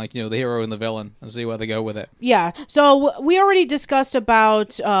fight between the hero and the villain, and see where they go with it. Yeah, so we already discussed about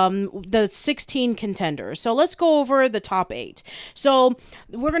the 16 contenders. So let's go over the top 8. So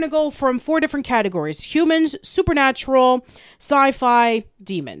we're going to go from 4 different categories: humans, supernatural, sci-fi,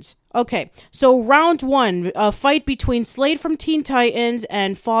 demons. Okay, so round 1, a fight between Slade from Teen Titans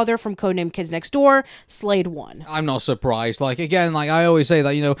and Father from Codename Kids Next Door. Slade won. I'm not surprised. Like, again, like I always say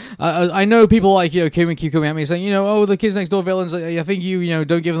that, I know people like, keep coming at me saying, oh, the Kids Next Door villains, I think you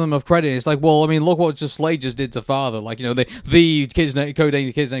don't give them enough credit. It's like, well, I mean, look what Slade just did to Father. Like, the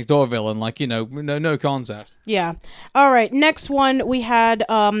Codename Kids Next Door villain. Like, no concept. Yeah. All right, next one, we had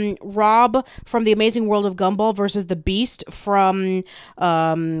Rob from The Amazing World of Gumball versus the Beast from...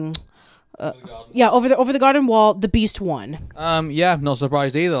 over the garden wall, the Beast won. Yeah, not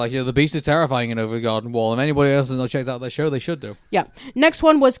surprised either. Like, the Beast is terrifying in Over the Garden Wall. If anybody else has not checked out that show, they should do. Yeah. Next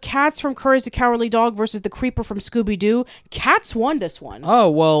one was Cats from Courage the Cowardly Dog versus the Creeper from Scooby-Doo. Cats won this one.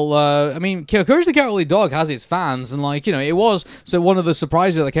 Oh, well, I mean, Courage the Cowardly Dog has its fans, and, like, it was one of the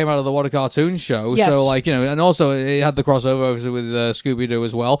surprises that came out of the What a Cartoon show. Yes. So, like, and also it had the crossover with Scooby-Doo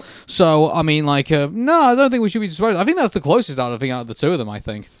as well. So, I mean, like, no, I don't think we should be surprised. I think that's the closest out of the two of them, I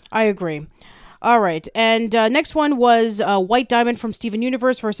think. I agree. All right, and next one was White Diamond from Steven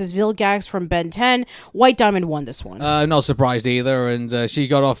Universe versus Vilgax from Ben 10. White Diamond won this one. Not surprised either, and she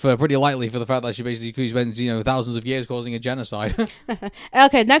got off pretty lightly for the fact that she basically spent thousands of years causing a genocide.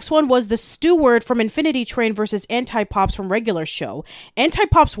 Okay, next one was the Steward from Infinity Train versus Anti-Pops from Regular Show.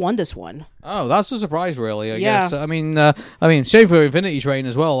 Anti-Pops won this one. Oh, that's a surprise, really. I guess. I mean, shame for Infinity Train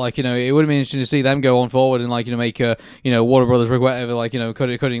as well. Like, it would have been interesting to see them go on forward and make Warner Brothers regret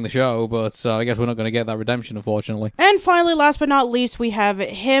ever cutting the show. But I guess we're not going to get that redemption, unfortunately. And finally, last but not least, we have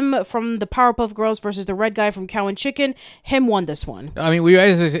him from the Powerpuff Girls versus the red guy from Cow and Chicken. Him won this one. I mean,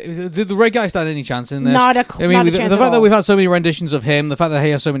 did the red guy stand any chance in this? Not a chance the fact that we've had so many renditions of him, the fact that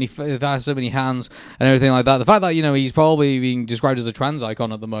he has so many hands and everything like that, the fact that he's probably being described as a trans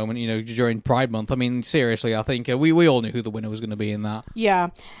icon at the moment, during Pride Month. I mean, seriously, I think we all knew who the winner was going to be in that. Yeah.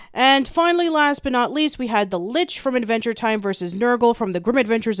 And finally, last but not least, we had the Lich from Adventure Time versus Nurgle from The Grim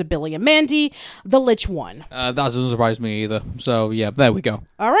Adventures of Billy and Mandy. The Lich won. That doesn't surprise me either. So, yeah, there we go.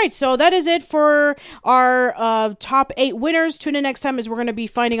 All right, so that is it for our top 8 winners. Tune in next time as we're going to be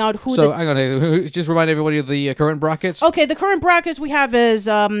finding out who... So, hang on, just remind everybody of the current brackets. Okay, the current brackets we have is...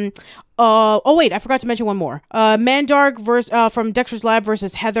 oh wait, I forgot to mention one more. Mandark from Dexter's Lab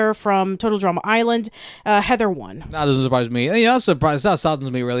versus Heather from Total Drama Island. Heather won. That doesn't surprise me. That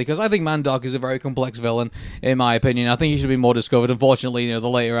saddens me really, because I think Mandark is a very complex villain, in my opinion. I think he should be more discovered. Unfortunately, the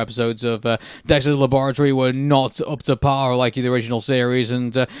later episodes of Dexter's Laboratory were not up to par like the original series.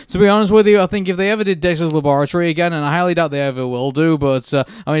 And to be honest with you, I think if they ever did Dexter's Laboratory again, and I highly doubt they ever will do, but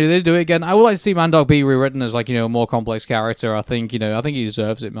I mean, if they do it again, I would like to see Mandark be rewritten as a more complex character. I think he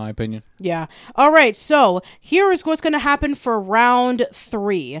deserves it, in my opinion. Yeah. All right. So here is what's going to happen for round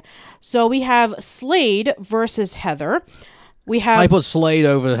 3. So we have Slade versus Heather. I put Slade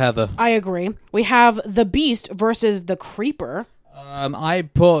over Heather. I agree. We have the Beast versus the Creeper. I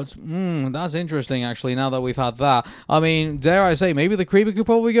put... that's interesting, actually, now that we've had that. I mean, dare I say, maybe the Creeper could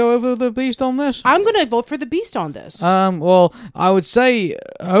probably go over the Beast on this? I'm going to vote for the Beast on this. Well, I would say,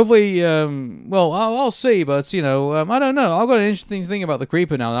 hopefully... I'll see, but, I don't know. I've got an interesting thing about the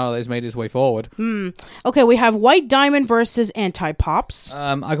Creeper now that it's made its way forward. Okay, we have White Diamond versus Anti-Pops.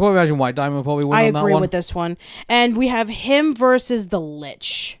 I can probably imagine White Diamond will probably win on that one. I agree with this one. And we have him versus the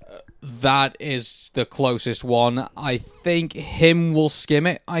Lich. That is the closest one. I think him will skim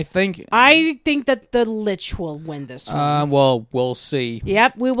it, I think that the Lich will win this one. Well, we'll see.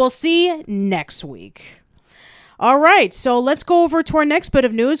 Yep, we will see next week. All right, so let's go over to our next bit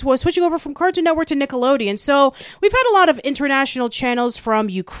of news. We're switching over from Cartoon Network to Nickelodeon. So we've had a lot of international channels from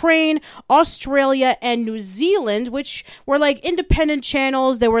Ukraine, Australia, and New Zealand, which were independent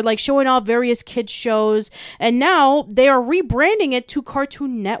channels. They were showing off various kids shows, and now they are rebranding it to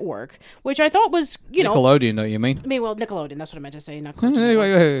Cartoon Network, which I thought was, Nickelodeon, don't you mean? I mean, well, Nickelodeon, that's what I meant to say, not Cartoon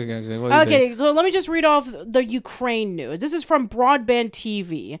Network. Okay, so let me just read off the Ukraine news. This is from Broadband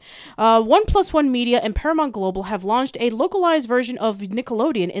TV. 1+1 Media and Paramount Global have launched a localized version of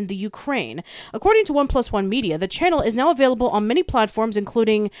Nickelodeon in the Ukraine. According to 1+1 Media, the channel is now available on many platforms,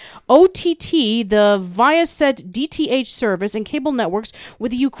 including OTT, the Viasat DTH service, and cable networks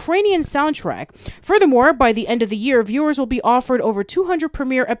with a Ukrainian soundtrack. Furthermore, by the end of the year, viewers will be offered over 200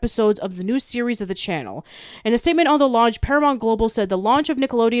 premiere episodes of the new series of the channel. In a statement on the launch, Paramount Global said the launch of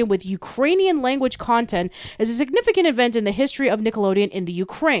Nickelodeon with Ukrainian language content is a significant event in the history of Nickelodeon in the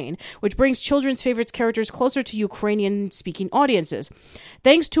Ukraine, which brings children's favorite characters closer to Ukrainian-speaking audiences.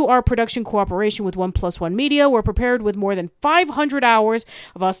 Thanks to our production cooperation with 1+1 Media, we're prepared with more than 500 hours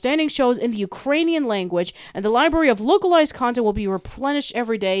of outstanding shows in the Ukrainian language, and the library of localized content will be replenished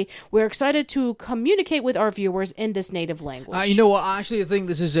every day. We're excited to communicate with our viewers in this native language. You know what? I actually think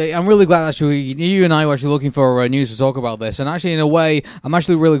this is I'm really glad actually you and I were actually looking for news to talk about this, and actually in a way I'm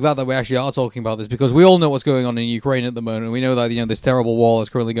actually really glad that we actually are talking about this, because we all know what's going on in Ukraine at the moment. We know that this terrible war that's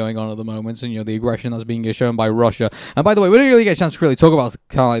currently going on at the moment, and the aggression that's being shown by Russia. And by the way, we don't really get a chance to really talk about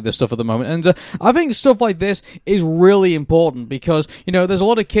kind of like this stuff at the moment, and I think stuff like this is really important, because there's a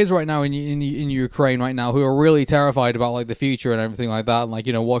lot of kids right now in Ukraine right now who are really terrified about like the future and everything like that, and like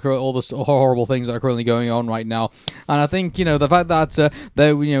what all the horrible things that are currently going on right now. And I think the fact that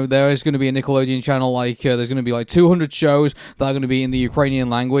there is going to be a Nickelodeon channel, like there's going to be like 200 shows that are going to be in the Ukrainian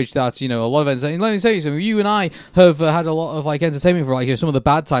language. That's a lot of entertainment. Let me tell you something. You and I have had a lot of like entertainment for like some of the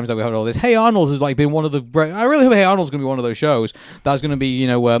bad times that we had all this. Hey Arnold has like been one of the. I really hope Hey Arnold's going to be one of those shows that's going to be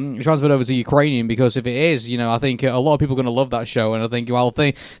transferred over to Ukrainian, because if it is, I think a lot of people are going to love that show. And I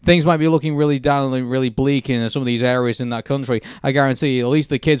think things might be looking really down and really bleak in some of these areas in that country, I guarantee you, at least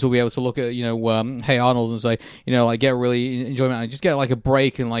the kids will be able to look at Hey Arnold and say like get really enjoyment and just get like a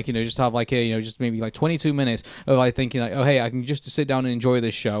break, and like just have like just maybe like 22 minutes of like thinking like, oh hey, I can just sit down and enjoy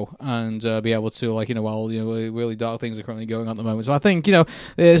this show, and be able to like while really dark things are currently going on at the moment. So I think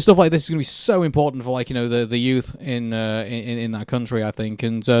stuff like this is going to be so important for like the youth in that country, I think.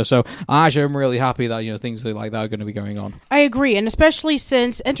 And so I actually am really happy that things like that are going to be going on. I agree, and especially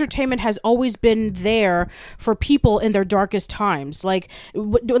since entertainment has always been there for people in their darkest times, like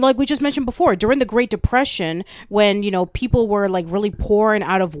we just mentioned before, during the Great Depression, when people were like really poor and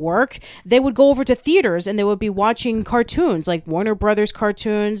out of work, they would go over to theaters and they would be watching cartoons like Warner Brothers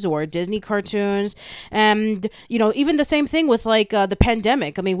cartoons or Disney cartoons. And even the same thing with like the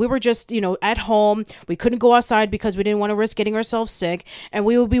pandemic. I mean, we were just at home, we couldn't go outside because we didn't want to risk getting ourselves sick, and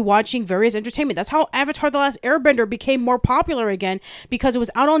we would be watching various entertainment. That's how Avatar: The Last Airbender became more popular again, because it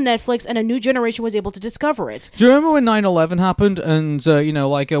was out on Netflix and a new generation was able to discover it. Do you remember when 9/11 happened? And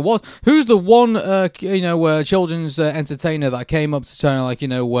who's the one children's entertainer that came up to try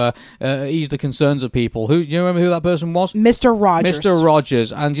to ease the concerns of people? Do you remember who that person was? Mr. Rogers. Mr.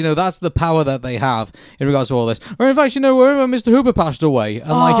 Rogers. And that's the power that they have in regards to all this. Or in fact, remember Mr. Hooper passed away,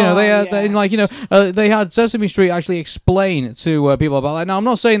 and they had Sesame Street actually explain to people about that. Now, I'm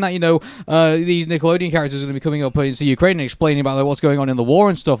not saying that these Nickelodeon characters are going to be coming up into Ukraine and explaining about what's going on in the war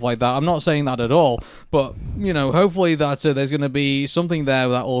and stuff like that. I'm not saying that at all. But hopefully that there's going to be something there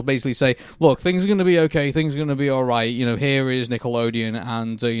that will basically say, look, things are going to be okay, things are going to be all right. Here is Nickelodeon,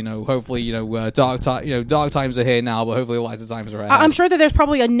 and hopefully dark times are here now, but hopefully lighter times are ahead. I'm sure that there's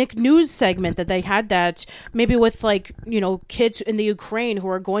probably a Nick News segment that they had that maybe with like kids in the Ukraine who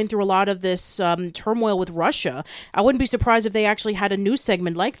are going through a lot of this turmoil with Russia. I wouldn't be surprised if they actually had a news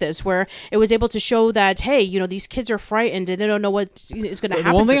segment like this where it was able to show that, hey, these kids are frightened and they don't know what is going to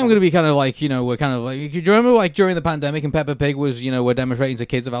happen. The one thing I'm going to be kind of like, do you remember like during the pandemic and Peppa Pig was, were demonstrating to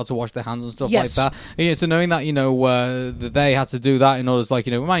kids about to wash their hands and stuff like that? And, so knowing that, that they had to do that in order to like,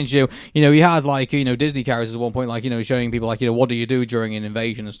 mind you, you had like, Disney characters at one point, like, showing people like, what do you do during an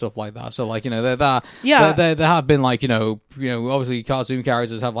invasion and stuff like that. So like, they're that. Yeah. There have been like, obviously cartoon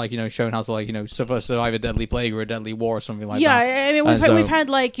characters have like, shown how to like, survive a deadly plague or a deadly war or something like that. Yeah, I mean, we've had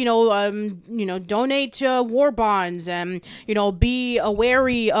like, donate war bonds and, be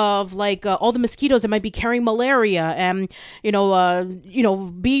wary of like all the mosquitoes that might be carrying malaria and,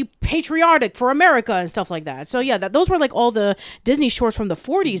 be patriotic for America and stuff like that. So yeah, those were like all the Disney shorts from the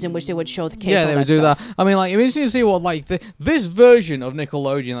 40s in which they would show the kids. Yeah, they would do that. I mean, like, it's interesting to see what like this version of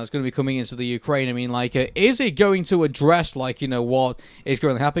Nickelodeon that's going to be coming into the Ukraine. I mean, like, is it going to address like what is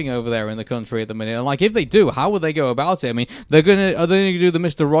currently happening over there in the country at the minute? And like, if they do, how would they go about it? I mean, are they going to do the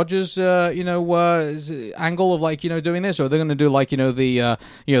Mr. Rogers, angle of like doing this, or are they going to do like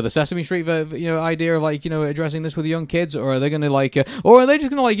the Sesame Street idea of like addressing this with young kids, or are they going to like, or are they just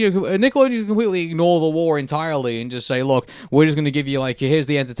going to like Nickelodeon completely ignore the war entirely and just say, look, we're just going to give you like here's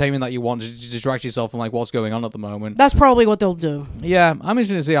the entertainment that you want to distract yourself from like what's going on at the moment? That's probably what they'll do. Yeah, I'm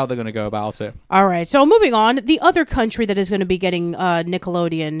interested to see how they're going to go about it. All right, so moving on, the other country that is going to be getting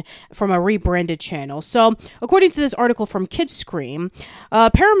Nickelodeon from a rebranded channel. So according to this article from Kids Scream,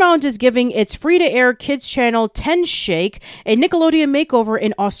 Paramount is giving its free-to-air kids channel 10 Shake a Nickelodeon makeover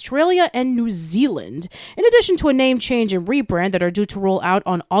in Australia and New Zealand, in addition to a name change and rebrand that are due to roll out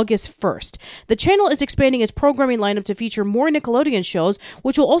on August 1st. The channel is expanding its programming lineup to feature more Nickelodeon shows,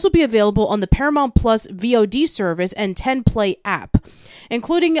 which will also be available on the Paramount Plus VOD service and 10 Play app.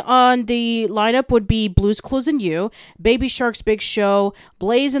 Including on the lineup would be Blue's Clues and You, Baby Shark's Big Show,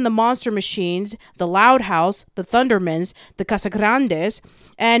 Blaze and the Monster Machines, the Loud House, the Thundermans, the Casagrandes,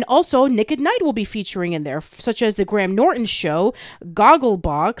 and also Nick at Night will be featuring in there, such as the Graham Norton Show,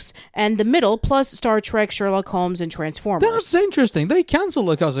 Gogglebox, and The Middle, plus Star Trek, Sherlock Holmes, and Transformers. That's interesting. They cancelled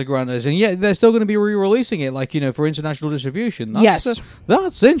the Casagrandes, and yet they're still going to be re-releasing it, like, for international distribution. Yes.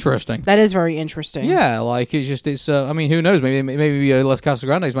 That's interesting. That is very interesting. Yeah, like, I mean, who knows? Maybe Les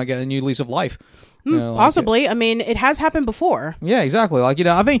Casagrandes might get a new lease of life. Possibly. I mean, it has happened before. Yeah, exactly. Like,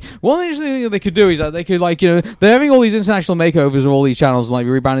 I think one interesting thing that they could do is that they could, like, they're having all these international makeovers of all these channels and, like,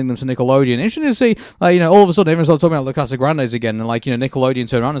 rebranding them to Nickelodeon. Interesting to see, like, all of a sudden everyone starts talking about the Casagrandes again, and, like, Nickelodeon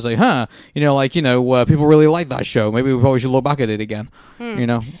turn around and say, people really like that show. Maybe we probably should look back at it again.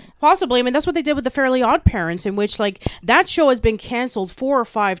 Possibly. I mean, that's what they did with the Fairly Odd Parents, in which, like, that show has been canceled 4 or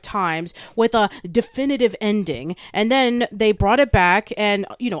 5 times with a definitive ending. And then they brought it back, and,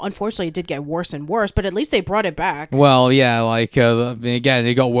 unfortunately it did get worse and worse, but at least they brought it back. Well, yeah, like, again,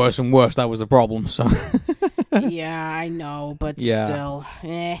 it got worse and worse. That was the problem, so. Yeah, I know, but still.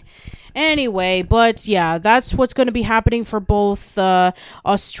 Anyway, but yeah, that's what's going to be happening for both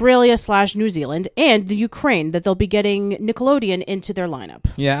Australia/New Zealand and the Ukraine, that they'll be getting Nickelodeon into their lineup.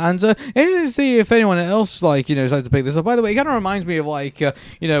 Yeah, and interesting to see if anyone else, like, decides to pick this up. By the way, it kind of reminds me of, like,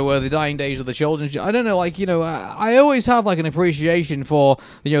 the dying days of the children's. I don't know, like, I always have, like, an appreciation for,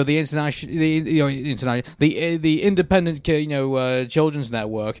 the international, the independent, children's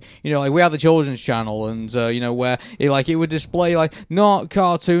network. Like, we had the children's channel, and where it would display, like, not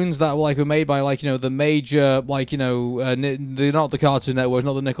cartoons that were made by, like, the major, like, not the Cartoon Networks,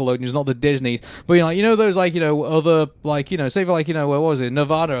 not the Nickelodeons, not the Disneys, but those, like, other, like, say for, like, what was it,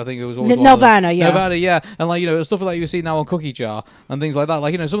 Nirvana, I think it was Nirvana, yeah, and, like, stuff like you see now on Cookie Jar and things like that,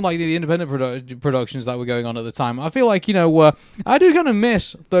 like, some like the independent productions that were going on at the time. I feel like, I do kind of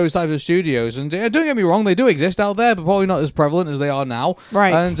miss those types of studios, and don't get me wrong, they do exist out there, but probably not as prevalent as they are now,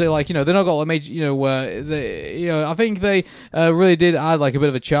 right? And like, they're not got, like, major, I think they really did add, like, a bit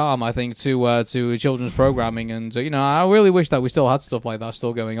of a charm, I think, to children's programming, and I really wish that we still had stuff like that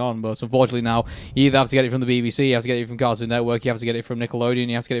still going on, but unfortunately now you either have to get it from the BBC, you have to get it from Cartoon Network, you have to get it from Nickelodeon,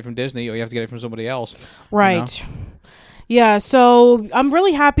 you have to get it from Disney, or you have to get it from somebody else. Right. Yeah, so I'm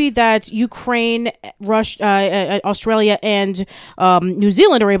really happy that Ukraine, Russia, Australia, and New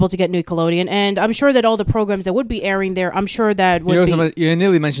Zealand are able to get Nickelodeon, and I'm sure that all the programs that would be airing there, I'm sure that would be... You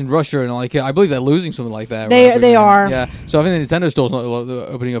nearly mentioned Russia, and, like, I believe they're losing something like that. They are. Yeah, so I think the Nintendo store's not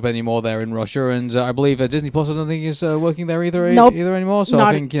opening up anymore there in Russia, and I believe Disney Plus, I don't think, is working there either anymore, so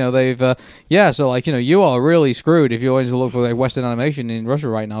I think, they've... so, like, you are really screwed if you're going to look for, like, Western animation in Russia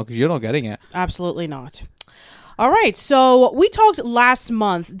right now, because you're not getting it. Absolutely not. All right, so we talked last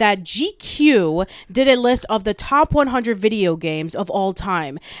month that GQ did a list of the top 100 video games of all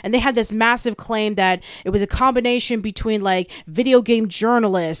time, and they had this massive claim that it was a combination between, like, video game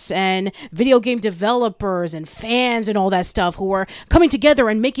journalists and video game developers and fans and all that stuff who were coming together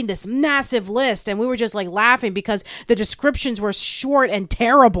and making this massive list, and we were just, like, laughing because the descriptions were short and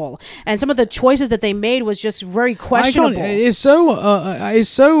terrible, and some of the choices that they made was just very questionable. It's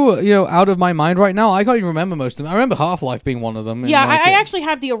so out of my mind right now. I can't even remember most of them. I remember Half-Life being one of them. Yeah, I actually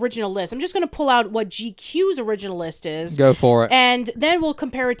have the original list. I'm just going to pull out what GQ's original list is. Go for it. And then we'll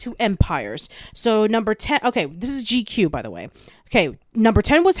compare it to Empires. So number 10... Okay, this is GQ, by the way. Okay, number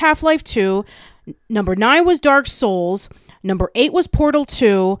 10 was Half-Life 2. Number 9 was Dark Souls. Number 8 was Portal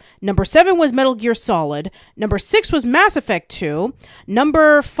 2. Number 7 was Metal Gear Solid. Number 6 was Mass Effect 2.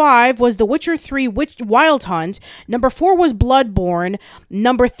 Number 5 was The Witcher 3 Wild Hunt. Number 4 was Bloodborne.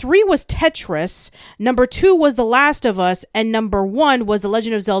 Number 3 was Tetris. Number 2 was The Last of Us. And number 1 was The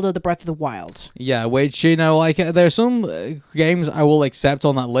Legend of Zelda: The Breath of the Wild. Yeah, which, like, there's some games I will accept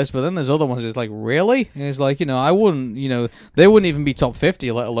on that list, but then there's other ones, it's like, really? And it's like, I wouldn't, they wouldn't even be top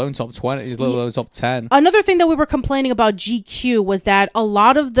 50, let alone top 20, let alone top 10. Another thing that we were complaining about GQ was that a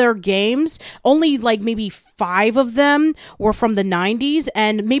lot of their games, only like maybe 5 of them were from the 90s,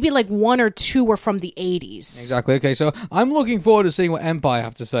 and maybe like 1 or 2 were from the 80s. Exactly. Okay, so I'm looking forward to seeing what Empire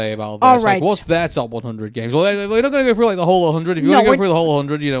have to say about this. All right. Like, what's their top 100 games? Well, we're not going to go through like the whole 100. If you want to go through the whole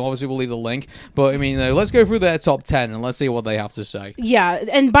 100, obviously we'll leave the link. But I mean, let's go through their top 10 and let's see what they have to say. Yeah,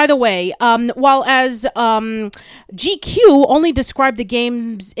 and by the way, while as GQ only described the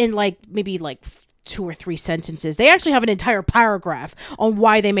games in like maybe like 2 or 3 sentences, they actually have an entire paragraph on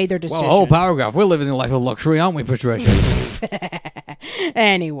why they made their decision. Well, a whole paragraph. We're living in a life of luxury, aren't we, Patricia?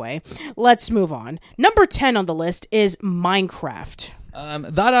 Anyway, let's move on. Number 10 on the list is Minecraft.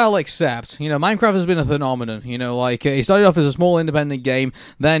 That I'll accept. Minecraft has been a phenomenon. It started off as a small independent game,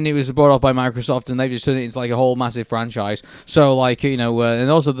 then it was bought off by Microsoft, and they've just turned it into like a whole massive franchise. So, and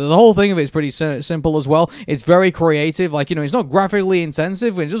also the whole thing of it is pretty simple as well. It's very creative. It's not graphically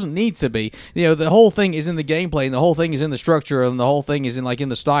intensive, and it doesn't need to be. The whole thing is in the gameplay, and the whole thing is in the structure, and the whole thing is in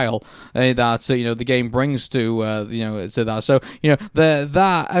the style that the game brings to to that. So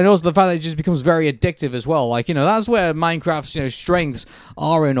that, and also the fact that it just becomes very addictive as well. That's where Minecraft's strengths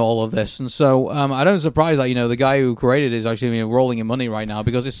are in all of this, and so I don't surprise that the guy who created it is actually rolling in money right now,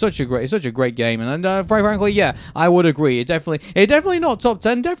 because it's such a great game, and quite frankly, yeah, I would agree. It definitely not top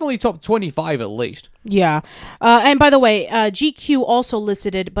 10, definitely top 25 at least. Yeah, and by the way, GQ also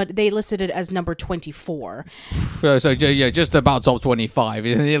listed it, but they listed it as number 24. So yeah, just about top 25.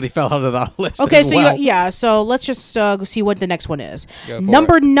 It nearly fell out of that list. Okay, as so well. so let's just see what the next one is.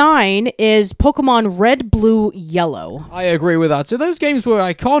 Number 9 is Pokemon Red, Blue, Yellow. I agree with that. So those games were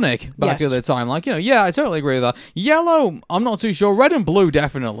iconic back at the time. Yeah, I totally agree with that. Yellow, I'm not too sure. Red and Blue,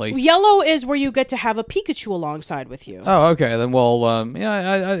 definitely. Yellow is where you get to have a Pikachu alongside with you. Oh, okay. Then,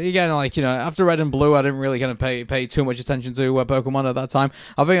 again, after Red and Blue, I didn't really kind of pay too much attention to Pokemon at that time.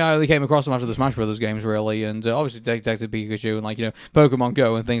 I think I only came across them after the Smash Brothers games, really, and obviously Detective Pikachu and Pokemon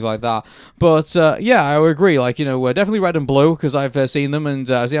Go and things like that. But yeah, I would agree. Definitely Red and Blue, because I've seen them and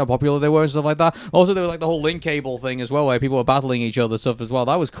I've seen how popular they were and stuff like that. Also, there was the whole link cable thing as well, where people were battling each other stuff as well.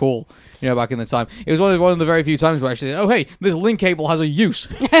 That was cool. Back in the time, it was one of the very few times where actually, oh hey, this link cable has a use.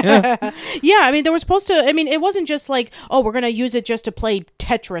 Yeah, I mean, they were supposed to. I mean, it wasn't just we're gonna use it just to play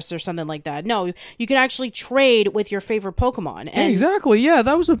Tetris or something like that. No, you can actually trade with your favorite Pokemon. And exactly. Yeah,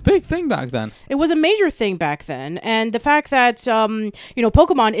 that was a big thing back then. It was a major thing back then, and the fact that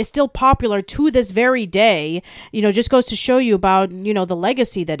Pokemon is still popular to this very day, just goes to show you about the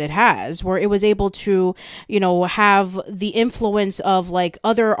legacy that it has, where it was able to have the influence of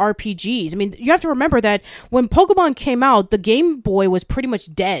other RPGs. I mean, you have to remember that when Pokemon came out, the Game Boy was pretty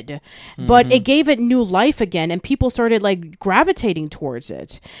much dead, but it gave it new life again, and people started gravitating towards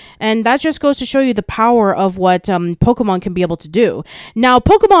it, and that just goes to show you the power of what Pokemon can be able to do. Now,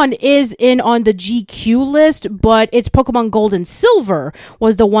 Pokemon is in on the GQ list, but it's Pokemon Gold and Silver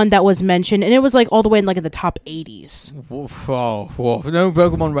was the one that was mentioned, and it was all the way in the top 80s. Whoa. No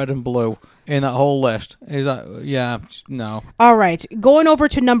Pokemon Red and Blue in that whole list. Is that, yeah, no. All right, going over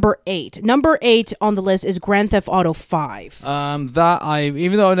to number 8. Number 8 on the list is Grand Theft Auto 5.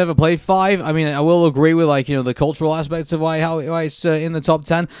 Even though I never played 5, I mean, I will agree with the cultural aspects of why it's in the top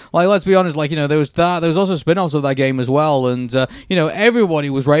 10. Let's be honest, there was also spin-offs of that game as well, and everybody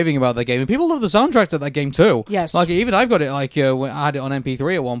was raving about that game, and people love the soundtrack to that game too. Yes. Even I've got it, I had it on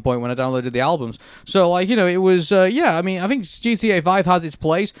MP3 at one point when I downloaded the albums. So it was I mean, I think GTA 5 has its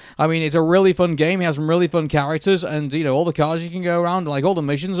place. I mean, it's a really fun game. It has some really fun characters, and all the cars you can go around, all the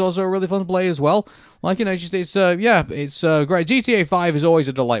missions also are really fun to play as well. It's great. GTA 5 is always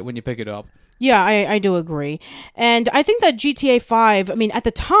a delight when you pick it up. Yeah, I do agree. And I think that GTA 5, I mean, at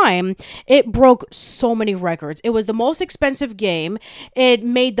the time, it broke so many records. It was the most expensive game. It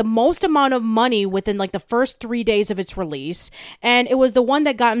made the most amount of money within the first 3 days of its release. And it was the one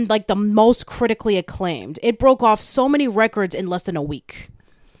that got the most critically acclaimed. It broke off so many records in less than a week.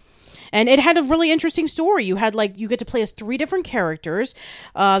 And it had a really interesting story. You had you get to play as 3 different characters.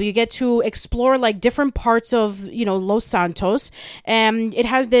 You get to explore different parts of Los Santos, and it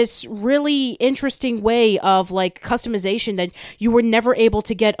has this really interesting way of customization that you were never able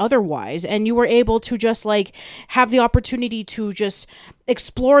to get otherwise. And you were able to just have the opportunity to just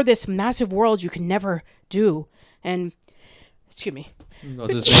explore this massive world you can never do. And excuse me.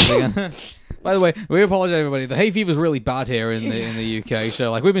 By the way, we apologize, everybody. The hay fever is really bad here in the UK,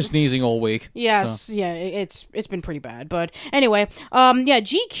 so we've been sneezing all week. Yes, so. Yeah, it's been pretty bad. But anyway,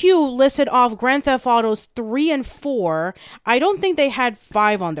 GQ listed off Grand Theft Autos 3 and 4. I don't think they had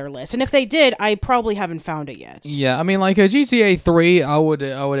 5 on their list, and if they did, I probably haven't found it yet. Yeah, I mean, a GTA 3, I would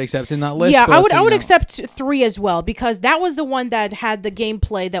accept in that list. Yeah, but, I would accept 3 as well, because that was the one that had the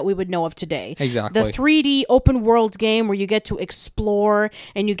gameplay that we would know of today. Exactly. The 3D open world game where you get to explore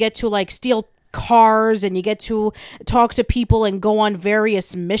and you get to steal cars and you get to talk to people and go on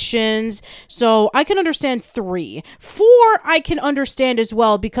various missions. So I can understand 3. 4 I can understand as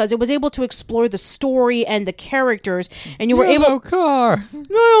well, because it was able to explore the story and the characters, and you were able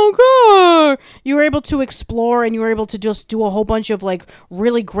you were able to explore, and you were able to just do a whole bunch of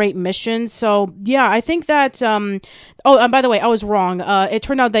really great missions. So yeah, I think that and by the way, I was wrong. It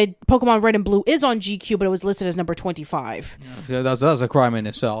turned out that Pokemon Red and Blue is on GQ, but it was listed as number 25. Yeah, that's a crime in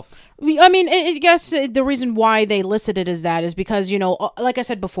itself. I mean, I guess the reason why they listed it as that is because, like I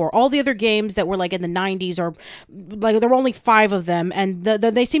said before, all the other games that were like in the 90s are like, there were only 5 of them, and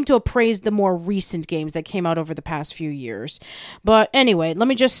they seem to have praised the more recent games that came out over the past few years. But anyway, let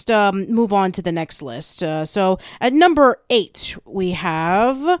me just move on to the next list. So at number 8, we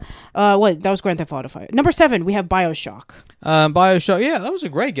have, that was Grand Theft Auto 5. Number 7, we have BioShock. BioShock, yeah, that was a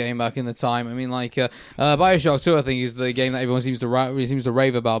great game back in the time. I mean, like, BioShock 2, I think, is the game that everyone seems to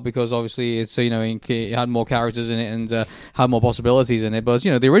rave about because obviously it's, it had more characters in it and had more possibilities in it. But,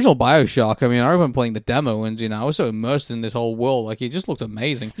 the original BioShock, I mean, I remember playing the demo and, I was so immersed in this whole world. Like, it just looked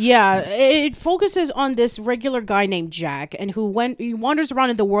amazing. Yeah, it focuses on this regular guy named Jack, and he wanders around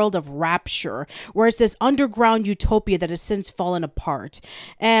in the world of Rapture, where it's this underground utopia that has since fallen apart.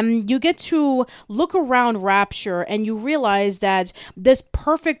 And you get to look around Rapture and you realize that this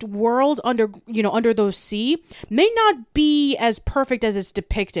perfect world under the sea may not be as perfect as it's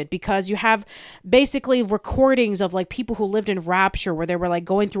depicted, because you have basically recordings of like people who lived in Rapture where they were like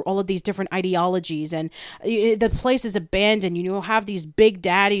going through all of these different ideologies, and the place is abandoned. You have these big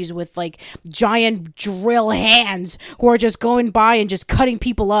daddies with like giant drill hands who are just going by and just cutting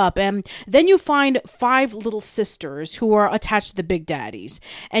people up, and then you find 5 little sisters who are attached to the big daddies,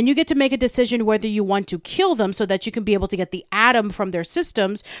 and you get to make a decision whether you want to kill them so that you can be able to get the atom from their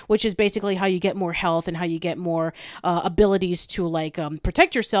systems, which is basically how you get more health and how you get more abilities to like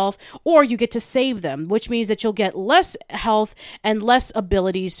protect yourself, or you get to save them, which means that you'll get less health and less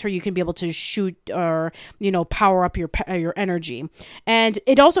abilities so you can be able to shoot or power up your energy. And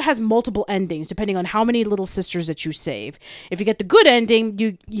it also has multiple endings depending on how many little sisters that you save. If you get the good ending,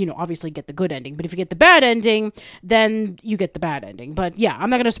 you obviously get the good ending, but if you get the bad ending, then you get the bad ending. But yeah, I'm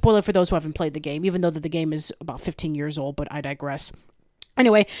not going to spoil it for those who haven't played the game, even though the game is about 15 years old, but I digress.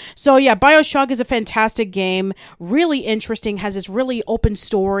 Anyway, so yeah, BioShock is a fantastic game, really interesting, has this really open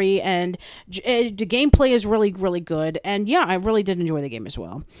story, and the gameplay is really, really good. And yeah, I really did enjoy the game as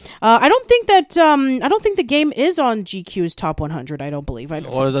well. I don't think the game is on GQ's top 100. I don't believe. What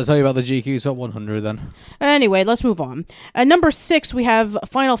does that tell you about the GQ's top 100 then? Anyway, let's move on. At number 6, we have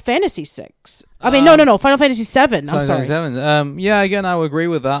Final Fantasy 6. No, Final Fantasy 7. I'm sorry. 7. Yeah, again, I would agree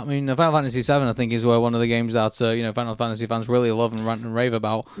with that. I mean, Final Fantasy 7, I think, is one of the games that Final Fantasy fans really love and rant and rave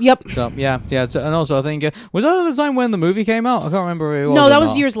about. Yep. So yeah. And also, I think was that at the time when the movie came out? I can't remember. If it was no, that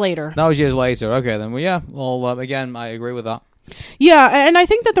was years later. That was years later. Okay, then. Well, yeah. Well, again, I agree with that. Yeah, and I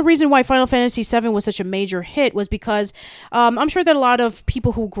think that the reason why Final Fantasy VII was such a major hit was because I'm sure that a lot of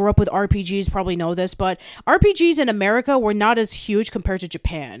people who grew up with RPGs probably know this, but RPGs in America were not as huge compared to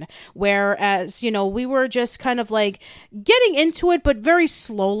Japan, whereas, we were just kind of like getting into it, but very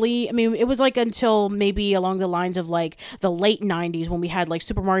slowly. I mean, it was like until maybe along the lines of like the late 90s when we had like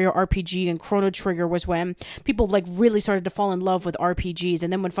Super Mario RPG and Chrono Trigger was when people like really started to fall in love with RPGs.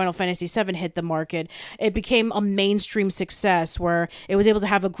 And then when Final Fantasy VII hit the market, it became a mainstream success where it was able to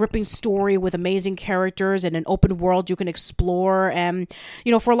have a gripping story with amazing characters and an open world you can explore. And,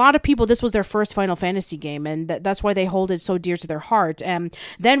 for a lot of people, this was their first Final Fantasy game, and that's why they hold it so dear to their heart. And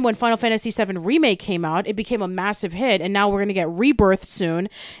then when Final Fantasy VII Remake came out, it became a massive hit, and now we're going to get Rebirth soon,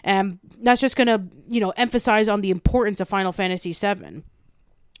 and that's just going to, emphasize on the importance of Final Fantasy VII.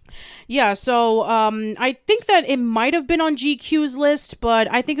 Yeah, so I think that it might have been on GQ's list,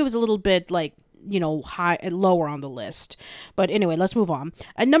 but I think it was a little bit like lower on the list. But anyway, let's move on.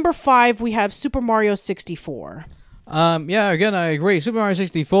 At number 5, we have Super Mario 64. Yeah, again, I agree. Super Mario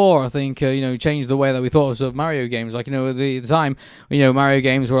 64, I think, changed the way that we thought of Mario games. Like, at the time, Mario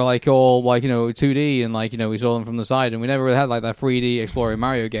games were like all like, 2D and like, we saw them from the side, and we never really had like that 3D exploring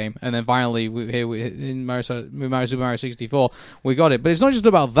Mario game. And then finally, in Super Mario 64, we got it. But it's not just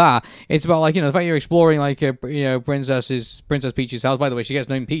about that. It's about like, the fact you're exploring like, Princess Peach's house. By the way, she gets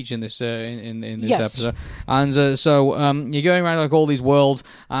named Peach in this in this yes. episode. And so you're going around like all these worlds,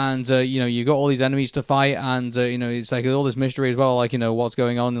 and you got all these enemies to fight, and it's like all this mystery as well, like what's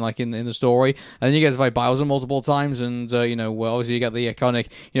going on in the story, and then you get to fight Bowser multiple times, and obviously you get the iconic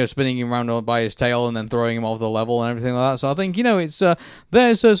spinning him around by his tail and then throwing him off the level and everything like that. So I think it's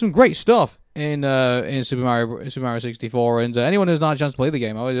there's some great stuff in Super Mario 64, and anyone who's not had a chance to play the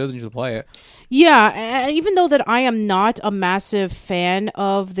game, I would urge you to play it. Yeah, even though that I am not a massive fan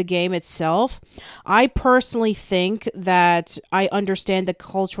of the game itself, I personally think that I understand the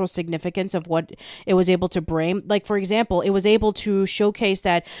cultural significance of what it was able to bring. Like, for example, it was able to showcase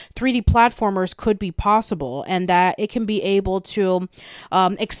that 3D platformers could be possible, and that it can be able to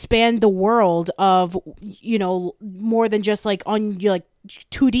expand the world of, more than just like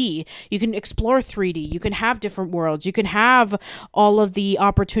 2D. You can explore 3D. You can have different worlds. You can have all of the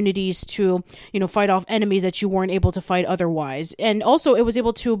opportunities to, fight off enemies that you weren't able to fight otherwise. And also, it was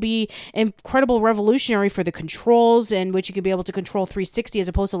able to be incredible revolutionary for the controls, in which you could be able to control 360 as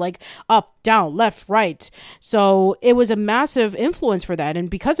opposed to like up, down, left, right. So it was a massive influence for that. And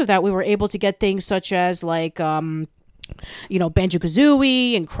because of that, we were able to get things such as like,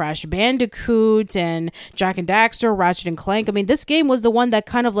 Banjo-Kazooie and Crash Bandicoot and Jak and Daxter, Ratchet and Clank. I mean, this game was the one that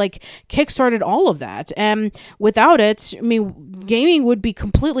kind of like kickstarted all of that. And without it, I mean, gaming would be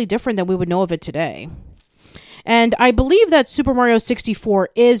completely different than we would know of it today. And I believe that Super Mario 64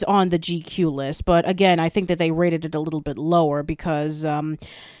 is on the GQ list, but again, I think that they rated it a little bit lower because,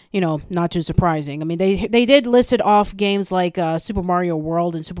 not too surprising. I mean, they did list it off games like Super Mario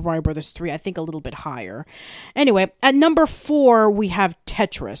World and Super Mario Brothers 3, I think a little bit higher. Anyway, at number 4, we have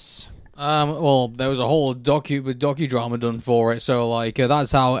Tetris. Well, there was a whole docudrama done for it, so like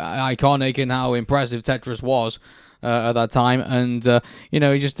that's how iconic and how impressive Tetris was. At that time, and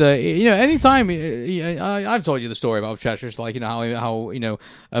anytime I've told you the story about Tetris, like how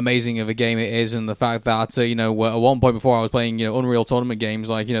amazing of a game it is, and the fact that at one point before I was playing Unreal Tournament games,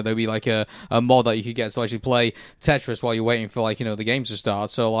 like there'd be like a mod that you could get to actually play Tetris while you're waiting for like the games to start.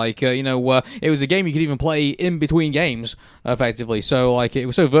 So like it was a game you could even play in between games effectively. So like it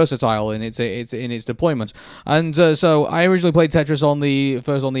was so versatile in its deployment, and so I originally played Tetris on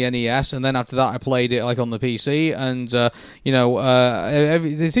the NES, and then after that I played it like on the PC. And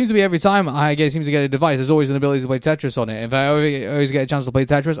it seems to be every time I seem to get a device, there's always an ability to play Tetris on it. If I always get a chance to play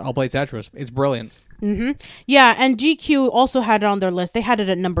Tetris, I'll play Tetris. It's brilliant. Mm-hmm. Yeah, and GQ also had it on their list. They had it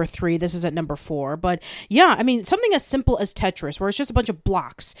at number 3. This is at number 4. But yeah, I mean, something as simple as Tetris, where it's just a bunch of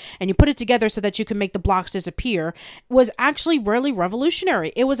blocks, and you put it together so that you can make the blocks disappear, was actually really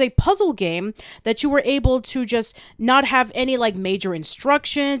revolutionary. It was a puzzle game that you were able to just not have any like major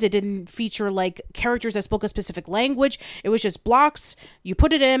instructions. It didn't feature like characters that spoke a specific language. It was just blocks. You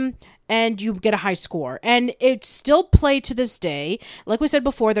put it in, and you get a high score. And it's still played to this day. Like we said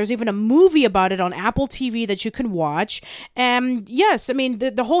before, there's even a movie about it on Apple TV that you can watch. And yes, I mean,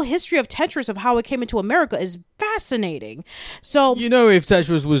 the whole history of Tetris, of how it came into America, is fascinating. So if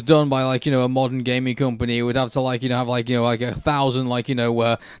Tetris was done by like a modern gaming company, it would have to like have like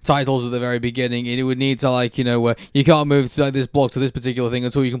 1,000 titles at the very beginning, and it would need to like you can't move to like this block to this particular thing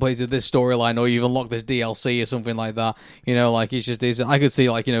until you complete this storyline, or you unlock this DLC or something like that. I could see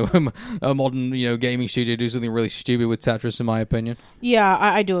like a modern gaming studio do something really stupid with Tetris, in my opinion. Yeah,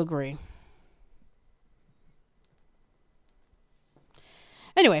 I do agree.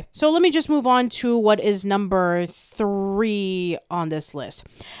 Anyway, so let me just move on to what is number 3 on this list.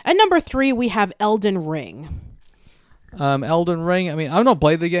 At number 3, we have Elden Ring. Elden Ring, I mean, I've not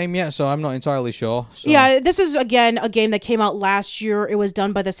played the game yet, so I'm not entirely sure. So. Yeah, this is, again, a game that came out last year. It was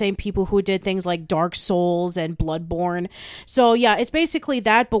done by the same people who did things like Dark Souls and Bloodborne. So, yeah, it's basically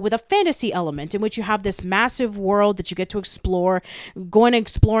that, but with a fantasy element in which you have this massive world that you get to explore, going and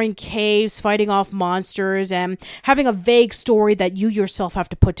exploring caves, fighting off monsters, and having a vague story that you yourself have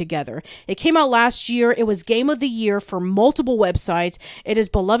to put together. It came out last year. It was Game of the Year for multiple websites. It is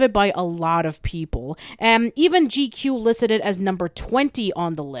beloved by a lot of people. And even GQ listed it as number 20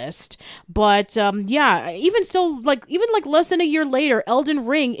 on the list, but even still, even less than a year later, Elden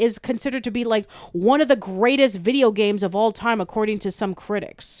Ring is considered to be like one of the greatest video games of all time, according to some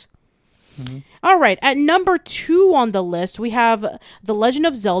critics. Mm-hmm. All right, at number 2 on the list, we have The Legend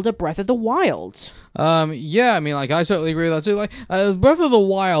of Zelda: Breath of the Wild. Yeah, I mean, I certainly agree with that too. Breath of the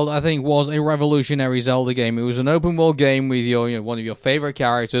Wild, I think, was a revolutionary Zelda game. It was an open world game with one of your favorite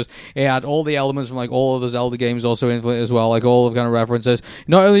characters. It had all the elements from all of the Zelda games also in it as well, all of kind of references.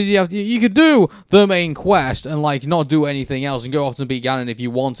 Not only do you could do the main quest and not do anything else and go off to beat Ganon if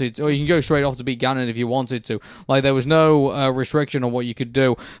you wanted, or you can go straight off to beat Ganon if you wanted to. There was no restriction on what you could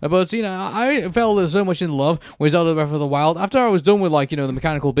do. But I fell so much in love with Zelda Breath of the Wild after I was done with the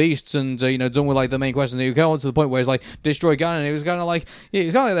mechanical beasts and done with the main quest, and you go on to the point where it's destroy Ganon. It was kind of like the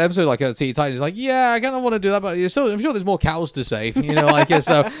episode Teen Titans. I kind of want to do that, but I'm sure there's more cows to save.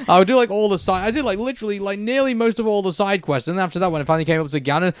 So I would do all the side. I did literally nearly most of all the side quests, and after that, when it finally came up to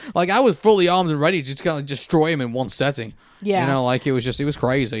Ganon, I was fully armed and ready to just kind of destroy him in one setting. Yeah. It was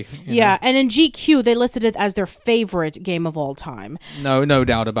crazy. Yeah, and in GQ, they listed it as their favorite game of all time. No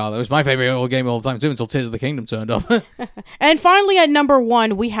doubt about it. It was my favorite game of all time, too, until Tears of the Kingdom turned up. And finally, at number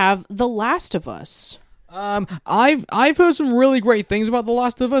 1, we have The Last of Us. I've heard some really great things about The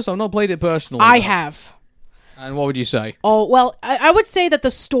Last of Us. I've not played it personally. I have. And what would you say? Oh, well, I would say that the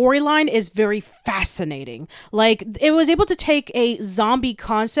storyline is very fascinating. Like, it was able to take a zombie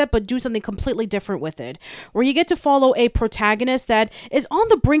concept, but do something completely different with it, where you get to follow a protagonist that is on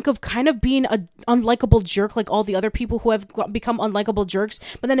the brink of kind of being an unlikable jerk, like all the other people who have become unlikable jerks.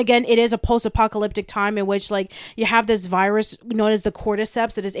 But then again, it is a post-apocalyptic time in which, like, you have this virus known as the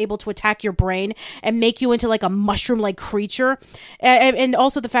cordyceps that is able to attack your brain and make you into, like, a mushroom-like creature. And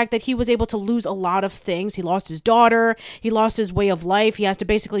also the fact that he was able to lose a lot of things. He lost his daughter, he lost his way of life, he has to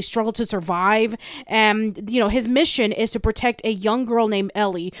basically struggle to survive, and his mission is to protect a young girl named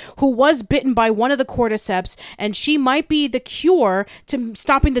Ellie who was bitten by one of the cordyceps, and she might be the cure to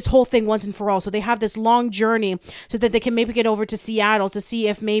stopping this whole thing once and for all. So they have this long journey so that they can maybe get over to Seattle to see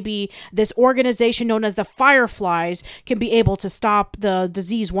if maybe this organization known as the Fireflies can be able to stop the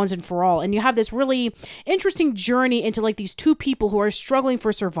disease once and for all. And you have this really interesting journey into like these two people who are struggling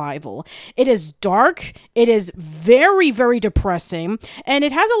for survival. It is dark, it is very, very depressing, and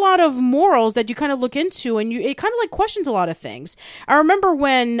it has a lot of morals that you kind of look into, and it kind of like questions a lot of things. I remember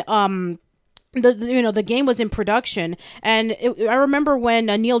when the game was in production, and I remember when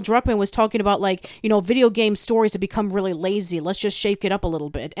Neil Druckmann was talking about video game stories have become really lazy. Let's just shake it up a little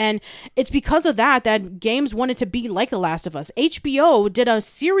bit, and it's because of that games wanted to be like The Last of Us. HBO did a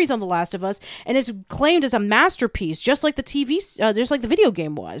series on The Last of Us, and it's claimed as a masterpiece, just like the just like the video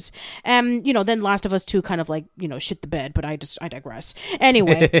game was. And then Last of Us 2 kind of shit the bed, but I digress.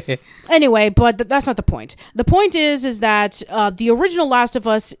 Anyway, but that's not the point. The point is that the original Last of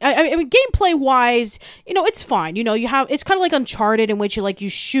Us, I mean, gameplay wise, it's fine. It's kind of like Uncharted, in which you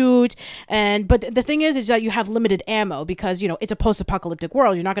shoot, but the thing is that you have limited ammo because it's a post-apocalyptic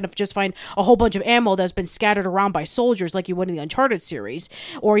world. You're not going to just find a whole bunch of ammo that's been scattered around by soldiers like you would in the Uncharted series,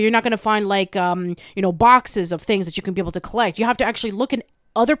 or you're not going to find boxes of things that you can be able to collect. You have to actually look in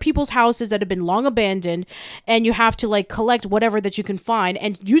other people's houses that have been long abandoned, and you have to collect whatever that you can find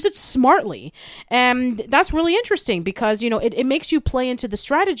and use it smartly. And that's really interesting because it makes you play into the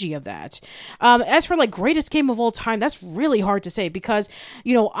strategy of that. As for greatest game of all time, that's really hard to say because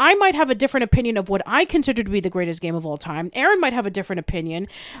I might have a different opinion of what I consider to be the greatest game of all time. Aaron might have a different opinion.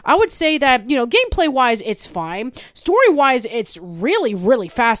 I would say that gameplay wise it's fine, story wise it's really, really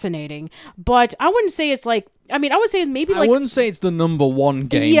fascinating, but I wouldn't say it's I would say maybe I wouldn't say it's the number one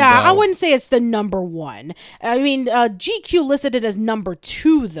game. Yeah, though. I wouldn't say it's the number one. I mean, GQ listed it as number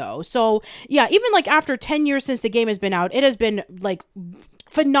 2 though. So yeah, even after 10 years since the game has been out, it has been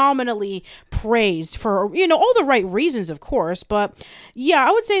phenomenally praised for all the right reasons, of course. But yeah,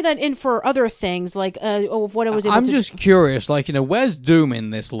 I would say that for other things of what it was able I'm just curious, where's Doom in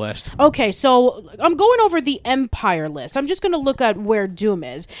this list? Okay, so I'm going over the Empire list. I'm just going to look at where Doom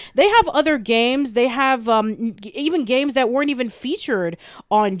is. They have other games. They have even games that weren't even featured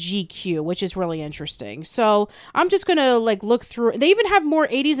on GQ, which is really interesting. So I'm just going to look through. They even have more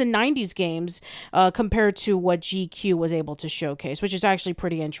 80s and 90s games compared to what GQ was able to showcase, which is actually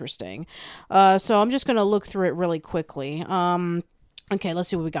pretty interesting. So I'm just going to look through it really quickly. Okay, let's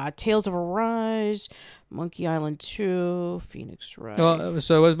see what we got. Tales of Arise, Monkey Island 2, Phoenix Wright. Well,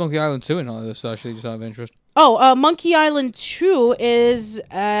 so where's Monkey Island 2 in all of this, actually, just out of interest? Oh, Monkey Island 2 is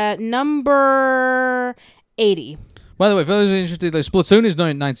at number 80. By the way, for those interested, Splatoon is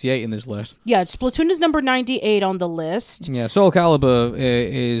 98 in this list. Yeah, Splatoon is number 98 on the list. Yeah, Soul Calibur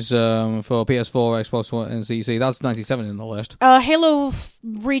is for PS4, Xbox One, and CC. That's 97 in the list. Halo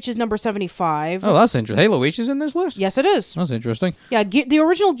Reach is number 75. Oh, that's interesting. Halo Reach is in this list? Yes, it is. That's interesting. Yeah, the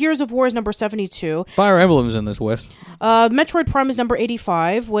original Gears of War is number 72. Fire Emblem's in this list. Metroid Prime is number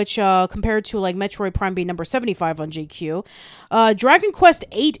 85, which compared to Metroid Prime being number 75 on GQ. Dragon Quest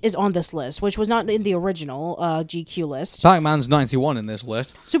 8 is on this list, which was not in the original GQ list. Pac-Man's 91 in this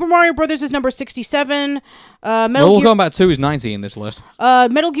list. Super Mario Brothers is number 67. Mortal Kombat 2 is 90 in this list.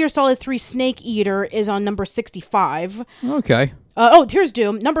 Metal Gear Solid 3 Snake Eater is on number 65. Okay. Here's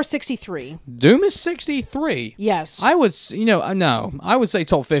Doom, number 63. Doom is 63? Yes. I would, no. I would say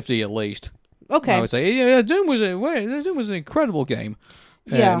top 50 at least. Okay. I would say, Doom was an incredible game.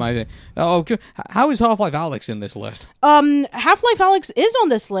 Yeah. How is Half-Life Alyx in this list? Half-Life Alyx is on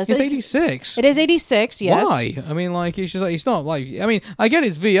this list. It's 86. It is 86, yes. Why? I mean, it's just it's not I mean, I get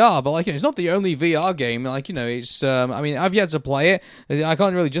it's VR, but it's not the only VR game. It's I mean, I've yet to play it. I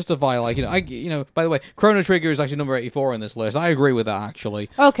can't really justify by the way, Chrono Trigger is actually number 84 in this list. I agree with that actually.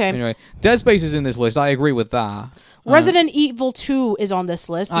 Okay. Anyway, Dead Space is in this list. I agree with that. Resident Evil 2 is on this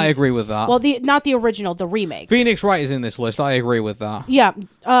list. I agree with that. Well, not the original, the remake. Phoenix Wright is in this list. I agree with that. Yeah.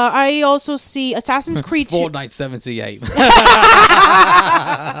 I also see Assassin's Creed 2. Fortnite 78.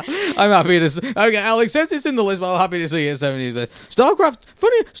 I'm happy to see. Okay, I'll accept it's in the list, but I'm happy to see it 70.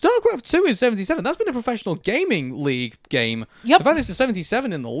 StarCraft 2 is 77. That's been a professional gaming league game. Yep. In fact, it's a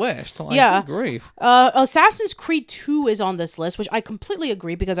 77 in the list. Like, yeah. Good grief. Assassin's Creed 2 is on this list, which I completely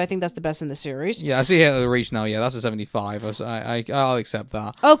agree because I think that's the best in the series. Yeah, I see Halo Reach now. Yeah, that's a 75. I'll accept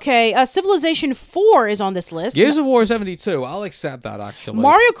that. Okay, Civilization 4 is on this list. Gears of War is 72. I'll accept that, actually.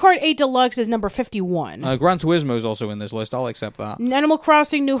 Mario Kart 8 Deluxe is number 51. Gran Turismo is also in this list. I'll accept that. Animal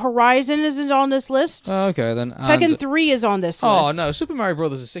Crossing New Horizon is on this list. Okay, then. Tekken 3 is on this list. Oh, no. Super Mario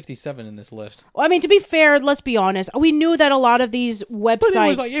Brothers is 67 in this list. Well, I mean, to be fair, let's be honest. We knew that a lot of these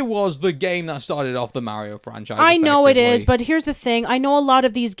websites... But it was the game that started off the Mario franchise. I know it is, but here's the thing. I know a lot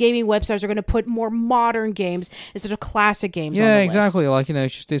of these gaming websites are going to put more modern games instead of classic games on the list. Yeah, exactly. Like,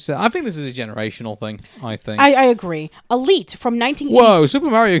 it's just this. I think this is a generational thing, I think. I agree. Elite from 1980. Whoa, Super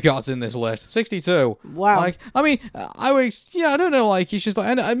Mario Kart's in this list. 62. Wow. Like, I mean, I don't know, like, it's just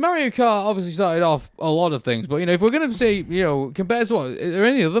like, and Mario Kart obviously started off a lot of things, but, if we're going to say, compared to what, are there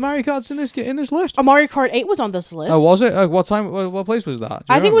any other Mario Karts in this list? Mario Kart 8 was on this list. Oh, was it? What time, what place was that?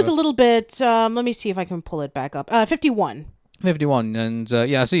 I think it was a little bit, let me see if I can pull it back up. 51. 51, and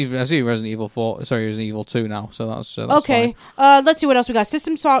I see Resident Evil 4. Sorry, Resident Evil 2 now. So that's okay. Fine. Let's see what else we got.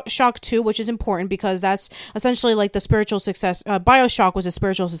 System Shock 2, which is important because that's essentially like the spiritual success. BioShock was a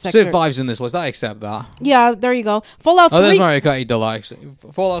spiritual successor. Civ 5's in this list. I accept that. Yeah, there you go. Fallout 3. Oh, there's Mario Kart 8 Deluxe.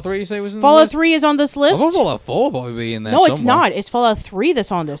 Fallout 3, you say was in Fallout the list? 3 is on this list. I thought Fallout 4 probably be in there. No, it's somewhere. not. It's Fallout 3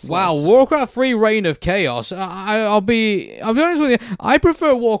 that's on this list. Wow, Warcraft 3 Reign of Chaos. I'll be honest with you. I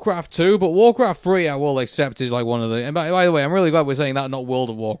prefer Warcraft 2, but Warcraft 3 I will accept is like one of the. And by the way, I'm really glad we're saying that, not World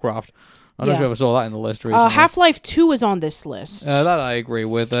of Warcraft. I don't know if you ever saw that in the list recently. Half-Life 2 is on this list. That I agree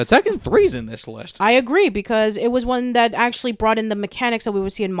with. Tekken 3's in this list. I agree, because it was one that actually brought in the mechanics that we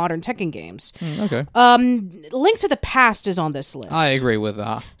would see in modern Tekken games. Okay. Link to the Past is on this list. I agree with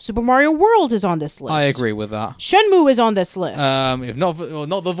that. Super Mario World is on this list. I agree with that. Shenmue is on this list. If not,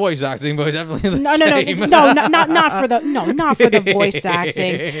 not the voice acting, but definitely the game. not for the voice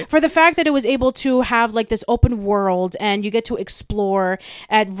acting. For the fact that it was able to have like this open world and you get to explore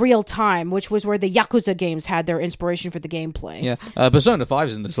at real time, which was where the Yakuza games had their inspiration for the gameplay. Yeah, Persona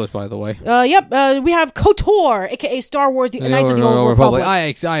 5's in this list, by the way. Yep. We have KOTOR, aka Star Wars: The Knights of the Old Republic. I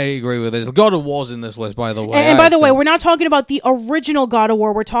agree with this. God of War's in this list, by the way. And by the way, we're not talking about the original God of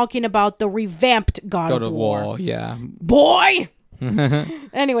War. We're talking about the revamped God of War. Yeah. Boy.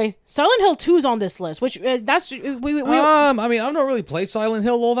 Anyway, Silent Hill 2 is on this list, which that's we I mean, I've not really played Silent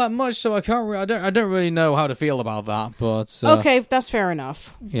Hill all that much, so I can't. I don't really know how to feel about that. But okay, that's fair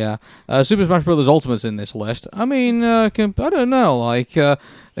enough. Yeah, Super Smash Bros. Ultimate's in this list. I mean, I don't know, like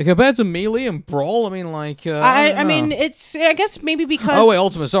compared to Melee and Brawl. I mean, like I mean, it's I guess maybe because. Oh wait,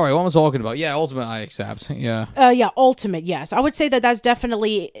 Ultimate. Sorry, what am I talking about? Yeah, Ultimate. I accept. Yeah. Yeah, Ultimate. Yes, I would say that's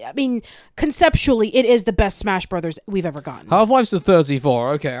definitely. I mean, conceptually, it is the best Smash Brothers we've ever gotten. Half-Life's the 34.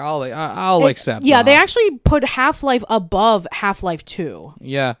 Okay, I'll accept. Yeah, that. they actually put Half-Life above Half-Life 2.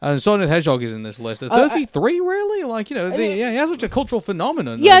 Yeah, and Sonic the Hedgehog is in this list. 33, really? Like, he has such a cultural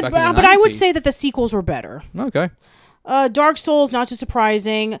phenomenon. Yeah, but I would say that the sequels were better. Okay. Dark Souls, not too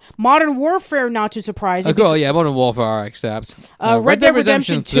surprising. Modern Warfare, not too surprising. Cool, yeah, Modern Warfare, I accept. Red Dead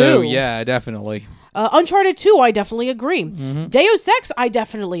Redemption 2. Yeah, definitely. Uncharted 2, I definitely agree. Mm-hmm. Deus Ex, I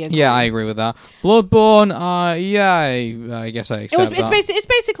definitely agree. Yeah, I agree with that. Bloodborne, I guess I accept that. It's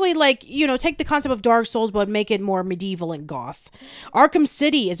basically like, take the concept of Dark Souls, but make it more medieval and goth. Arkham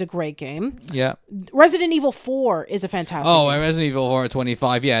City is a great game. Yeah. Resident Evil 4 is a fantastic game. Resident Evil 4 at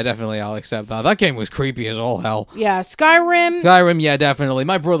 25, yeah, definitely, I'll accept that. That game was creepy as all hell. Yeah, Skyrim. Yeah, definitely.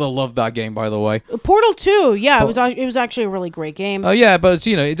 My brother loved that game, by the way. Portal 2, yeah, it was actually a really great game. Yeah, but,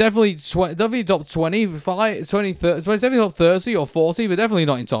 it definitely top 25, 20, 30, it's definitely top 30 or 40, but definitely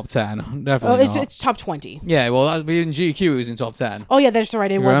not in top 10. Definitely not. It's top 20. Yeah, well, in GQ, it was in top 10. Oh, yeah, that's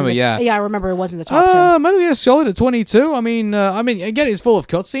right. It wasn't. Yeah, I remember it wasn't the top 10. Metal Gear Solid at 22. I mean, again, it's full of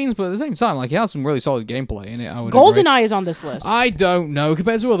cutscenes, but at the same time, like, it had some really solid gameplay in it. I would GoldenEye is on this list. I don't know.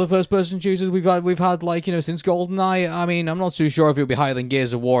 Compared to other first-person shooters we've had, like, since GoldenEye, I mean, I'm not too sure if it would be higher than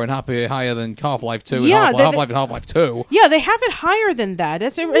Gears of War and higher than Half-Life 2 and Half-Life and Half-Life 2. Yeah, they have it higher than that.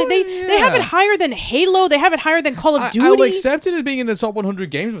 They have it higher than Halo. They have it higher than Call of Duty. I'll accept it as being in the top 100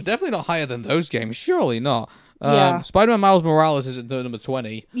 games, but definitely not higher than those games. Surely not. Yeah. Spider-Man Miles Morales is at number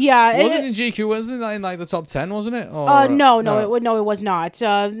 20. Yeah. Wasn't in GQ, wasn't it in like the top 10, wasn't it? No, it was not.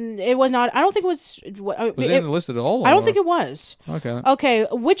 It was not. I don't think it was. Was it in the list at all? I don't think it was. Okay. Okay,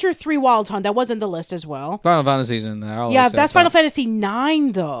 Witcher 3 Wild Hunt, that wasn't the list as well. Final Fantasy's in there. Yeah, that's Final Fantasy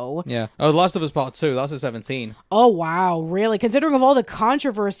 9, though. Yeah. Oh, Last of Us Part 2, that's at 17. Oh, wow, really? Considering of all the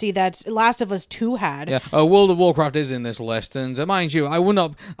controversy that Last of Us 2 had. Yeah. World of Warcraft is in this list, and mind you,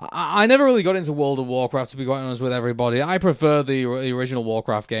 I never really got into World of Warcraft, to be quite honest with everybody. I prefer the original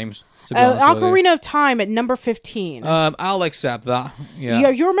Warcraft games. Ocarina of Time at number 15. I'll accept that. Yeah.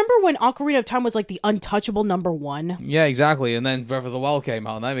 You remember when Ocarina of Time was like the untouchable number 1? Yeah, exactly. And then Breath of the Wild came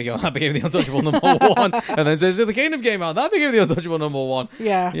out, and that became the untouchable number 1. And then Tears of the Kingdom came out, that became the untouchable number 1.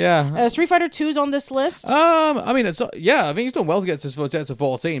 Yeah. Yeah. Street Fighter 2's on this list. I mean, I think he's done well to get to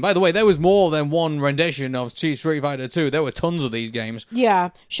 14. By the way, there was more than one rendition of Street Fighter 2. There were tons of these games.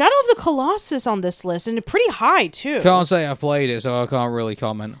 Yeah. Shadow of the Colossus on this list, and pretty high too. Can't say I've played it, so I can't really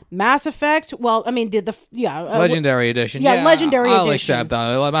comment. Mass Effect. Well, I mean, Legendary Edition. Yeah, Legendary Edition. I'll accept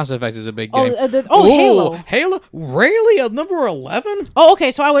that. Mass Effect is a big game. Halo. Halo, really at number 11? Oh, okay.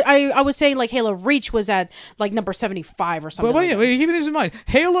 So I was saying like Halo Reach was at like number 75 or something. But wait, keep this in mind.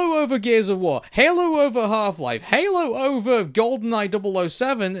 Halo over Gears of War. Halo over Half-Life. Halo over GoldenEye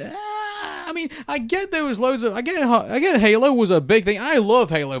 007. I mean, I get there was loads of... I get Halo was a big thing. I love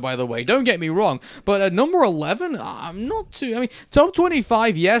Halo, by the way. Don't get me wrong. But at number 11, I'm not too... I mean, top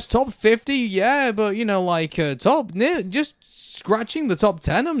 25, yes. Top 50, yeah. But, just scratching the top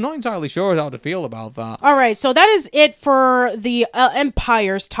 10, I'm not entirely sure how to feel about that. All right, so that is it for the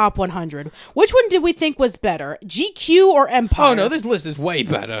Empire's top 100. Which one did we think was better, GQ or Empire? Oh, no, this list is way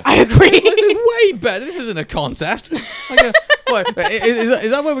better. I agree. This list is way better. This isn't a contest. Is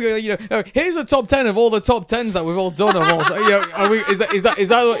that where we go? Here's a top 10 of all the top 10s that we've all done. Is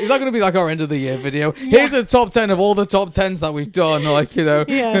that going to be like our end of the year video? Yeah. Here's a top 10 of all the top 10s that we've done.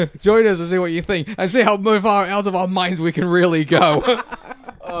 Yeah. Join us and see what you think, and see how far out of our minds we can really go.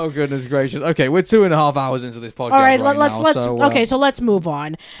 Oh, goodness gracious. Okay, we're 2.5 hours into this podcast. All right, so let's move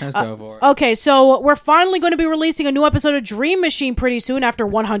on. Let's go for it. Okay, so we're finally going to be releasing a new episode of Dream Machine pretty soon after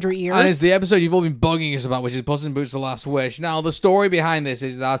 100 years. And it's the episode you've all been bugging us about, which is Puss in Boots: The Last Wish. Now, the story behind this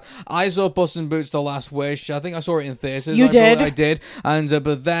is that I saw Puss in Boots: The Last Wish. I think I saw it in theaters. You did? I did. And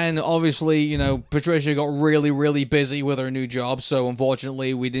but then, obviously, Patricia got really, really busy with her new job, so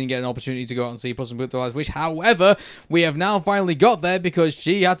unfortunately, we didn't get an opportunity to go out and see Puss in Boots: The Last Wish. However, we have now finally got there because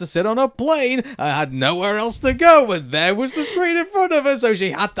she had to sit on a plane and had nowhere else to go, and there was the screen in front of her, so she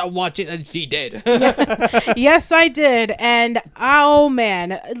had to watch it, and she did. Yes, I did. And oh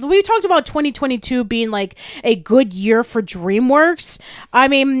man, we talked about 2022 being like a good year for DreamWorks. I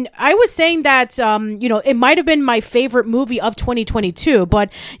mean, I was saying that it might have been my favorite movie of 2022,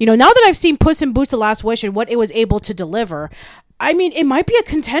 but now that I've seen Puss in Boots: The Last Wish and what it was able to deliver, I mean, it might be a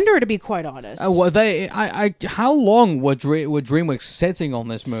contender, to be quite honest. How long were DreamWorks sitting on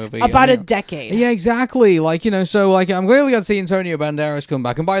this movie? About a decade. Yeah, exactly. I'm really glad to see Antonio Banderas come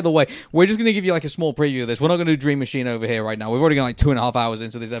back. And by the way, we're just going to give you a small preview of this. We're not going to do Dream Machine over here right now. We've already got 2.5 hours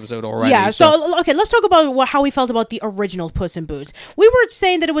into this episode already. Yeah. So okay, let's talk about how we felt about the original Puss in Boots. We were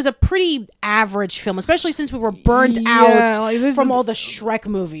saying that it was a pretty average film, especially since we were burned out from all the Shrek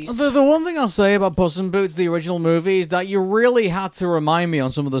movies. The one thing I'll say about Puss in Boots, the original movie, is that you really had to remind me on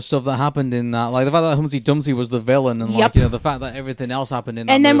some of the stuff that happened in that, like the fact that Humpty Dumpty was the villain, and the fact that everything else happened in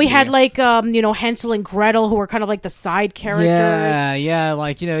that and then movie. We had Hansel and Gretel, who were kind of like the side characters.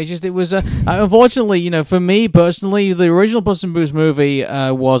 It was unfortunately, for me personally, the original Puss in Boots movie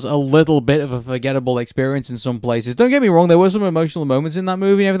was a little bit of a forgettable experience in some places. Don't get me wrong, there were some emotional moments in that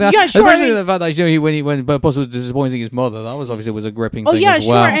movie and everything. Yeah, sure. Especially the fact that when Puss was disappointing his mother, that was obviously a gripping thing as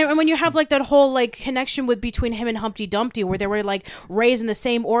well. Oh yeah, sure. And when you have that whole connection between him and Humpty Dumpty, where they were raised in the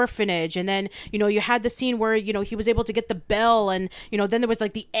same orphanage, and then you had the scene where he was able to get the bell, and then there was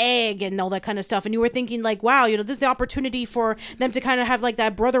the egg and all that kind of stuff, and you were thinking wow, this is the opportunity for them to kind of have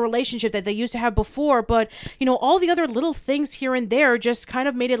that brother relationship that they used to have before, but all the other little things here and there just kind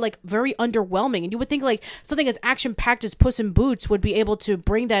of made it very underwhelming, and you would think something as action packed as Puss in Boots would be able to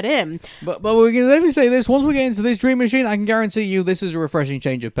bring that in. But we can definitely say this: once we get into this Dream Machine, I can guarantee you this is a refreshing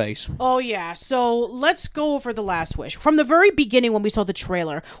change of pace. Oh yeah, so let's go over The Last Wish. From the very very beginning when we saw the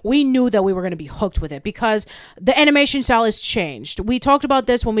trailer, we knew that we were going to be hooked with it because the animation style has changed. We talked about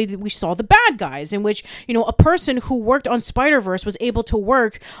this when we saw The Bad Guys, in which, you know, a person who worked on Spider-Verse was able to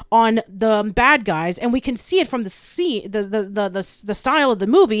work on the bad guys, and we can see it from the style of the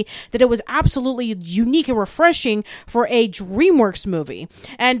movie that it was absolutely unique and refreshing for a DreamWorks movie.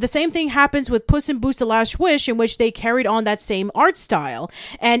 And the same thing happens with Puss in Boots: The Last Wish, in which they carried on that same art style,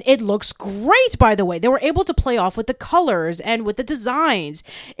 and it looks great. By the way, they were able to play off with the colors and with the designs.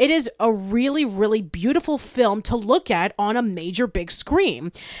 It is a really, really beautiful film to look at on a major big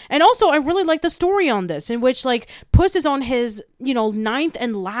screen. And also, I really like the story on this, in which, like, Puss is on his, you know, 9th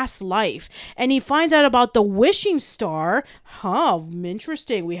and last life, and he finds out about the wishing star.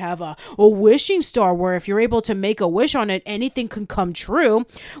 Interesting. We have a wishing star where if you're able to make a wish on it, anything can come true,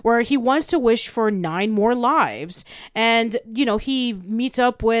 where he wants to wish for 9 more lives. And, you know, he meets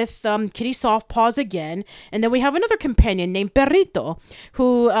up with Kitty Softpaws again, and then we have another companion named Perrito,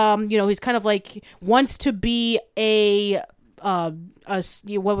 who, you know, he's kind of like wants to be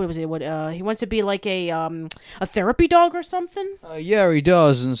what was it? He wants to be like a therapy dog or something. Yeah, he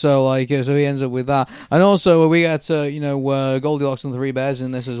does, and so so he ends up with that. And also we get Goldilocks and the Three Bears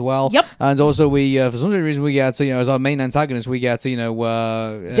in this as well. Yep. And also we for some reason we get as our main antagonist we get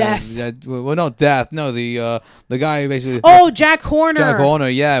Death. Well, not Death. No, the guy who basically. Oh, Jack Horner. Jack Horner.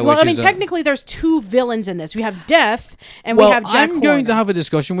 Yeah. Well, I mean, technically, there's 2 villains in this. We have Death, and we have Jack Horner. I'm going to have a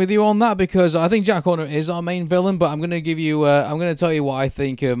discussion with you on that because I think Jack Horner is our main villain, but I'm going to give you. I'm going to tell you what I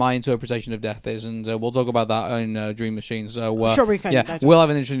think my interpretation of Death is, and we'll talk about that in Dream Machine. So sure, we can. Yeah, we'll have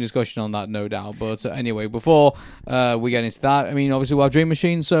an interesting discussion on that, no doubt. But anyway, before we get into that, I mean, obviously we'll have Dream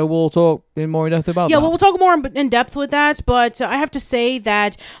Machine, so we'll talk more in depth about that. Yeah, well, we'll talk more in depth with that, but I have to say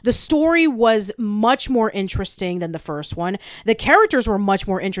that the story was much more interesting than the first one. The characters were much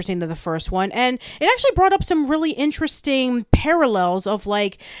more interesting than the first one, and it actually brought up some really interesting parallels of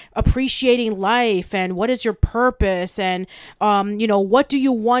like appreciating life and what is your purpose, and what do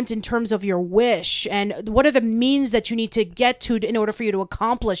you want in terms of your wish, and what are the means that you need to get to in order for you to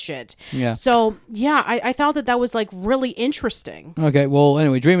accomplish it. Yeah. So yeah, I thought that was like really interesting. Okay, well,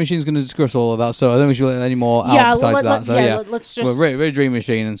 anyway, Dream Machine's going to discuss all of that, so I don't think we should let any more out besides that. So let's just... We're Dream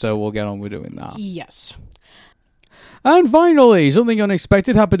Machine, and so we'll get on with doing that. Yes. And finally, something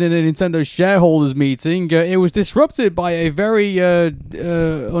unexpected happened in a Nintendo shareholders meeting. It was disrupted by a very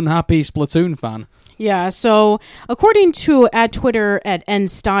unhappy Splatoon fan. Yeah, so according to at Twitter at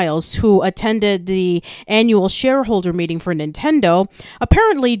nstyles, who attended the annual shareholder meeting for Nintendo,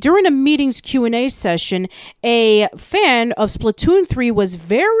 apparently during a meeting's Q&A session, a fan of Splatoon 3 was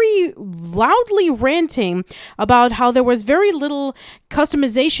very loudly ranting about how there was very little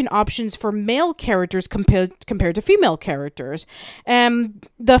customization options for male characters compared to female characters.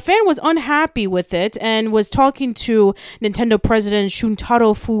 The fan was unhappy with it and was talking to Nintendo president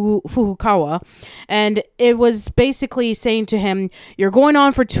Shuntaro Furukawa, and it was basically saying to him, "You're going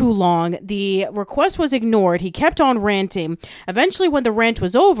on for too long." The request was ignored. He kept on ranting. Eventually, when the rant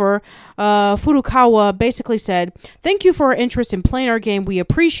was over, Furukawa basically said, "Thank you for our interest in playing our game. We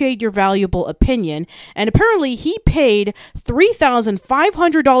appreciate your valuable opinion." And apparently, he paid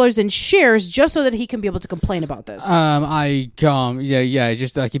 $3,500 in shares just so that he can be able to complain about this. I can't. Yeah.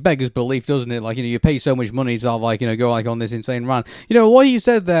 Just like it beggars belief, doesn't it? Like, you pay so much money to go on this insane rant. What he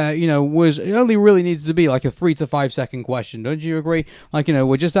said there, was it only really needs to be like a 3 to 5 second question. Don't you agree?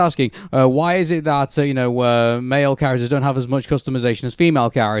 We're just asking, why is it that male characters don't have as much customization as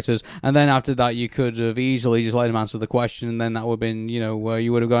female characters? And then after that, you could have easily just let him answer the question, and then that would have been, you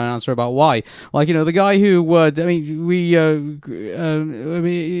would have got an answer about why. The guy who, I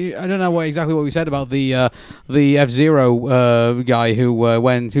don't know exactly what we said about the F-Zero guy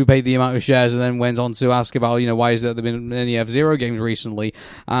who paid the amount of shares and then went on to ask about, why is there been any F-Zero games recently?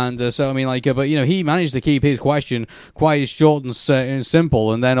 And but he managed to keep his question quite short and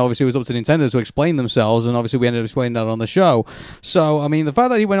simple, and then obviously it was up to Nintendo to explain themselves, and obviously we ended up explaining that on the show. So, the fact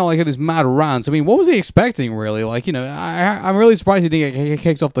that he went on this mad rant, what was he expecting, really? I'm really surprised he didn't get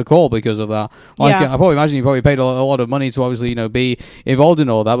kicked off the call because of that. I probably imagine he probably paid a lot of money to obviously, be involved in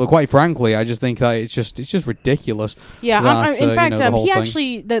all that, but quite frankly, I just think that it's just ridiculous. Yeah, that, in fact, he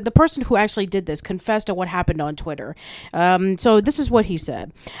actually, the person who actually did this confessed to what happened on Twitter. So this is what he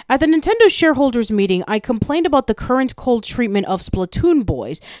said. At the Nintendo shareholder shareholders meeting, I complained about the current cold treatment of Splatoon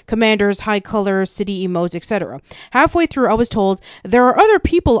boys, commanders, high color, city emotes, etc. Halfway through, I was told, there are other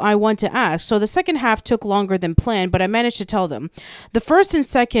people I want to ask, so the second half took longer than planned, but I managed to tell them. The first and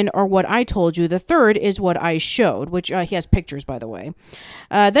second are what I told you. The third is what I showed, which he has pictures, by the way.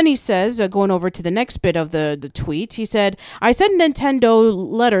 Then he says, going over to the next bit of the tweet, he said, I sent Nintendo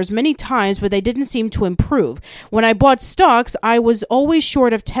letters many times, but they didn't seem to improve. When I bought stocks, I was always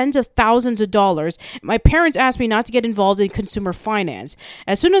short of tens of thousands of dollars. My parents asked me not to get involved in consumer finance.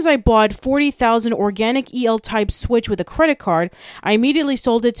 As soon as I bought 40,000 organic EL-type Switch with a credit card, I immediately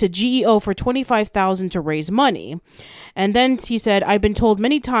sold it to GEO for 25,000 to raise money. And then he said, I've been told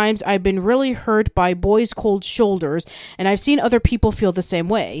many times I've been really hurt by boys' cold shoulders, and I've seen other people feel the same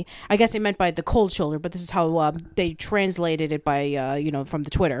way. I guess they meant by the cold shoulder, but this is how they translated it by, from the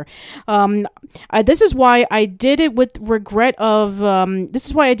Twitter. This is why I did it with regret of,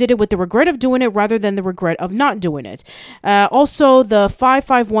 the regret of doing it rather than the regret of not doing it. Also, the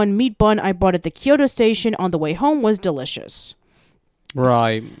 551 meat bun I bought at the Kyoto station on the way home was delicious.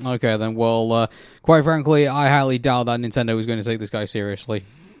 Right. Okay, then. Well, quite frankly, I highly doubt that Nintendo is going to take this guy seriously.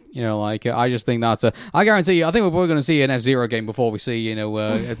 I just think that's I guarantee you, I think we're probably going to see an F-Zero game before we see,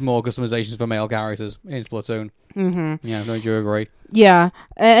 more customizations for male characters in Splatoon. Mm-hmm. Yeah, don't you agree? Yeah,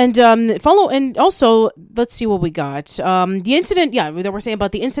 and also, let's see what we got. The incident, that we're saying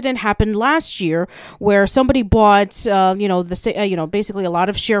about the incident happened last year, where somebody bought, basically a lot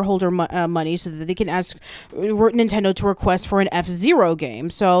of shareholder money so that they can ask Nintendo to request for an F-Zero game.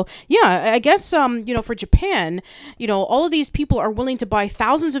 So yeah, I guess for Japan, all of these people are willing to buy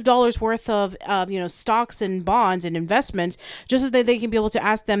thousands of dollars worth of stocks and bonds and investments just so that they can be able to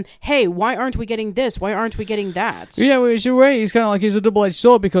ask them, hey, why aren't we getting this? Why aren't we getting that? Yeah, which is kind of like it's a double-edged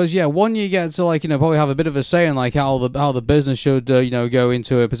sword because one, you get to probably have a bit of a say in how the business should go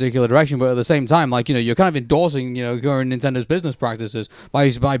into a particular direction, but at the same time you're kind of endorsing current Nintendo's business practices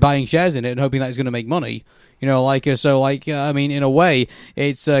by buying shares in it and hoping that it's going to make money. In a way,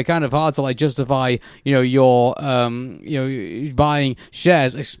 it's kind of hard to justify, your buying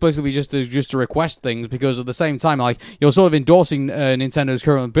shares explicitly just to request things because at the same time, you're sort of endorsing Nintendo's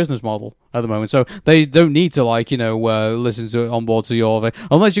current business model at the moment. So they don't need to listen to on board to your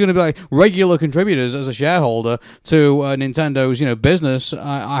unless you're going to be regular contributors as a shareholder to Nintendo's business.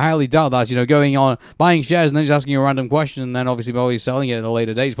 I highly doubt that going on buying shares and then just asking a random question and then obviously always selling it at a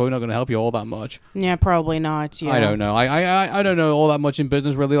later date is probably not going to help you all that much. Yeah, probably not. Yeah. I don't know. I don't know all that much in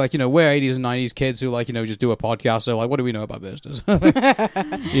business, really. We're 80s and 90s kids who, just do a podcast, so, what do we know about business?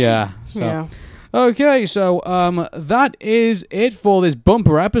 Yeah. So. Yeah. Okay, so that is it for this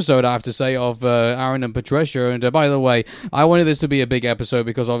bumper episode, I have to say, of Arun and Patricia. And by the way, I wanted this to be a big episode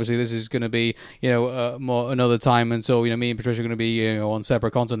because obviously this is going to be, more another time until me and Patricia are going to be on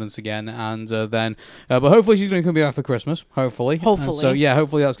separate continents again, and then, but hopefully she's going to come back for Christmas. Hopefully. So yeah,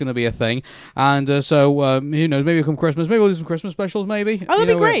 hopefully that's going to be a thing. And who knows? Maybe come Christmas, maybe we'll do some Christmas specials. Maybe. Oh, that'd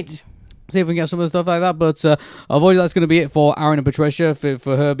be great. See if we can get some of the stuff like that, but avoid that's going to be it for Arun and Patricia,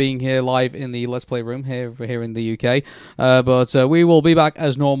 for her being here live in the Let's Play room here in the UK. But we will be back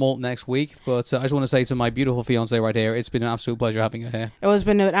as normal next week. But I just want to say to my beautiful fiance right here, it's been an absolute pleasure having her here. It has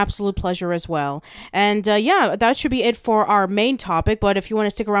been an absolute pleasure as well. And that should be it for our main topic. But if you want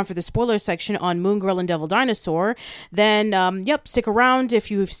to stick around for the spoiler section on Moon Girl and Devil Dinosaur, then stick around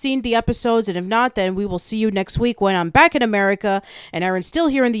if you've seen the episodes. And if not, then we will see you next week when I'm back in America and Arun's still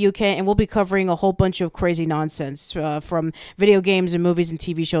here in the UK, and we'll be covering a whole bunch of crazy nonsense from video games and movies and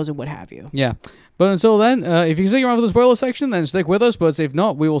TV shows and what have you. Yeah. But until then, if you can stick around for the spoiler section, then stick with us. But if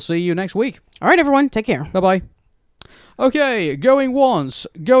not, we will see you next week. All right, everyone. Take care. Bye-bye. Okay, going once,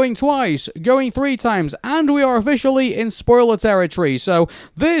 going twice, going 3 times, and we are officially in spoiler territory. So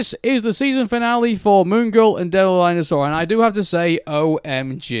this is the season finale for Moon Girl and Devil Dinosaur, and I do have to say,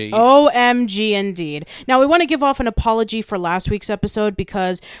 OMG. OMG indeed. Now, we want to give off an apology for last week's episode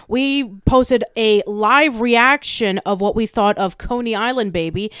because we posted a live reaction of what we thought of Coney Island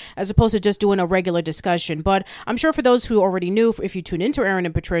Baby, as opposed to just doing a regular discussion. But I'm sure for those who already knew, if you tune into Arun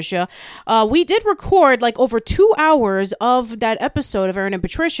and Patricia, we did record over 2 hours of that episode of Arun and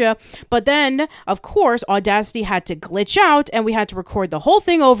Patricia, but then of course Audacity had to glitch out and we had to record the whole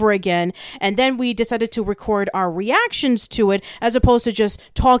thing over again, and then we decided to record our reactions to it as opposed to just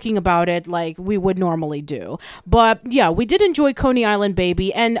talking about it like we would normally do. But yeah, we did enjoy Coney Island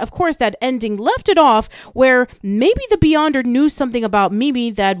Baby, and of course that ending left it off where maybe the Beyonder knew something about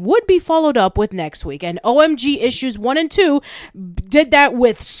Mimi that would be followed up with next week, and OMG issues 1 and 2 did that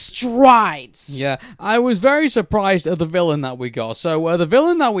with strides. Yeah, I was very surprised surprised at the villain that we got. So the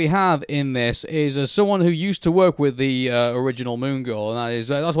villain that we have in this is someone who used to work with the original Moon Girl, and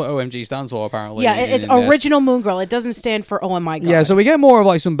that's what OMG stands for, apparently. Yeah, it's original Moon Girl. It doesn't stand for Oh My God. Yeah, so we get more of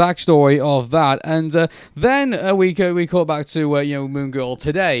like some backstory of that, and then we call back to Moon Girl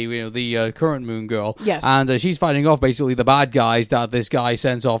today, the current Moon Girl. Yes, and she's fighting off basically the bad guys that this guy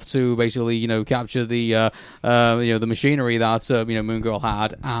sent off to basically capture the the machinery that Moon Girl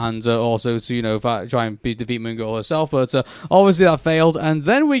had, and also to try and defeat Moon Girl herself, but obviously that failed. And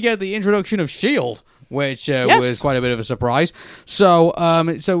then we get the introduction of Shield, which was quite a bit of a surprise. So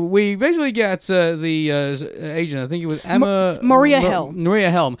we basically get the agent, I think it was Maria Helm. Maria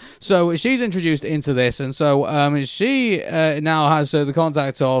Helm. So she's introduced into this, and so she now has the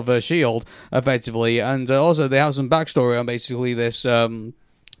contact of S.H.I.E.L.D. effectively, and also they have some backstory on basically this...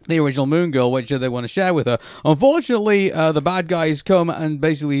 the original Moon Girl, which they want to share with her. Unfortunately, the bad guys come and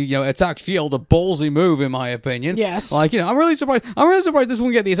basically, attack S.H.I.E.L.D., a ballsy move, in my opinion. Yes. Like, I'm really surprised this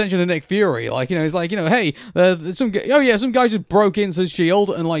won't get the attention of Nick Fury. Like, it's like, hey, some guy just broke into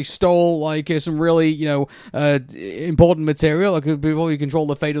S.H.I.E.L.D. and, like, stole, like, some really, important material that could probably control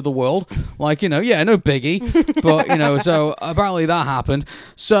the fate of the world. Like, no biggie. But, so apparently that happened.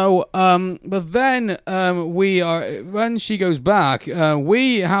 So, but then when she goes back,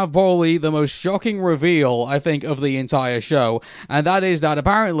 we have probably the most shocking reveal, I think, of the entire show, and that is that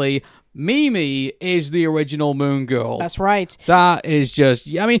apparently Mimi is the original Moon Girl. That's right. That is just...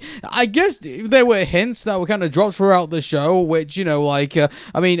 I guess there were hints that were kind of dropped throughout the show, which,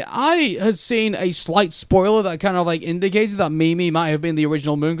 I had seen a slight spoiler that kind of, like, indicated that Mimi might have been the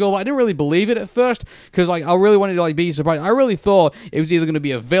original Moon Girl, but I didn't really believe it at first, because, like, I really wanted to, like, be surprised. I really thought it was either going to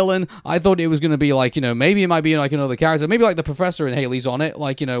be a villain, I thought it was going to be, like, maybe it might be, like, another character, maybe, like, the Professor in Haley's on it,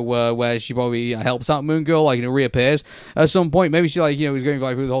 like, where she probably helps out Moon Girl, like, reappears at some point. Maybe she, like, is going,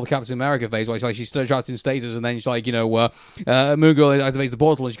 like, through the whole Captain America phase, where she's still trapped in stasis, and then she's like, Moon Girl activates the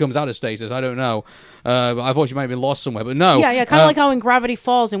portal and she comes out of stasis. I don't know. But I thought she might have been lost somewhere, but no. Yeah, kind of like how in Gravity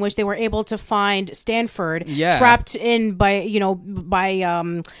Falls, in which they were able to find Stanford trapped in by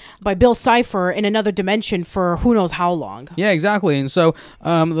Bill Cipher in another dimension for who knows how long. Yeah, exactly. And so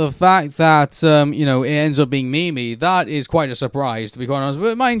the fact that it ends up being Mimi, that is quite a surprise, to be quite honest.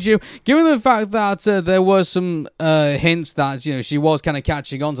 But mind you, given the fact that there was some hints that she was kind of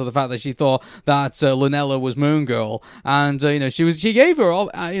catching on to the fact that she thought that Lunella was Moon Girl, and she gave her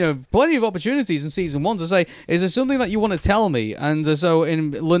plenty of opportunities in season 1 to say, is there something that you want to tell me? And so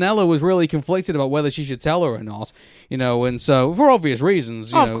Lunella was really conflicted about whether she should tell her or not, and so for obvious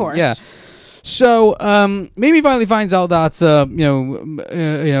reasons, of course. Yeah. So, Mimi finally finds out that, Lunella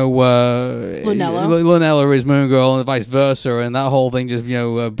is Moon Girl and vice versa, and that whole thing just,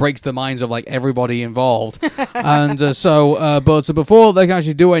 breaks the minds of, like, everybody involved. And but before they can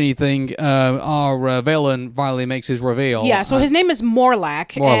actually do anything, our villain finally makes his reveal. Yeah, so his name is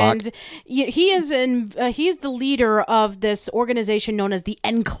Morlack, and he is the leader of this organization known as the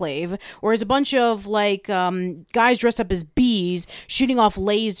Enclave, where there's a bunch of, like, guys dressed up as bees shooting off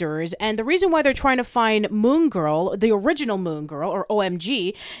lasers, and the reason why they're trying to find Moon Girl, the original Moon Girl, or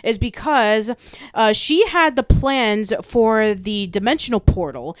OMG, is because she had the plans for the dimensional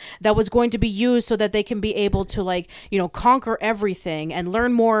portal that was going to be used so that they can be able to, like, conquer everything and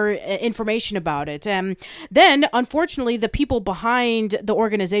learn more information about it. And then, unfortunately, the people behind the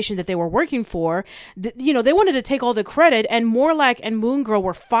organization that they were working for, they wanted to take all the credit, and Morlack and Moon Girl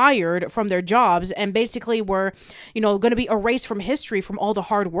were fired from their jobs and basically were, going to be erased from history from all the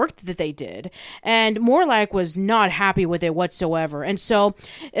hard work that they did. And Morlack was not happy with it whatsoever. And so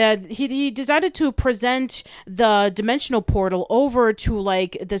he decided to present the dimensional portal over to,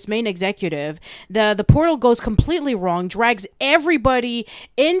 like, this main executive. The portal goes completely wrong, drags everybody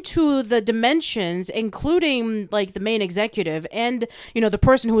into the dimensions, including, like, the main executive and, the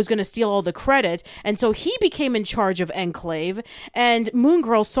person who was going to steal all the credit. And so he became in charge of Enclave, and Moon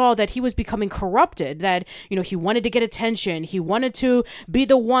Girl saw that he was becoming corrupted, that, he wanted to get attention. He wanted to be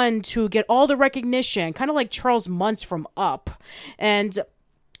the one to get all the recognition, kind of like Charles Muntz from Up. And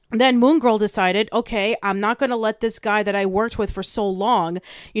then Moon Girl decided, okay, I'm not going to let this guy that I worked with for so long,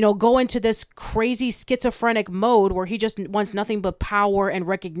 go into this crazy schizophrenic mode where he just wants nothing but power and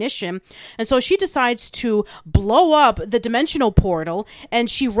recognition. And so she decides to blow up the dimensional portal, and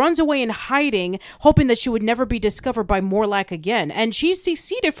she runs away in hiding, hoping that she would never be discovered by Morlack again. And she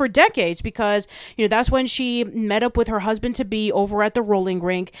succeeded for decades because, that's when she met up with her husband-to-be over at the rolling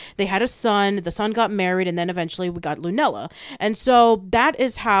rink. They had a son. The son got married, and then eventually we got Lunella. And so that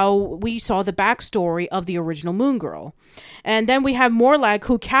is how how we saw the backstory of the original Moon Girl. And then we have Morlag,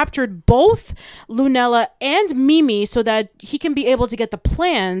 who captured both Lunella and Mimi so that he can be able to get the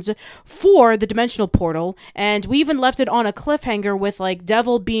plans for the dimensional portal. And we even left it on a cliffhanger with like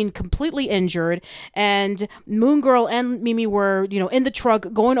Devil being completely injured, and Moon Girl and Mimi were, in the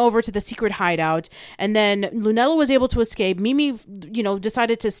truck going over to the secret hideout. And then Lunella was able to escape. Mimi,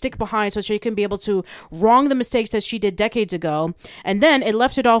 decided to stick behind so she can be able to wrong the mistakes that she did decades ago. And then it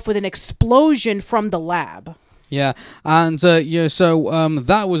left it off with an explosion from the lab. Yeah, and so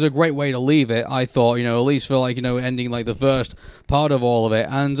that was a great way to leave it, I thought, at least for ending like the first part of all of it.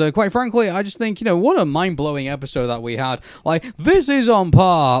 And quite frankly, I just think, what a mind-blowing episode that we had. Like, this is on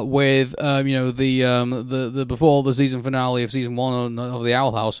par with the before the season finale of season 1 of the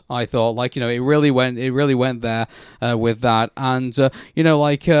Owl House, I thought. Like, it really went there with that. And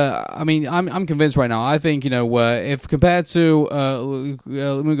I'm convinced right now. I think, if compared to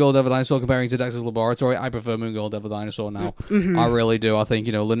Moon Girl Devil Dinosaur comparing to Dexter's Laboratory, I prefer Moon Girl Devil Dinosaur now. Mm-hmm. I really do. I think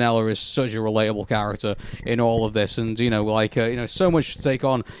Lunella is such a relatable character in all of this, and so much to take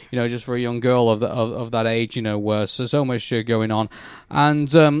on, just for a young girl of that age, so much going on.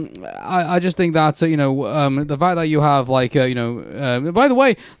 And I just think that the fact that you have by the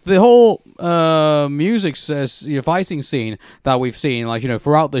way, the whole music fighting scene that we've seen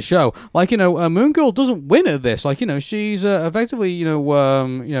throughout the show, Moon Girl doesn't win at this, she's effectively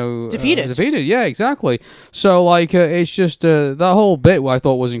defeated. Yeah, exactly. So it's just that whole bit I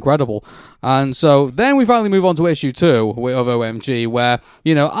thought was incredible. And so then we finally move on to issue 2 of OMG, where,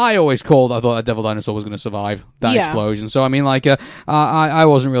 I always thought that Devil Dinosaur was going to survive that explosion. So, I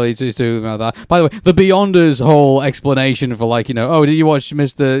wasn't really too about that. By the way, the Beyonders' whole explanation for, oh, did you watch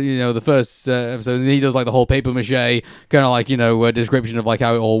Mr., the first episode? And he does, the whole papier-mâché kind of, description of,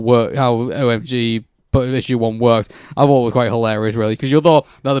 how it all works, how OMG but issue 1 works. I thought it was quite hilarious, really, because you thought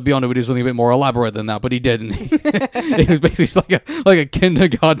that the Beyonder would do something a bit more elaborate than that, but he didn't. It was basically like a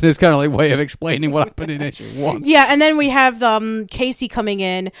kindergartner's kind of way of explaining what happened in issue 1. Yeah, and then we have Casey coming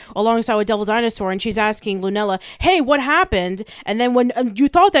in alongside with Devil Dinosaur, and she's asking Lunella, "Hey, what happened?" And then when you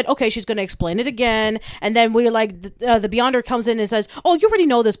thought that, okay, she's going to explain it again, and then we're the Beyonder comes in and says, "Oh, you already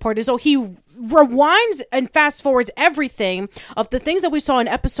know this part." So he rewinds and fast forwards everything of the things that we saw in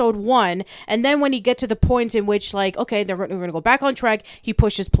episode 1, and then when he gets to the point in which okay, we're going to go back on track, he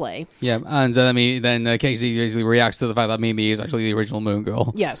pushes play. Yeah, and then Casey basically reacts to the fact that Mimi is actually the original Moon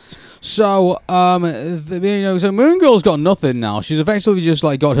Girl. Yes. So so Moon Girl's got nothing now. She's effectively just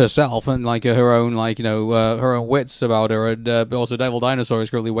got herself and her own her own wits about her, and also Devil Dinosaur is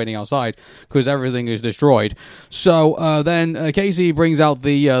currently waiting outside because everything is destroyed. So then Casey brings out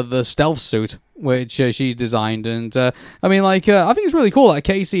the stealth suit, which she designed, and I think it's really cool that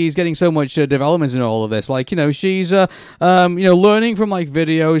Casey is getting so much development in all of this. She's learning from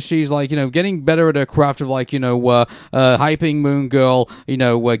videos. She's getting better at her craft of hyping Moon Girl.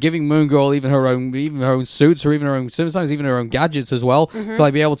 Giving Moon Girl even her own suits, or sometimes even her own gadgets as well. Mm-hmm.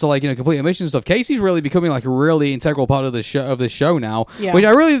 To be able to complete her mission stuff. Casey's really becoming a really integral part of the show now, which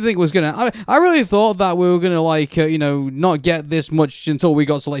I really think was gonna. I really thought that we were gonna not get this much until we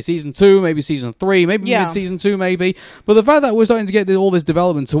got to season 2, maybe season 3, maybe mid-season 2, maybe. But the fact that we're starting to get all this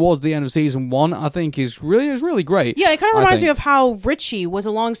development towards the end of season 1, I think is really great. Yeah, it kind of reminds me of how Richie was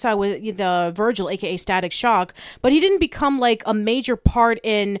alongside with the Virgil, aka Static Shock, but he didn't become a major part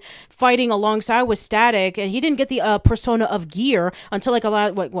in fighting alongside with Static, and he didn't get the persona of Gear until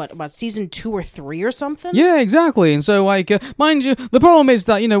about season 2 or 3 or something. Yeah, exactly. And so mind you, the problem is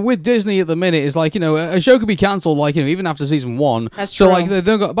that with Disney at the minute is a show could be cancelled even after season 1. That's true. So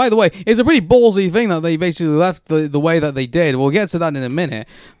they've got. By the way, it's a pretty ballsy thing that they basically left the way that they did. We'll get to that in a minute.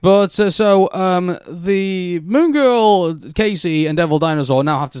 But the Moon Girl, Casey, and Devil Dinosaur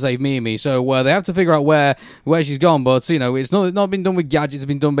now have to save Mimi. So they have to figure out where she's gone. But it's not been done with gadgets. It's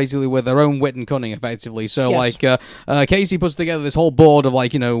been done basically with their own wit and cunning, effectively. So yes. Casey puts together this whole board of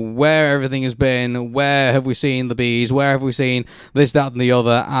where everything has been, where have we seen the bees, where have we seen this, that, and the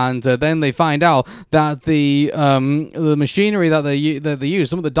other, and then they find out that the machinery that they use,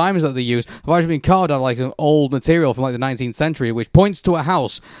 some of the diamonds that they use, have actually been carved out of an old material from the 19th century, which points to a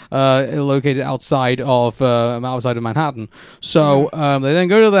house located outside of Manhattan. So they then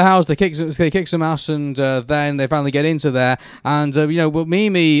go to the house, they kick some ass, and then they finally get into there, and but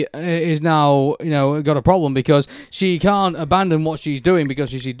Mimi is now got a problem because she can't abandon what she's doing,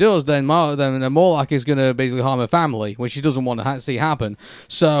 because if she does, then Morlock is going to basically harm her family, which she doesn't want to see happen.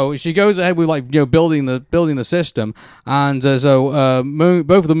 So she goes ahead with building the system, and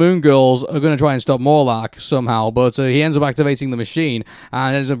both of the Moon Girls are they're going to try and stop Morlock somehow, but he ends up activating the machine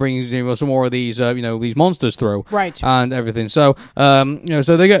and ends up bringing some more of these these monsters through, right, and everything. So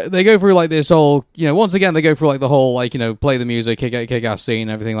so they go through like this whole once again they go through like the whole play the music, kick-ass scene,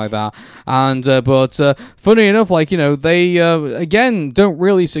 and everything like that. And but funny enough, they again don't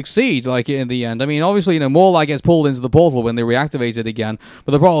really succeed in the end. I mean, obviously Morlock gets pulled into the portal when they reactivate it again,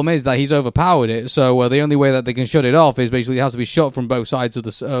 but the problem is that he's overpowered it. So the only way that they can shut it off is basically it has to be shut from both sides of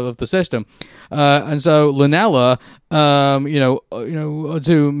the system. And so Lunella,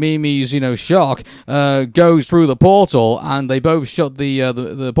 to Mimi's shock, goes through the portal, and they both shut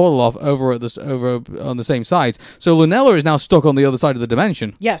the portal off over on the same side. So Lunella is now stuck on the other side of the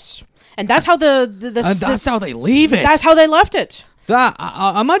dimension. Yes, and that's how that's how they leave it. That's how they left it.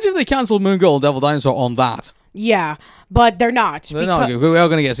 I imagine they cancelled Moon Girl and Devil Dinosaur on that. Yeah. But they're not. They're not. We are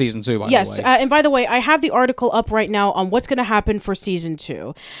going to get season 2, by the way. Yes, and by the way, I have the article up right now on what's going to happen for season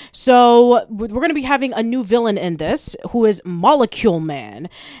 2. So we're going to be having a new villain in this, who is Molecule Man.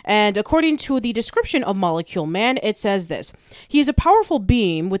 And according to the description of Molecule Man, it says this: he is a powerful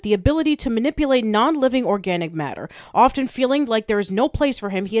being with the ability to manipulate non-living organic matter. Often feeling like there is no place for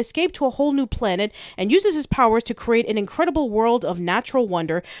him, he escaped to a whole new planet and uses his powers to create an incredible world of natural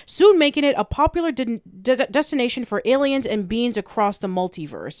wonder, soon making it a popular destination for aliens and beings across the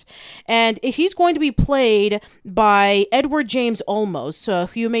multiverse. And he's going to be played by Edward James Olmos,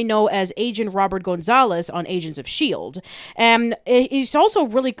 who you may know as Agent Robert Gonzalez on Agents of S.H.I.E.L.D. And he's also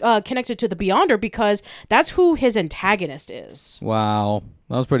really connected to the Beyonder because that's who his antagonist is. Wow.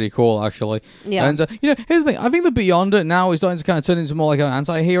 That was pretty cool, actually. Yeah. And, here's the thing. I think the Beyonder now is starting to kind of turn into more like an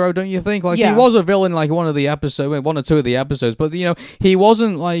anti-hero, don't you think? He Yeah. was a villain in, one of the episodes, 1 or 2 of the episodes, but, he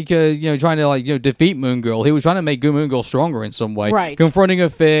wasn't, trying to, defeat Moon Girl. He was trying to make Moon Girl stronger in some way. Right. Confronting her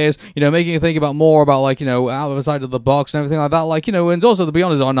fears, making her think more about, outside of the box and everything like that. And also the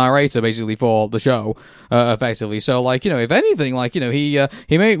Beyonder's our narrator, basically, for the show, effectively. So, if anything,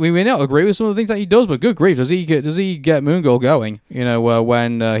 we may not agree with some of the things that he does, but good grief, does he get Moon Girl going,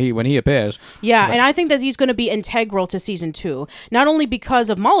 when he appears. Yeah, and I think that he's going to be integral to season 2, not only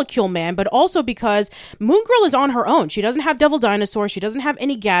because of Molecule Man, but also because Moon Girl is on her own. She doesn't have Devil Dinosaur. She doesn't have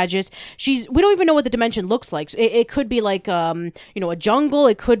any gadgets. We don't even know what the dimension looks like. It could be a jungle.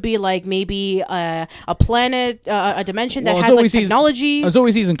 It could be maybe a planet, a dimension that has technology. Until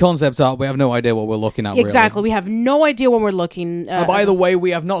we see some concept art, we have no idea what we're looking at. Exactly, really. We have no idea when we're looking. By the way,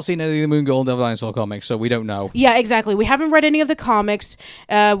 we have not seen any of the Moon Girl and Devil Dinosaur comics, so we don't know. Yeah, exactly. We haven't read any of the comics.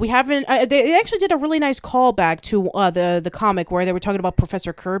 We haven't. They actually did a really nice callback to the comic where they were talking about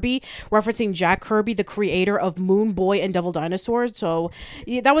Professor Kirby, referencing Jack Kirby, the creator of Moon Boy and Devil Dinosaur. So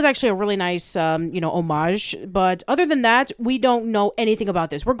that was actually a really nice, homage. But other than that, we don't know anything about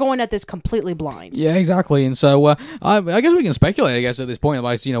this. We're going at this completely blind. Yeah, exactly. And so I guess we can speculate. I guess at this point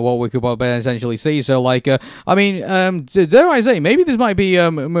about what we could essentially see. So dare I say maybe this might be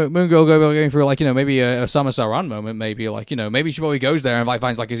Moon Girl going through maybe a Samus Aran moment. Maybe maybe she probably goes there and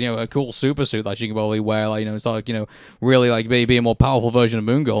finds a cool super suit that she can probably wear, start really be a more powerful version of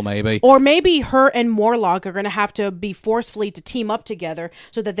Moon Girl, maybe. Or maybe her and Morlock are going to have to be forcefully to team up together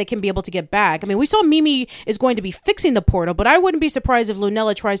so that they can be able to get back. I mean, we saw Mimi is going to be fixing the portal, but I wouldn't be surprised if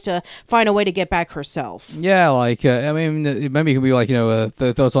Lunella tries to find a way to get back herself. Yeah, maybe it could be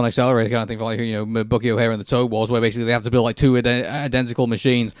the Thoughts on Accelerator kind of thing for Bucky O'Hare and the Toad Wars, where basically they have to build 2 identical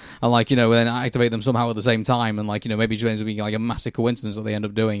machines and then activate them somehow at the same time, and maybe it ends up being a massive coincidence that they end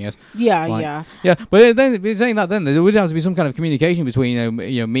up doing it. Yeah. But then saying that, then there would have to be some kind of communication between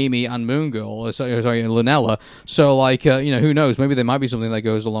Mimi and Moon Girl, Lunella. So who knows? Maybe there might be something that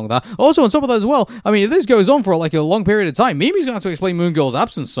goes along with that. Also, on top of that as well, I mean, if this goes on for a long period of time, Mimi's gonna have to explain Moon Girl's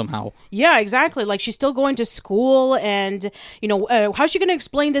absence somehow. Yeah, exactly. She's still going to school, and how's she gonna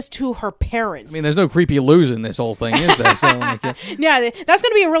explain this to her parents? I mean, there's no creepy loser in this whole thing, is there? So, yeah, that's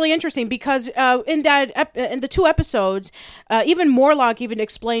gonna be really interesting because in the 2 episodes, even Morlock even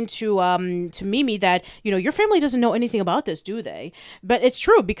explained to Mimi that your family doesn't know anything about this, do they? But it's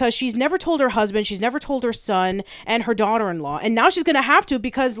true because she's never told her husband, she's never told her son and her daughter-in-law, and now she's gonna have to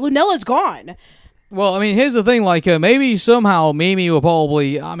because Lunella's gone. Well, I mean, here's the thing, maybe somehow Mimi will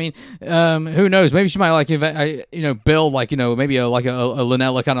probably, who knows, maybe she might, build, maybe a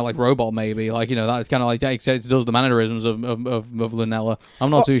Lunella kind of, robot, maybe, that's kind of, does the mannerisms of Lunella. I'm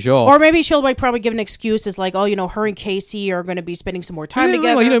not too sure. Or maybe she'll, probably give an excuse as, her and Casey are going to be spending some more time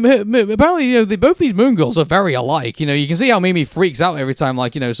together. Apparently, both these Moon Girls are very alike. You can see how Mimi freaks out every time,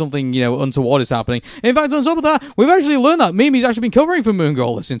 something, untoward is happening. In fact, on top of that, we've actually learned that Mimi's actually been covering for Moon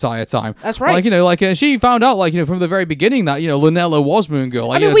Girl this entire time. That's right. she found out, like, from the very beginning that, Lunella was Moon Girl.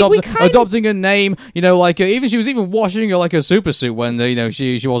 Like, adopting a name, even she was even washing her, like, a super suit when,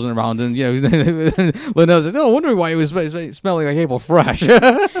 she wasn't around. And, Lunella's like, wondering why it was smelling like April Fresh.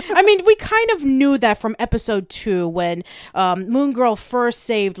 I mean, we kind of knew that from episode 2 when Moon Girl first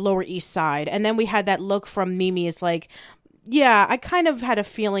saved Lower East Side. And then we had that look from Mimi. It's like, yeah, I kind of had a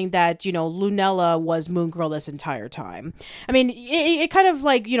feeling that, Lunella was Moon Girl this entire time. I mean, it kind of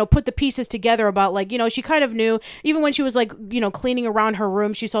like, put the pieces together about like, she kind of knew, even when she was like, cleaning around her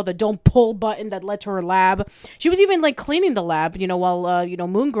room, she saw the don't pull button that led to her lab. She was even like cleaning the lab, while,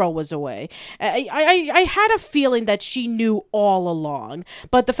 Moon Girl was away. I had a feeling that she knew all along.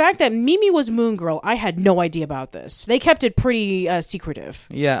 But the fact that Mimi was Moon Girl, I had no idea about this. They kept it pretty secretive.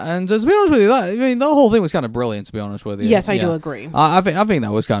 Yeah, and to be honest with you, the whole thing was kind of brilliant, to be honest with you. Yes, I do agree. I think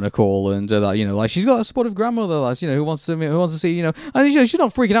that was kind of cool, and that like she's got a supportive grandmother, who wants to see and she's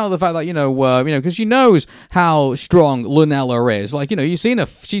not freaking out at the fact that because she knows how strong Lunella is. Like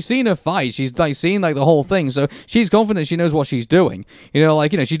she's seen her fight, she's like seen like the whole thing, so she's confident she knows what she's doing. She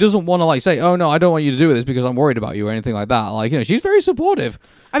doesn't want to like say, oh no, I don't want you to do this because I'm worried about you or anything like that. Like she's very supportive.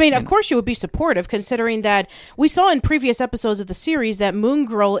 I mean, of course she would be supportive, considering that we saw in previous episodes of the series that Moon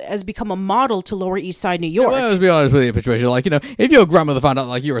Girl has become a model to Lower East Side New York. Well, let's be honest with you, Patricia. Like, if your grandmother found out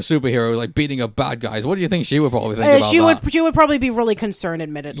like you're a superhero, like beating up bad guys, what do you think she would probably think about that? She would probably be really concerned,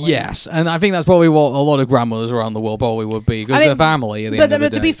 admittedly. Yes, and I think that's probably what a lot of grandmothers around the world probably would be, because they're family at the end of the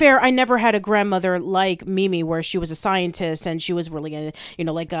day. To be fair, I never had a grandmother like Mimi, where she was a scientist and she was really,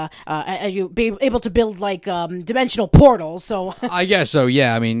 be able to build like dimensional portals. So I guess so.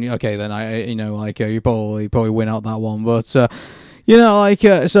 Yeah, I mean, okay, then you probably win out that one, but.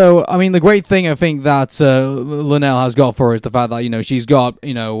 So, I mean, the great thing I think that Lunella has got for her is the fact that, she's got,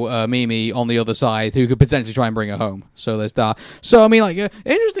 Mimi on the other side who could potentially try and bring her home. So there's that. So, I mean,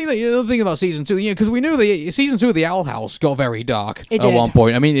 interesting that, the thing about season 2, because we knew the season 2 of the Owl House got very dark at one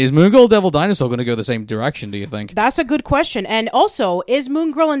point. I mean, is Moon Girl Devil Dinosaur going to go the same direction, do you think? That's a good question. And also, is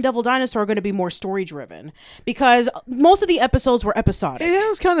Moon Girl and Devil Dinosaur going to be more story-driven? Because most of the episodes were episodic.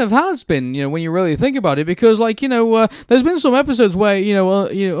 It has been, when you really think about it, because, there's been some episodes where,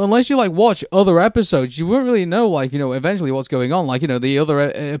 unless you watch other episodes, you wouldn't really know, eventually what's going on. The other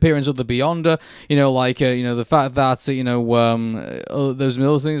appearance of the Beyonder, the fact that, those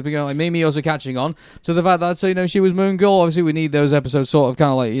middle things began, like Mimi also catching on to the fact that, she was Moon Girl. Obviously, we need those episodes sort of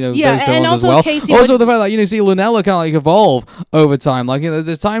kind of those and ones also as well. Casey also, the fact that, see Lunella kind of evolve over time.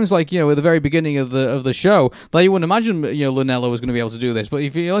 There's times at the very beginning of the show that you wouldn't imagine, Lunella was going to be able to do this. But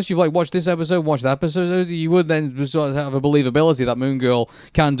unless you've watched this episode, watched that episode, you would then sort of have a believability that Moon Girl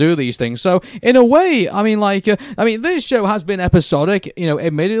can do these things. So in a way, I mean, this show has been episodic,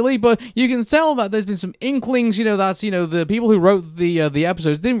 admittedly, but you can tell that there's been some inklings, that the people who wrote the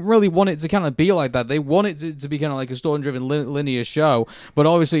episodes didn't really want it to kind of be like that. They want it to be kind of like a story-driven linear show, but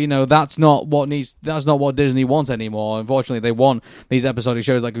obviously, that's not what Disney wants anymore. Unfortunately, they want these episodic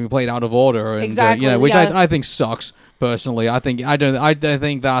shows that can be played out of order, and exactly, which I think sucks. Personally, I don't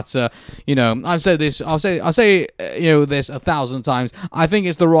think that's I've said this. I'll say this 1,000 times. I think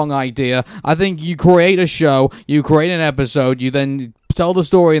it's the wrong idea. I think you create a show, you create an episode, you then tell the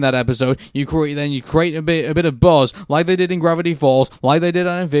story in that episode. You create a bit of buzz, like they did in Gravity Falls, like they did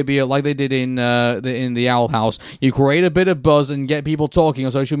on Amphibia, like they did in the Owl House. You create a bit of buzz and get people talking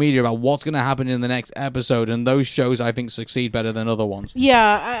on social media about what's going to happen in the next episode. And those shows, I think, succeed better than other ones.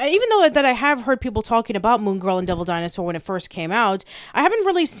 Yeah, even though that I have heard people talking about Moon Girl and Devil Dinosaur when it first came out, I haven't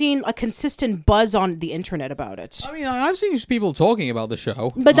really seen a consistent buzz on the internet about it. I mean, I've seen people talking about the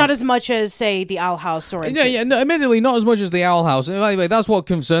show, but not as much as, say, the Owl House or no, admittedly, not as much as the Owl House. That's what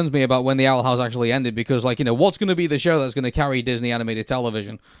concerns me about when the Owl House actually ended, because what's going to be the show that's going to carry Disney animated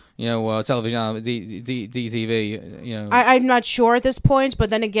television? Television, DTV, I'm not sure at this point, but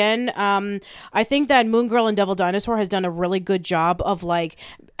then again, I think that Moon Girl and Devil Dinosaur has done a really good job of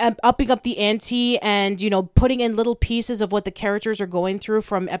upping up the ante and, putting in little pieces of what the characters are going through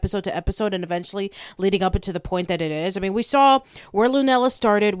from episode to episode and eventually leading up to the point that it is. I mean, we saw where Lunella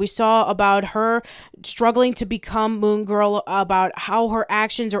started. We saw about her struggling to become Moon Girl, about how her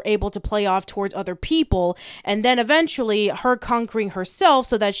actions are able to play off towards other people, and then eventually her conquering herself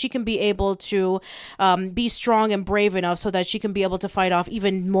so that she can be able to be strong and brave enough so that she can be able to fight off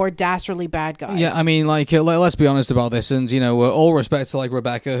even more dastardly bad guys. Yeah, I mean, let's be honest about this, and, all respect to,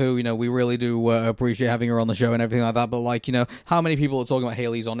 Rebecca, who, we really do appreciate having her on the show and everything like that, but, how many people are talking about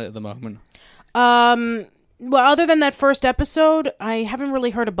Haley's on it at the moment? Well, other than that first episode, I haven't really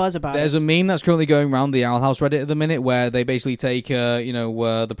heard a buzz about There's it. a meme that's currently going around the Owl House Reddit at the minute where they basically take,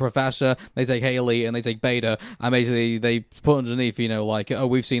 the professor, they take Haley, and they take Beta, and basically they put underneath, oh,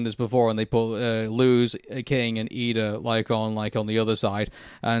 we've seen this before, and they put Luz, King, and Ida, on the other side.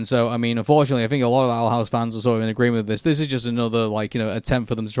 And so, I mean, unfortunately, I think a lot of Owl House fans are sort of in agreement with this. This is just another, attempt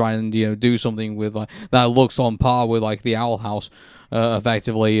for them to try and, do something with, that looks on par with, the Owl House.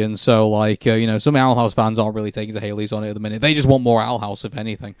 Effectively, and so some Owl House fans aren't really taking to Haley's on it at the minute. They just want more Owl House, if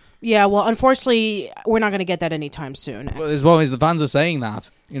anything. Yeah, well, unfortunately, we're not going to get that anytime soon. Well, as well as the fans are saying that,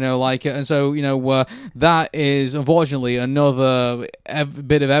 and so that is unfortunately another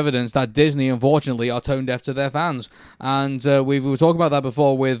bit of evidence that Disney, unfortunately, are tone deaf to their fans. And we were talking about that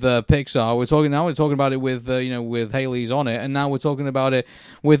before with Pixar. We're talking about it with with Haley's on it, and now we're talking about it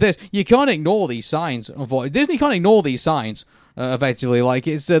with this. You can't ignore these signs. Unfortunately, Disney can't ignore these signs. Effectively,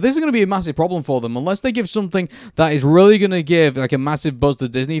 this is going to be a massive problem for them unless they give something that is really going to give a massive buzz to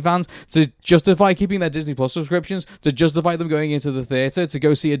Disney fans to justify keeping their Disney Plus subscriptions, to justify them going into the theater to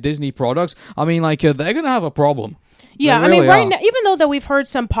go see a Disney product. I mean, they're going to have a problem. Yeah, really right now, even though that we've heard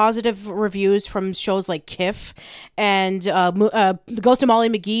some positive reviews from shows like KIF and the Ghost of Molly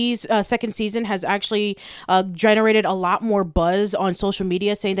McGee's second season has actually generated a lot more buzz on social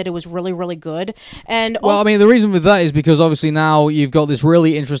media, saying that it was really, really good. And I mean, the reason with that is because obviously now you've got this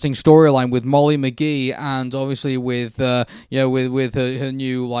really interesting storyline with Molly McGee, and obviously with with her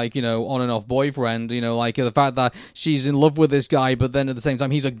new on and off boyfriend. The fact that she's in love with this guy, but then at the same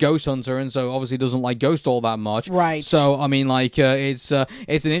time he's a ghost hunter, and so obviously doesn't like ghosts all that much. Right. So, I mean, it's an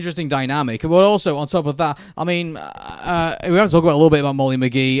interesting dynamic. But also, on top of that, I mean, we have to talk about a little bit about Molly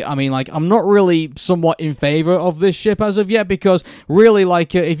McGee. I mean, I'm not really somewhat in favor of this ship as of yet, because really,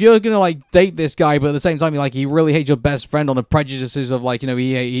 if you're going to, date this guy, but at the same time, he really hates your best friend on the prejudices of,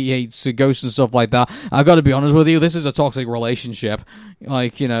 he hates ghosts and stuff like that, I've got to be honest with you, this is a toxic relationship.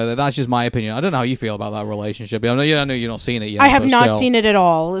 That's just my opinion. I don't know how you feel about that relationship. I know you're not seeing it yet. I have not seen it at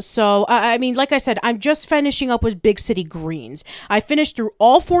all. So, I mean, like I said, I'm just finishing up with Big City Greens. I finished through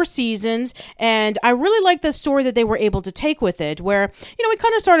all 4 seasons, and I really like the story that they were able to take with it, where, we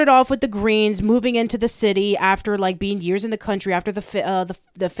kind of started off with the Greens moving into the city after, being years in the country after the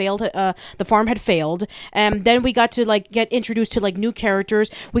farm had failed, and then we got to, get introduced to, new characters.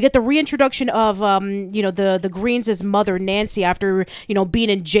 We get the reintroduction of, the Greens' mother, Nancy, after, being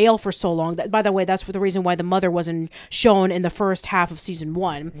in jail for so long. By the way, that's the reason why the mother wasn't shown in the first half of season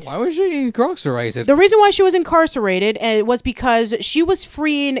 1. Why was she incarcerated? The reason why she was incarcerated was because she was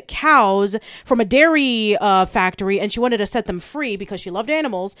freeing cows from a dairy factory, and she wanted to set them free because she loved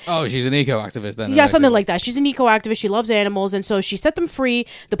animals. Oh, she's an eco-activist then. Yeah, something like that. She's an eco-activist. She loves animals, and so she set them free.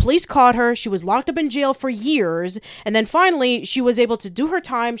 The police caught her. She was locked up in jail for years, and then finally she was able to do her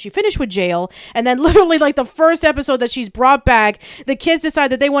time. She finished with jail, and then literally the first episode that she's brought back, the kids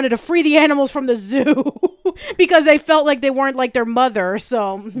decided that they wanted to free the animals from the zoo because they felt like they weren't like their mother.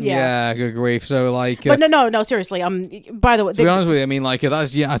 So yeah, good grief. So but no, seriously. By the way, to be honest with you, I mean,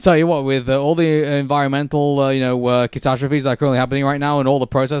 that's I tell you what, with all the environmental, catastrophes that are currently happening right now, and all the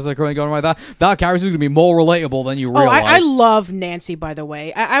protests that are currently going right there, that character is going to be more relatable than you realize. I love Nancy. By the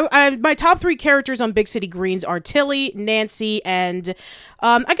way, I my top 3 characters on Big City Greens are Tilly, Nancy, and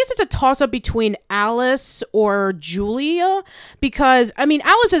I guess it's a toss-up between Alice or Julia, because, I mean,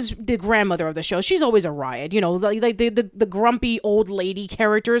 Alice is the grandmother of the show. She's always a riot, the grumpy old lady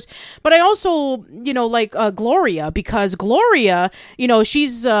characters. But I also, like Gloria, because Gloria,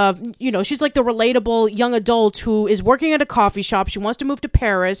 she's like the relatable young adult who is working at a coffee shop. She wants to move to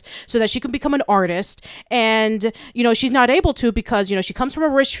Paris so that she can become an artist. And, she's not able to because, she comes from a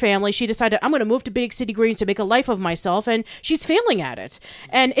rich family. She decided, I'm going to move to Big City Greens to make a life of myself. And she's failing at it.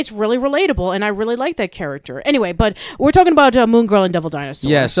 And it's really relatable, and I really like that character. Anyway, but we're talking about Moon Girl and Devil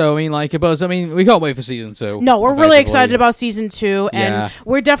Dinosaur. Yeah, so, I mean, we can't wait for season 2. No, we're really excited about season 2, and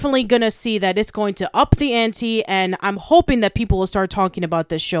we're definitely going to see that it's going to up the ante, and I'm hoping that people will start talking about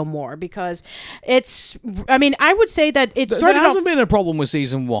this show more, because I would say that it started There hasn't been a problem with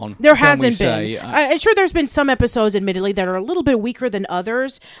season 1. There hasn't been. I'm sure there's been some episodes, admittedly, that are a little bit weaker than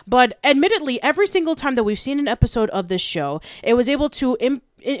others, but admittedly, every single time that we've seen an episode of this show, it was able to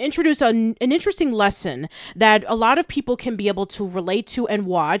introduce an interesting lesson that a lot of people can be able to relate to and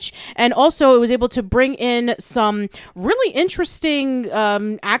watch, and also it was able to bring in some really interesting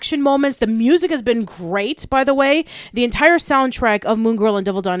action moments. The music has been great, by the way. The entire soundtrack of Moon Girl and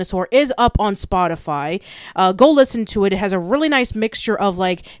Devil Dinosaur is up on Spotify. Go listen to it. It has a really nice mixture of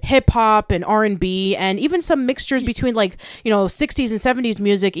hip-hop and R&B, and even some mixtures between 60s and 70s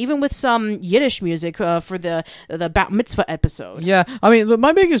music, even with some Yiddish music for the Bat Mitzvah episode. Yeah, I mean, my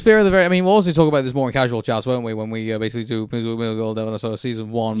my biggest fear I mean, we'll also talk about this more in casual chats, won't we? When we basically do Dinosaur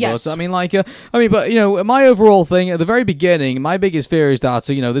season 1. Yes. But I mean, but my overall thing at the very beginning, my biggest fear is that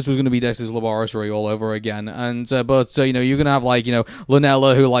this was going to be Dexter's Laboratory all over again, and you're going to have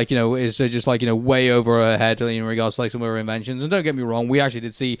Lunella, who is just way over her head in regards to some of her inventions. And don't get me wrong, we actually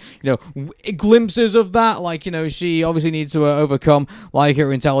did see glimpses of that. She obviously needs to overcome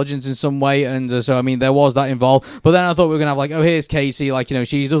her intelligence in some way, and so I mean there was that involved. But then I thought we were gonna have here's Casey,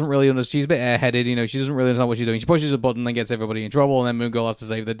 she doesn't really understand. She's a bit airheaded, she doesn't really understand what she's doing. She pushes a button and gets everybody in trouble, and then Moon Girl has to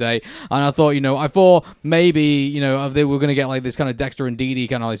save the day. And I thought maybe they were gonna get this kind of Dexter and Dee Dee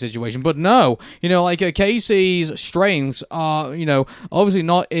kind of situation, but no, Casey's strengths are obviously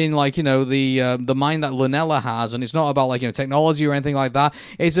not in the mind that Lunella has, and it's not about technology or anything like that.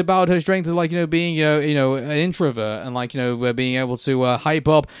 It's about her strength of being an introvert and being able to hype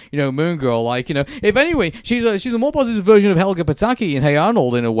up Moon Girl. If anyway, she's a more positive version of Helga Pataki in Hey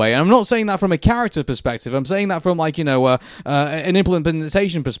Arnold in a way. And I'm not saying that from a character perspective. I'm saying that from an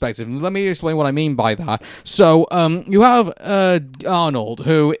implementation perspective. Let me explain what I mean by that. So you have Arnold,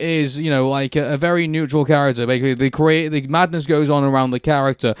 who is a very neutral character. Basically, the madness goes on around the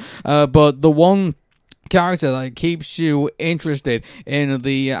character, but the one character that keeps you interested in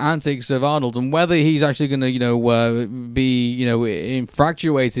the antics of Arnold and whether he's actually going to be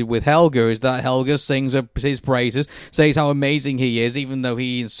infatuated with Helga is that Helga sings his praises, says how amazing he is, even though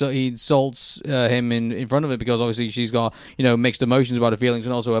he insults him in front of it, because obviously she's got mixed emotions about her feelings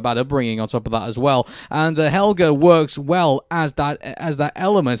and also a bad upbringing on top of that as well. And Helga works well as that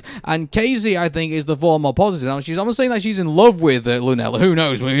element, and Casey I think is the far more positive. Now I'm not saying that she's in love with Lunella. Who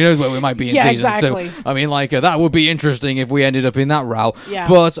knows where we might be in season 2. I mean, that would be interesting if we ended up in that route. Yeah.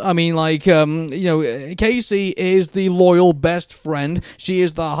 But, I mean, Casey is the loyal best friend. She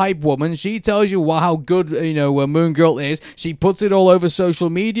is the hype woman. She tells you how good, Moon Girl is. She puts it all over social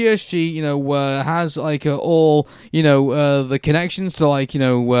media. She, has, all, the connections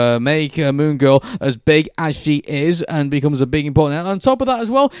to, make Moon Girl as big as she is and becomes a big important. And on top of that as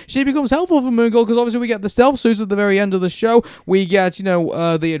well, she becomes helpful for Moon Girl because obviously we get the stealth suits at the very end of the show. We get,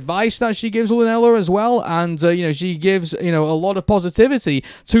 the advice that she gives Lunella as well. And she gives a lot of positivity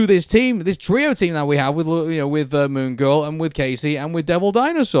to this team, this trio team that we have with Moon Girl and with Casey and with Devil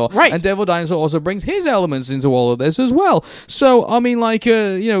Dinosaur. Right. And Devil Dinosaur also brings his elements into all of this as well. So I mean,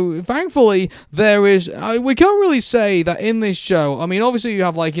 thankfully there is. We can't really say that in this show. I mean, obviously you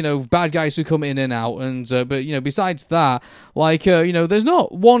have bad guys who come in and out, and but besides that, there's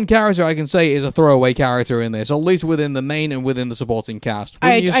not one character I can say is a throwaway character in this, at least within the main and within the supporting cast.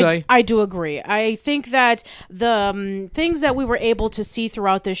 Wouldn't you say? I do agree. I think that the things that we were able to see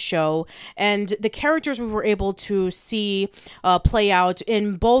throughout this show and the characters we were able to see play out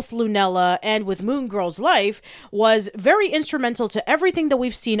in both Lunella and with Moon Girl's life was very instrumental to everything that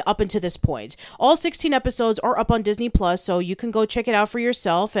we've seen up until this point. All 16 episodes are up on Disney Plus, so you can go check it out for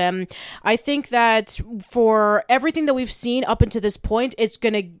yourself. And I think that for everything that we've seen up until this point, it's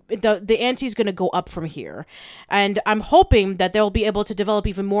the ante's gonna go up from here. And I'm hoping that they'll be able to develop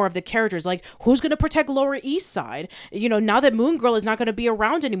even more of the characters, who's gonna protect Lower East Side. Now that Moon Girl is not going to be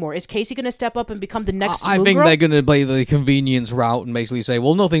around anymore, is Casey going to step up and become the next Moon Girl? I think they're going to play the convenience route and basically say,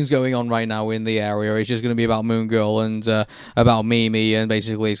 well, nothing's going on right now in the area. It's just going to be about Moon Girl and about Mimi, and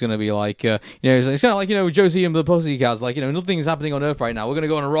basically it's going to be it's kind of like, Josie and the Pussycats, nothing's happening on Earth right now. We're going to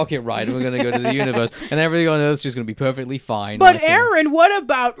go on a rocket ride and we're going to go to the universe, and everything on Earth's just going to be perfectly fine. But Aaron, what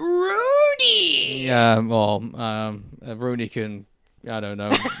about Rudy? Yeah, well, Rudy can, I don't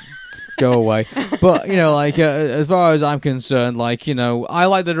know. Go away. But, as far as I'm concerned, I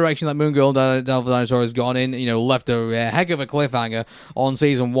like the direction that Moon Girl and Devil Dinosaur has gone in, left a heck of a cliffhanger on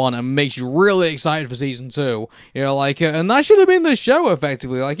season 1 and makes you really excited for season 2. And that should have been the show,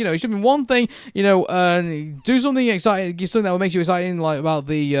 effectively. It should have been one thing, do something exciting, something that would make you excited, about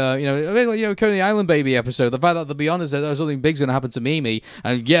the, Coney Island Baby episode. The fact that the Beyonders said, something big's going to happen to Mimi.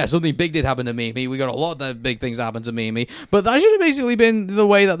 And yeah, something big did happen to Mimi. We got a lot of big things happen to Mimi. But that should have basically been the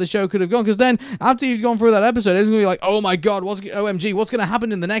way that the show could have gone, because then after you've gone through that episode, it's going to be oh my god, OMG, what's going to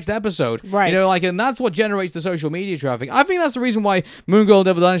happen in the next episode? Right. And that's what generates the social media traffic. I think that's the reason why Moon Girl and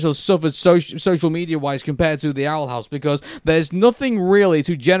Devil Dinosaur suffered social media wise compared to the Owl House, because there's nothing really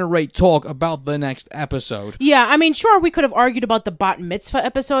to generate talk about the next episode. Yeah, I mean, sure, we could have argued about the Bat Mitzvah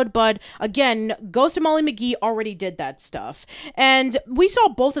episode, but again, Ghost and Molly McGee already did that stuff. And we saw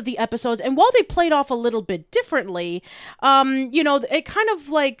both of the episodes, and while they played off a little bit differently, it kind of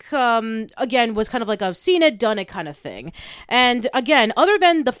again, was kind of like a seen it, done it kind of thing. And again, other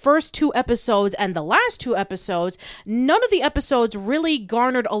than the first 2 episodes and the last 2 episodes, none of the episodes really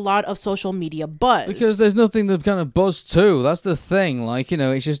garnered a lot of social media buzz. Because there's nothing to kind of buzz to. That's the thing. Like, I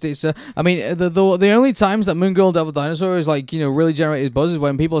mean, the only times that Moon Girl Devil Dinosaur is like, really generated buzz is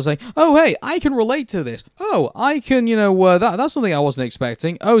when people are saying, oh, hey, I can relate to this. Oh, I can, that's something I wasn't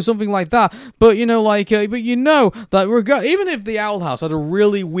expecting. Oh, something like that. But, that even if the Owl House had a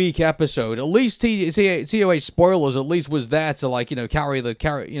really weak episode, at least TOH spoilers at least was there to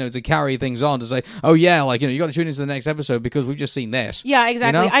carry things on, to say, oh yeah, you got to tune into the next episode because we've just seen this. Yeah,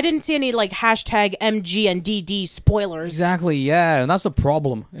 exactly. I didn't see any hashtag MG and DD spoilers. Exactly, yeah, and that's the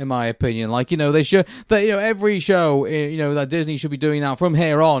problem in my opinion. They should, every show, that Disney should be doing that from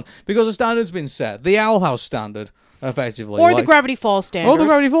here on, because the standard's been set, the Owl House standard. Effectively, or the Gravity Falls standard. Or the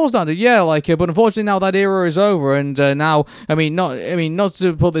Gravity Falls standard, yeah. But unfortunately now that era is over, and now, not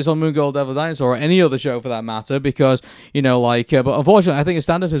to put this on Moon Girl Devil Dinosaur or any other show for that matter, because but unfortunately, I think a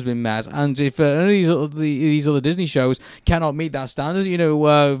standard has been met, and if any of these other Disney shows cannot meet that standard,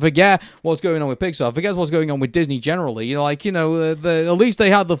 forget what's going on with Pixar, forget what's going on with Disney generally. At least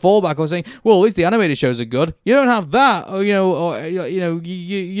they had the fallback of saying, well, at least the animated shows are good. You don't have that,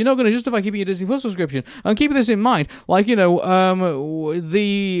 you're not going to justify keeping a Disney Plus subscription. And keep this in mind. As of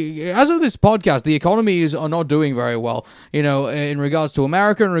this podcast, the economies are not doing very well, in regards to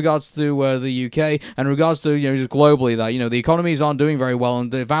America, in regards to the UK, and in regards to, just globally, that, the economies aren't doing very well,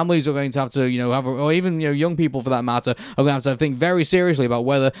 and the families are going to have to, or even, young people for that matter, are going to have to think very seriously about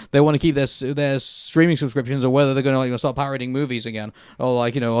whether they want to keep their streaming subscriptions, or whether they're going to, start pirating movies again, or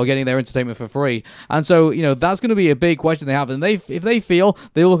or getting their entertainment for free. And so, that's going to be a big question they have. And if they feel,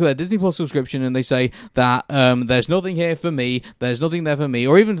 they look at their Disney Plus subscription and they say that, there's nothing here for me, there's nothing there for me,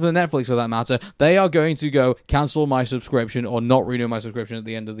 or even for Netflix for that matter, they are going to go cancel my subscription or not renew my subscription at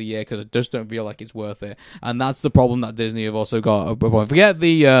the end of the year because I just don't feel like it's worth it. And that's the problem that Disney have also got. Forget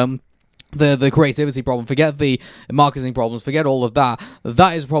the creativity problem, forget the marketing problems, forget all of that.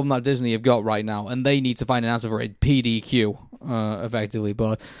 That is a problem that Disney have got right now, and they need to find an answer for it. PDQ, effectively.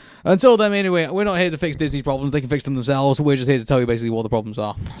 But until then, anyway, we're not here to fix Disney's problems. They can fix them themselves. We're just here to tell you basically what the problems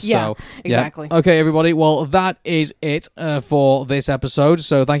are. Yeah, exactly. Yeah. Okay, everybody. Well, that is it for this episode.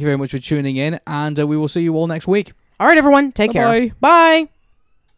 So thank you very much for tuning in, and we will see you all next week. All right, everyone. Take care. Bye. Bye.